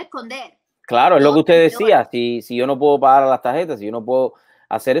no se puede esconder. Claro, es lo que usted decía. Si yo no puedo pagar las tarjetas, si yo no puedo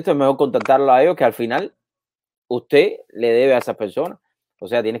hacer esto, es mejor contactarlo a ellos, que al final usted le debe a esas personas. O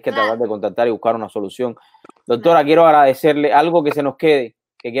sea, tienes que tratar de contactar y buscar una solución. Doctora, quiero agradecerle algo que se nos quede,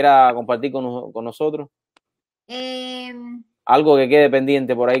 que quiera compartir con nosotros. Algo que quede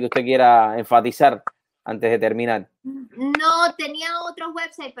pendiente por ahí que usted quiera enfatizar antes de terminar. No, tenía otros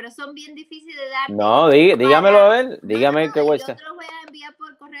websites, pero son bien difíciles de dar. No, dígamelo a ver. Dígame qué website. Yo te los voy a enviar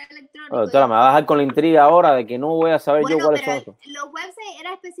por correo electrónico. Doctora, me va a dejar con la intriga ahora de que no voy a saber yo cuáles son esos. Los websites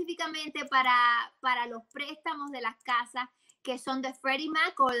eran específicamente para los préstamos de las casas que son de Freddie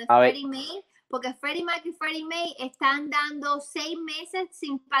Mac o de Freddie Mae, porque Freddie Mac y Freddie Mae están dando 6 meses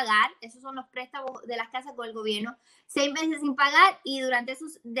sin pagar. Esos son los préstamos de las casas con el gobierno. 6 meses sin pagar y durante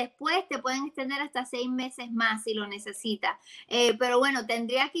esos después te pueden extender hasta 6 meses más si lo necesitas. Pero bueno,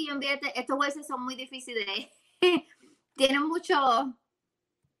 tendría que yo enviarte. Estos websites son muy difíciles. Tienen mucho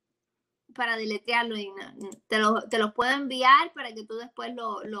para deletrearlo y te los puedo enviar para que tú después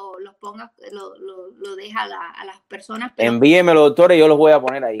los pongas, lo dejas a las personas. Pero, envíemelo, doctora, y yo los voy a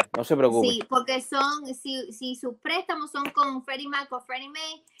poner ahí. No se preocupe. Sí, porque si sus préstamos son con Freddie Mac o Freddie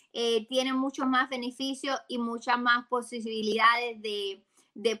Mae, tienen muchos más beneficios y muchas más posibilidades de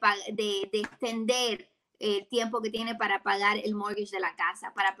extender el tiempo que tiene para pagar el mortgage de la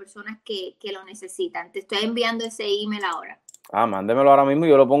casa para personas que lo necesitan. Te estoy enviando ese email ahora. Mándemelo ahora mismo y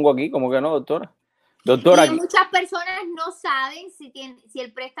yo lo pongo aquí. ¿Cómo que no, doctora? Doctora, y muchas personas no saben si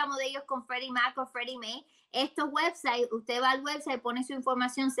el préstamo de ellos con Freddie Mac o Freddie Mae. Estos websites, usted va al website, pone su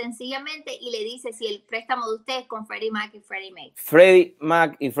información sencillamente y le dice si el préstamo de usted es con Freddie Mac y Freddie Mae. Freddie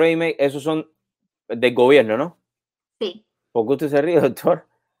Mac y Freddie Mae, esos son del gobierno, ¿no? Sí. ¿Por qué usted se ríe, doctor?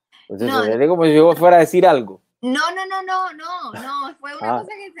 Usted se ríe como si yo fuera a decir algo. No, fue una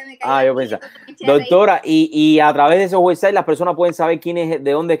cosa que se me cayó. Yo pensaba. Doctora, y a través de esos websites las personas pueden saber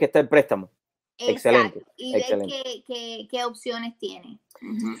de dónde es que está el préstamo. Exacto. Excelente. Y ver qué opciones tiene.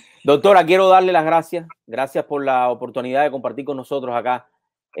 Doctora, quiero darle las gracias. Gracias por la oportunidad de compartir con nosotros acá.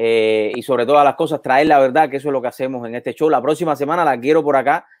 Y sobre todas las cosas, traer la verdad, que eso es lo que hacemos en este show. La próxima semana la quiero por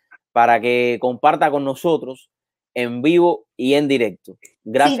acá para que comparta con nosotros en vivo y en directo.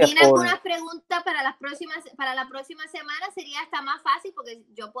 Gracias. Si tiene algunas preguntas para la próxima semana, sería hasta más fácil porque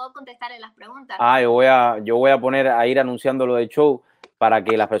yo puedo contestar en las preguntas. Yo voy a poner a ir anunciando lo del show para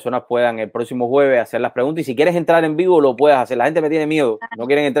que las personas puedan el próximo jueves hacer las preguntas. Y si quieres entrar en vivo, lo puedes hacer. La gente me tiene miedo, no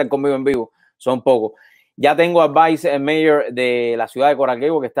quieren entrar conmigo en vivo, son pocos. Ya tengo al Vice Mayor de la ciudad de Coral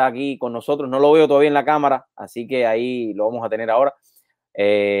Gables que está aquí con nosotros. No lo veo todavía en la cámara, así que ahí lo vamos a tener ahora.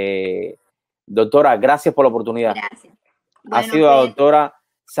 Doctora, gracias por la oportunidad. Gracias. Ha sido la doctora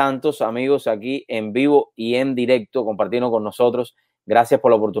Santos, amigos, aquí en vivo y en directo, compartiendo con nosotros. Gracias por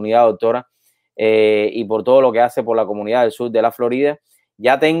la oportunidad, doctora, y por todo lo que hace por la comunidad del sur de la Florida.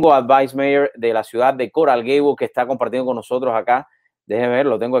 Ya tengo al Vice Mayor de la ciudad de Coral Gables que está compartiendo con nosotros acá. Déjenme ver,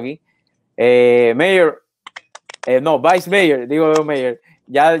 lo tengo aquí. Mayor, no, Vice Mayor, digo Mayor.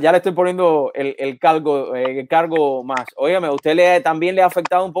 Ya le estoy poniendo el cargo más. Óigame, usted también le ha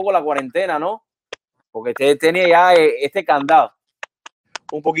afectado un poco la cuarentena, ¿no? Porque usted tenía ya este candado.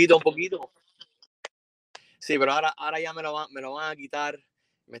 Un poquito. Sí, pero ahora ya me lo van a quitar.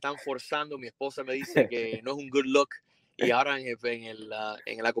 Me están forzando. Mi esposa me dice que no es un good look. Y ahora en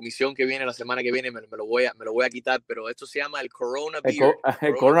la comisión que viene, la semana que viene, me lo voy a quitar. Pero esto se llama el Corona Beard.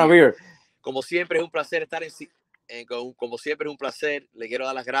 El Corona Beard. Como siempre, es un placer estar como siempre es un placer. Le quiero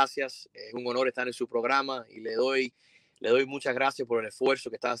dar las gracias. Es un honor estar en su programa y le doy muchas gracias por el esfuerzo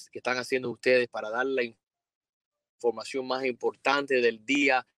que están haciendo ustedes para dar la información más importante del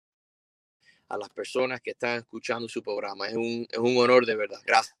día a las personas que están escuchando su programa. Es un honor de verdad.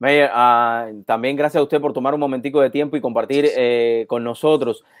 Gracias. Mayor, también gracias a usted por tomar un momentico de tiempo y compartir con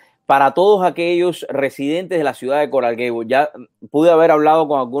nosotros. Para todos aquellos residentes de la ciudad de Coral Gables, ya pude haber hablado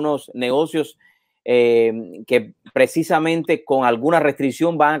con algunos negocios que precisamente con alguna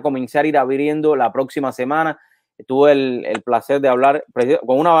restricción van a comenzar a ir abriendo la próxima semana. Tuve el placer de hablar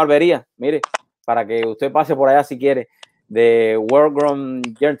con una barbería, mire, para que usted pase por allá si quiere, de World Grown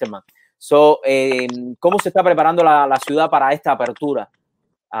Gentleman. ¿Cómo se está preparando la ciudad para esta apertura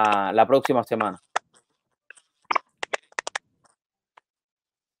la próxima semana?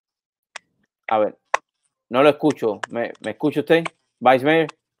 A ver, no lo escucho. ¿Me escucha usted, Vice Mayor?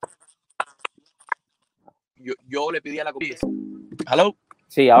 Yo le pedí a la comisión. ¿Hello?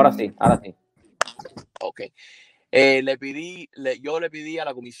 Sí, ahora sí. Ok. Yo le pedí a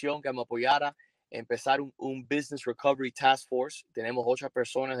la comisión que me apoyara empezar un Business Recovery Task Force. Tenemos 8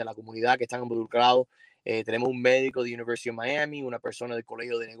 personas de la comunidad que están involucrados. Tenemos un médico de University of Miami, una persona del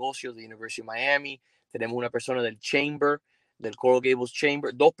Colegio de Negocios de University of Miami, tenemos una persona del Chamber, del Coral Gables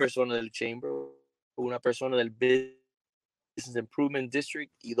Chamber, 2 personas del Chamber, una persona del Business Improvement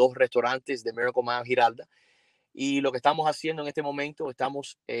District y 2 restaurantes de Miracle Mile Giralda. Y lo que estamos haciendo en este momento,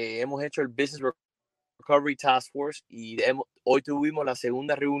 hemos hecho el Business Recovery Task Force y hoy tuvimos la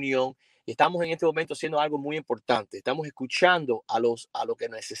segunda reunión y estamos en este momento haciendo algo muy importante. Estamos escuchando a lo que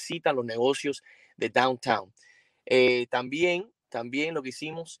necesitan los negocios de downtown. También lo que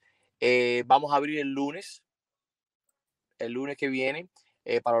hicimos, vamos a abrir el lunes que viene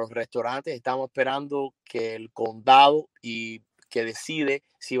para los restaurantes. Estamos esperando que el condado que decide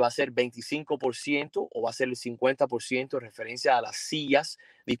si va a ser 25% o va a ser el 50% en referencia a las sillas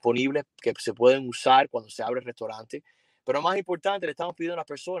disponibles que se pueden usar cuando se abre el restaurante. Pero más importante, le estamos pidiendo a las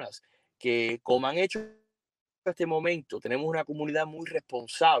personas que, como han hecho en este momento, tenemos una comunidad muy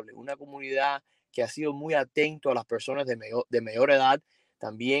responsable, una comunidad que ha sido muy atento a las personas de mayor edad,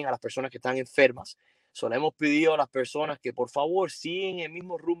 también a las personas que están enfermas. Solo hemos pedido a las personas que por favor sigan el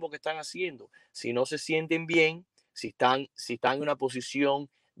mismo rumbo que están haciendo. Si no se sienten bien, si están en una posición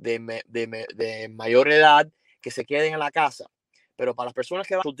de mayor edad, que se queden en la casa. Pero para las personas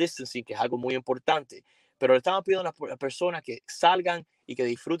que van a distancing, que es algo muy importante, pero le estamos pidiendo a las personas que salgan y que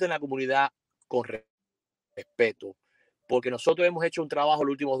disfruten la comunidad con respeto. Porque nosotros hemos hecho un trabajo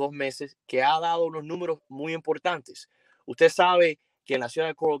los últimos 2 meses que ha dado unos números muy importantes. Usted sabe que en la ciudad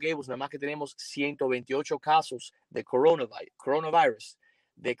de Coral Gables nada más que tenemos 128 casos de coronavirus.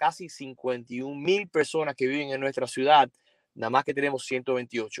 De casi 51,000 personas que viven en nuestra ciudad, nada más que tenemos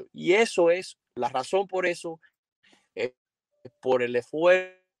 128. Y eso es, la razón por eso, por el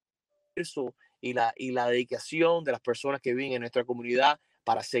esfuerzo y la dedicación de las personas que viven en nuestra comunidad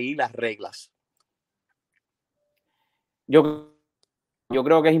para seguir las reglas. Yo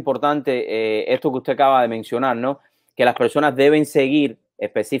creo que es importante esto que usted acaba de mencionar, ¿no? Que las personas deben seguir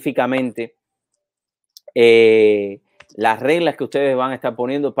específicamente las reglas que ustedes van a estar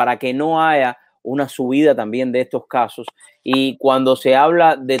poniendo para que no haya una subida también de estos casos. Y cuando se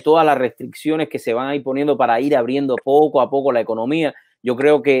habla de todas las restricciones que se van a ir poniendo para ir abriendo poco a poco la economía, yo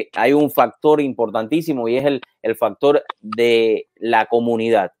creo que hay un factor importantísimo y es el factor de la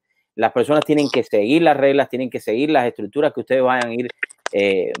comunidad. Las personas tienen que seguir las reglas, tienen que seguir las estructuras que ustedes vayan a ir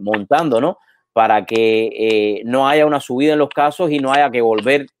montando, ¿no? Para que no haya una subida en los casos y no haya que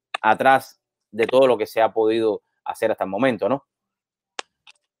volver atrás de todo lo que se ha podido hacer hasta el momento, ¿no?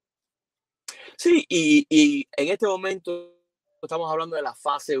 Sí, y en este momento estamos hablando de la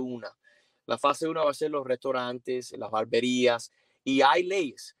fase 1. La fase 1 va a ser los restaurantes, las barberías, y hay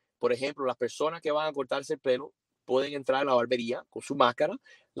leyes. Por ejemplo, las personas que van a cortarse el pelo pueden entrar a la barbería con su máscara.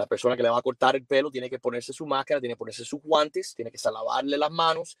 La persona que le va a cortar el pelo tiene que ponerse su máscara, tiene que ponerse sus guantes, tiene que lavarle las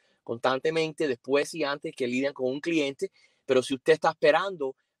manos constantemente, después y antes que lidian con un cliente. Pero si usted está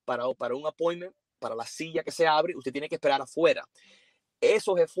esperando para un appointment, para la silla que se abre, usted tiene que esperar afuera.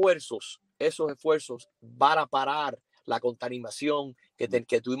 Esos esfuerzos van a parar la contaminación que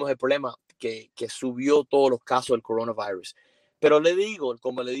tuvimos el problema que subió todos los casos del coronavirus. Pero le digo,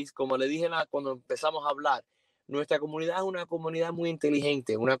 como le dije cuando empezamos a hablar, nuestra comunidad es una comunidad muy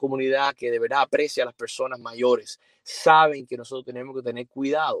inteligente, una comunidad que de verdad aprecia a las personas mayores, saben que nosotros tenemos que tener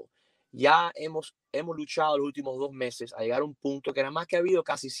cuidado. Ya hemos luchado los últimos 2 meses a llegar a un punto que nada más que ha habido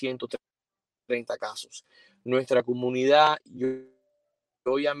casi 130 casos. Nuestra comunidad, yo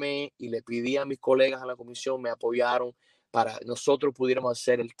llamé y le pedí a mis colegas en la comisión, me apoyaron para nosotros pudiéramos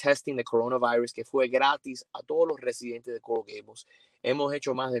hacer el testing de coronavirus, que fue gratis a todos los residentes de Coral Gables. Hemos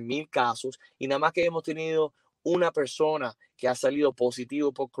hecho más de 1,000 casos y nada más que hemos tenido una persona que ha salido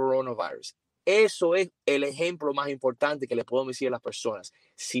positivo por coronavirus. Eso es el ejemplo más importante que le podemos decir a las personas.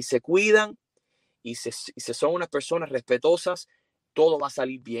 Si se cuidan y si son unas personas respetuosas, todo va a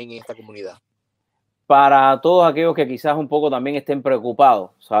salir bien en esta comunidad. Para todos aquellos que quizás un poco también estén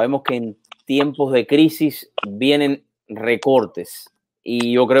preocupados, sabemos que en tiempos de crisis vienen recortes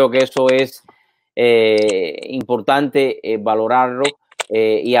y yo creo que eso es importante valorarlo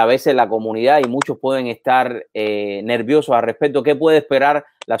y a veces la comunidad y muchos pueden estar nerviosos al respecto. ¿Qué puede esperar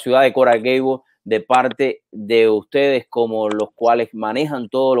la ciudad de Coral Gables de parte de ustedes como los cuales manejan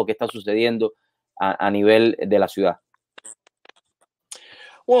todo lo que está sucediendo a nivel de la ciudad?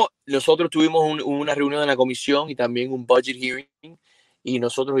 Bueno, nosotros tuvimos una reunión en la comisión y también un budget hearing y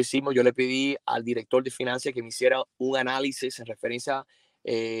yo le pedí al director de finanzas que me hiciera un análisis en referencia a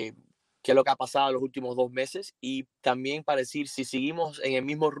qué es lo que ha pasado en los últimos 2 meses y también para decir si seguimos en el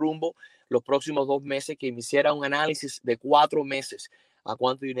mismo rumbo los próximos 2 meses, que me hiciera un análisis de 4 meses a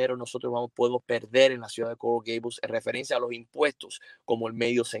cuánto dinero nosotros podemos perder en la ciudad de Coral Gables en referencia a los impuestos, como el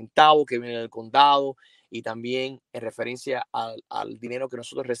medio centavo que viene del condado y también en referencia al dinero que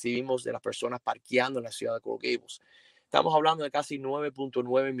nosotros recibimos de las personas parqueando en la ciudad de Coral Gables. Estamos hablando de casi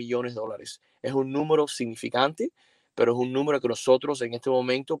 $9.9 millones. Es un número significante, pero es un número que nosotros en este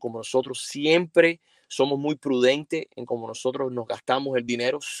momento, como nosotros siempre somos muy prudentes en cómo nosotros nos gastamos el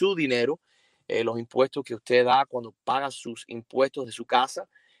dinero, su dinero, los impuestos que usted da cuando paga sus impuestos de su casa,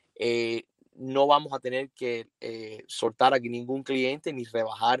 no vamos a tener que soltar aquí ningún cliente ni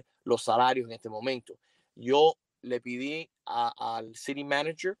rebajar los salarios en este momento. Yo le pedí al city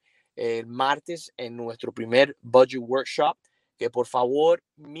manager el martes en nuestro primer budget workshop que por favor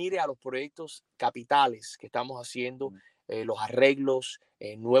mire a los proyectos capitales que estamos haciendo, los arreglos,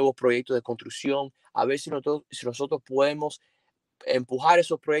 nuevos proyectos de construcción, a ver si nosotros podemos empujar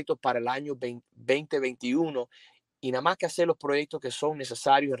esos proyectos para el año 2021 y nada más que hacer los proyectos que son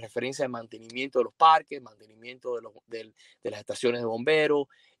necesarios en referencia al mantenimiento de los parques, mantenimiento de las estaciones de bomberos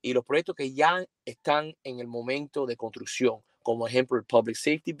y los proyectos que ya están en el momento de construcción, como ejemplo el Public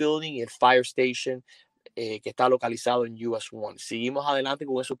Safety Building y el Fire Station que está localizado en US 1. Seguimos adelante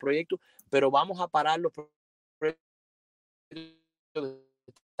con esos proyectos, pero vamos a parar los proyectos que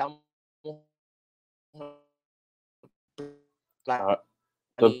estamos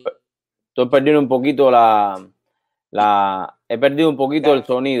Estoy perdiendo un poquito he perdido un poquito el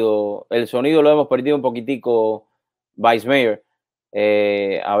sonido. El sonido lo hemos perdido un poquitico, Vice Mayor.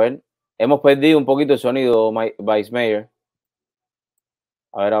 A ver, hemos perdido un poquito el sonido, Vice Mayor.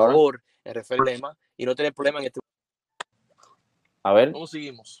 A ver ahora. En referencia y no tener problema en este. A ver. ¿Cómo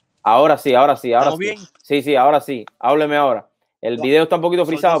seguimos? Ahora sí. ¿Estamos bien? Sí, ahora sí. Hábleme ahora. El video está un poquito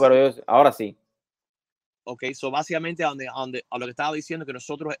frisado, pero ahora sí. Ok, básicamente a lo que estaba diciendo, que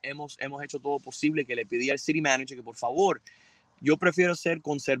nosotros hemos hecho todo posible, que le pedí al city manager que por favor, yo prefiero ser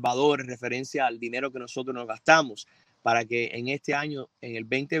conservador en referencia al dinero que nosotros nos gastamos para que en este año, en el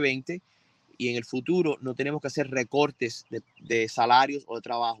 2020 y en el futuro, no tenemos que hacer recortes de salarios o de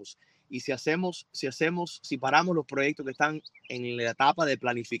trabajos. Y si paramos los proyectos que están en la etapa de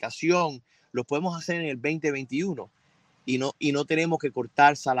planificación, los podemos hacer en el 2021 y no tenemos que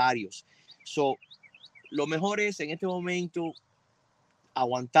cortar salarios. Lo mejor es en este momento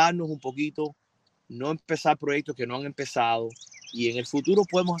aguantarnos un poquito, no empezar proyectos que no han empezado y en el futuro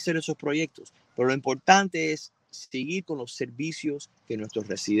podemos hacer esos proyectos. Pero lo importante es seguir con los servicios que nuestros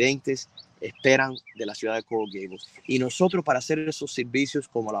residentes esperan de la ciudad de Coral Gables. Y nosotros para hacer esos servicios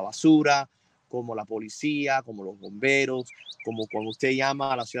como la basura, como la policía, como los bomberos, como cuando usted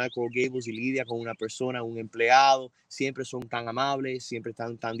llama a la ciudad de Coral Gables y lidia con una persona, un empleado, siempre son tan amables, siempre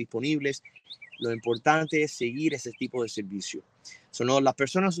están tan disponibles. Lo importante es seguir ese tipo de servicio. Las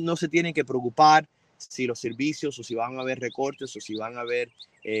personas no se tienen que preocupar si los servicios o si van a haber recortes o si van a haber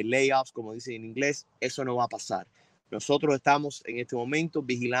layoffs, como dicen en inglés. Eso no va a pasar. Nosotros estamos en este momento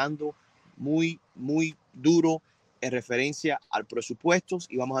vigilando muy, muy duro en referencia al presupuesto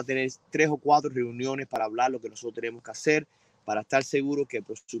y vamos a tener 3 o 4 reuniones para hablar lo que nosotros tenemos que hacer para estar seguros que el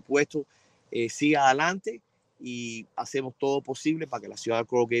presupuesto siga adelante y hacemos todo posible para que la ciudad de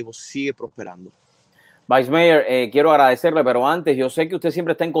Coral Gables siga prosperando. Vice Mayor, quiero agradecerle, pero antes, yo sé que usted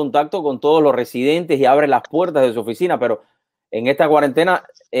siempre está en contacto con todos los residentes y abre las puertas de su oficina, pero en esta cuarentena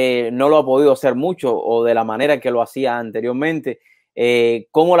no lo ha podido hacer mucho o de la manera que lo hacía anteriormente.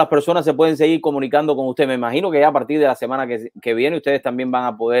 ¿Cómo las personas se pueden seguir comunicando con usted? Me imagino que ya a partir de la semana que viene ustedes también van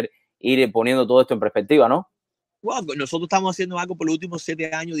a poder ir poniendo todo esto en perspectiva, ¿no? Well, nosotros estamos haciendo algo por los últimos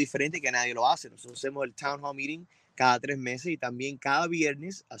 7 años diferente que nadie lo hace. Nosotros hacemos el Town Hall Meeting cada 3 meses y también cada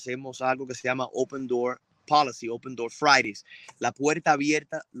viernes hacemos algo que se llama Open Door Policy, Open Door Fridays, la puerta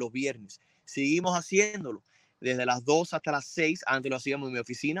abierta los viernes. Seguimos haciéndolo desde las 2 hasta las 6. Antes lo hacíamos en mi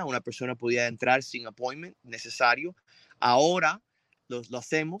oficina, una persona podía entrar sin appointment necesario. Ahora lo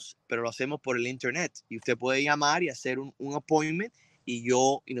hacemos, pero lo hacemos por el internet y usted puede llamar y hacer un appointment y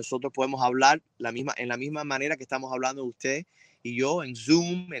nosotros podemos hablar en la misma manera que estamos hablando de usted y yo en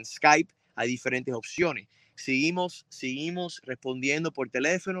Zoom, en Skype. Hay diferentes opciones. Seguimos respondiendo por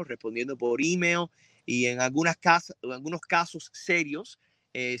teléfono, respondiendo por email y en algunos casos serios,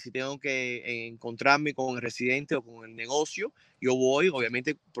 si tengo que encontrarme con el residente o con el negocio, yo voy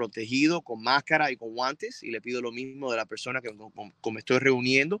obviamente protegido con máscara y con guantes y le pido lo mismo de la persona con me estoy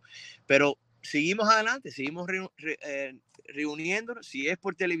reuniendo, pero seguimos adelante, seguimos reuniéndonos, si es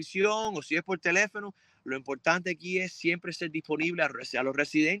por televisión o si es por teléfono. Lo importante aquí es siempre ser disponible a los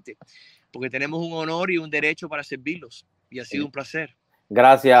residentes, porque tenemos un honor y un derecho para servirlos. Y ha sido un placer.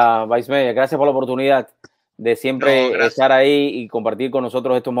 Gracias, Vice Mayor. Gracias por la oportunidad de siempre estar ahí y compartir con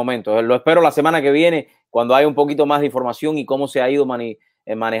nosotros estos momentos. Lo espero la semana que viene, cuando haya un poquito más de información y cómo se ha ido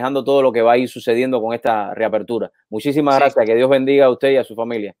manejando todo lo que va a ir sucediendo con esta reapertura. Muchísimas gracias. Que Dios bendiga a usted y a su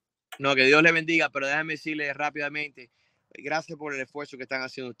familia. No, que Dios le bendiga, pero déjame decirle rápidamente, gracias por el esfuerzo que están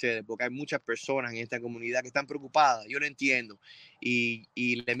haciendo ustedes, porque hay muchas personas en esta comunidad que están preocupadas, yo lo entiendo, y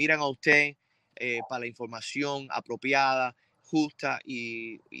le miran a usted para la información apropiada, justa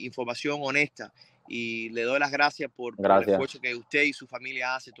y información honesta. Y le doy las gracias por el esfuerzo que usted y su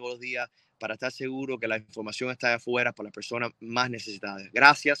familia hacen todos los días para estar seguro que la información está afuera para las personas más necesitadas.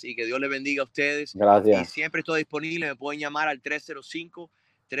 Gracias y que Dios le bendiga a ustedes. Gracias. Y siempre estoy disponible, me pueden llamar al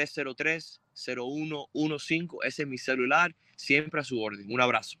 305-303-0115. Ese es mi celular, siempre a su orden. Un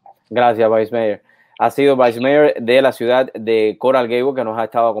abrazo. Gracias, Vice Mayor. Ha sido Vice Mayor de la ciudad de Coral Gables que nos ha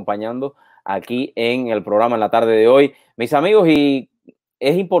estado acompañando aquí en el programa en la tarde de hoy. Mis amigos, y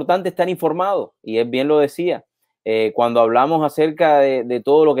es importante estar informado, y él bien lo decía, cuando hablamos acerca de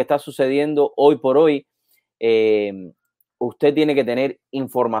todo lo que está sucediendo hoy por hoy, usted tiene que tener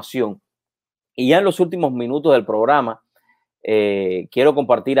información. Y ya en los últimos minutos del programa, quiero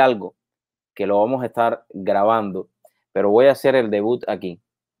compartir algo que lo vamos a estar grabando, pero voy a hacer el debut aquí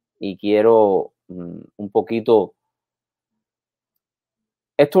y quiero un poquito,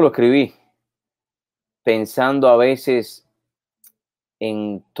 esto lo escribí pensando a veces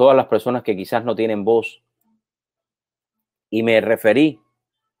en todas las personas que quizás no tienen voz, y me referí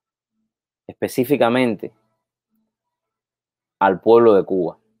específicamente al pueblo de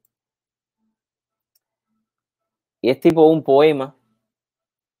Cuba. Y es tipo un poema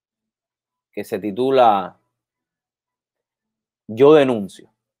que se titula Yo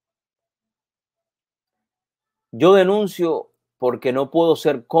denuncio. Yo denuncio porque no puedo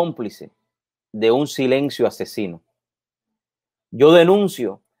ser cómplice de un silencio asesino. Yo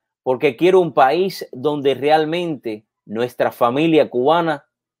denuncio porque quiero un país donde realmente nuestra familia cubana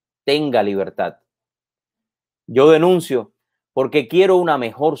tenga libertad. Yo denuncio porque quiero una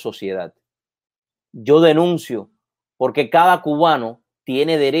mejor sociedad. Yo denuncio porque cada cubano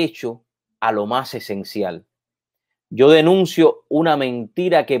tiene derecho a lo más esencial. Yo denuncio una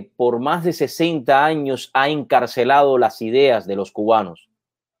mentira que por más de 60 años ha encarcelado las ideas de los cubanos.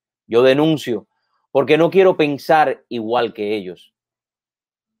 Yo denuncio porque no quiero pensar igual que ellos.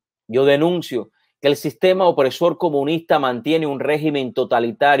 Yo denuncio que el sistema opresor comunista mantiene un régimen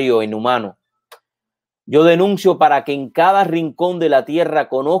totalitario e inhumano. Yo denuncio para que en cada rincón de la tierra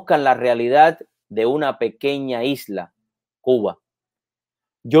conozcan la realidad de una pequeña isla, Cuba.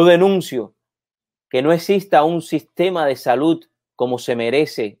 Yo denuncio que no exista un sistema de salud como se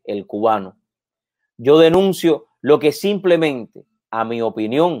merece el cubano. Yo denuncio lo que simplemente, a mi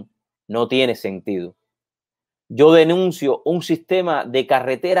opinión, no tiene sentido. Yo denuncio un sistema de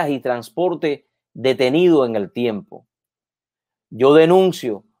carreteras y transporte detenido en el tiempo. Yo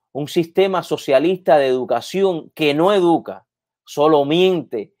denuncio un sistema socialista de educación que no educa, solo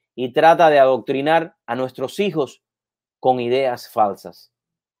miente y trata de adoctrinar a nuestros hijos con ideas falsas.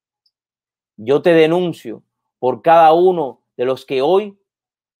 Yo te denuncio por cada uno de los que hoy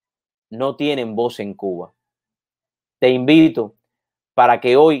no tienen voz en Cuba. Te invito para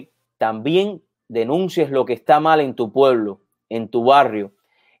que hoy también denuncies lo que está mal en tu pueblo, en tu barrio,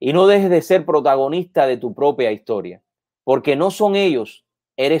 y no dejes de ser protagonista de tu propia historia, porque no son ellos,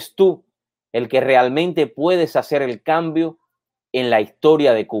 eres tú el que realmente puedes hacer el cambio en la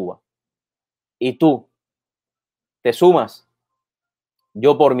historia de Cuba. Y tú, ¿te sumas?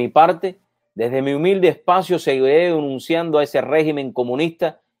 Yo por mi parte, desde mi humilde espacio, seguiré denunciando a ese régimen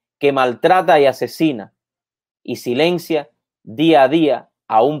comunista que maltrata y asesina y silencia día a día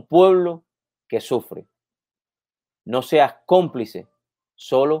a un pueblo que sufre. No seas cómplice,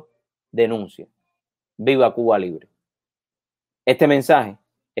 solo denuncia. Viva Cuba libre. Este mensaje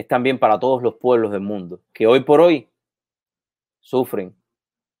es también para todos los pueblos del mundo que hoy por hoy sufren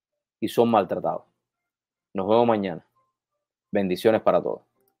y son maltratados. Nos vemos mañana. Bendiciones para todos.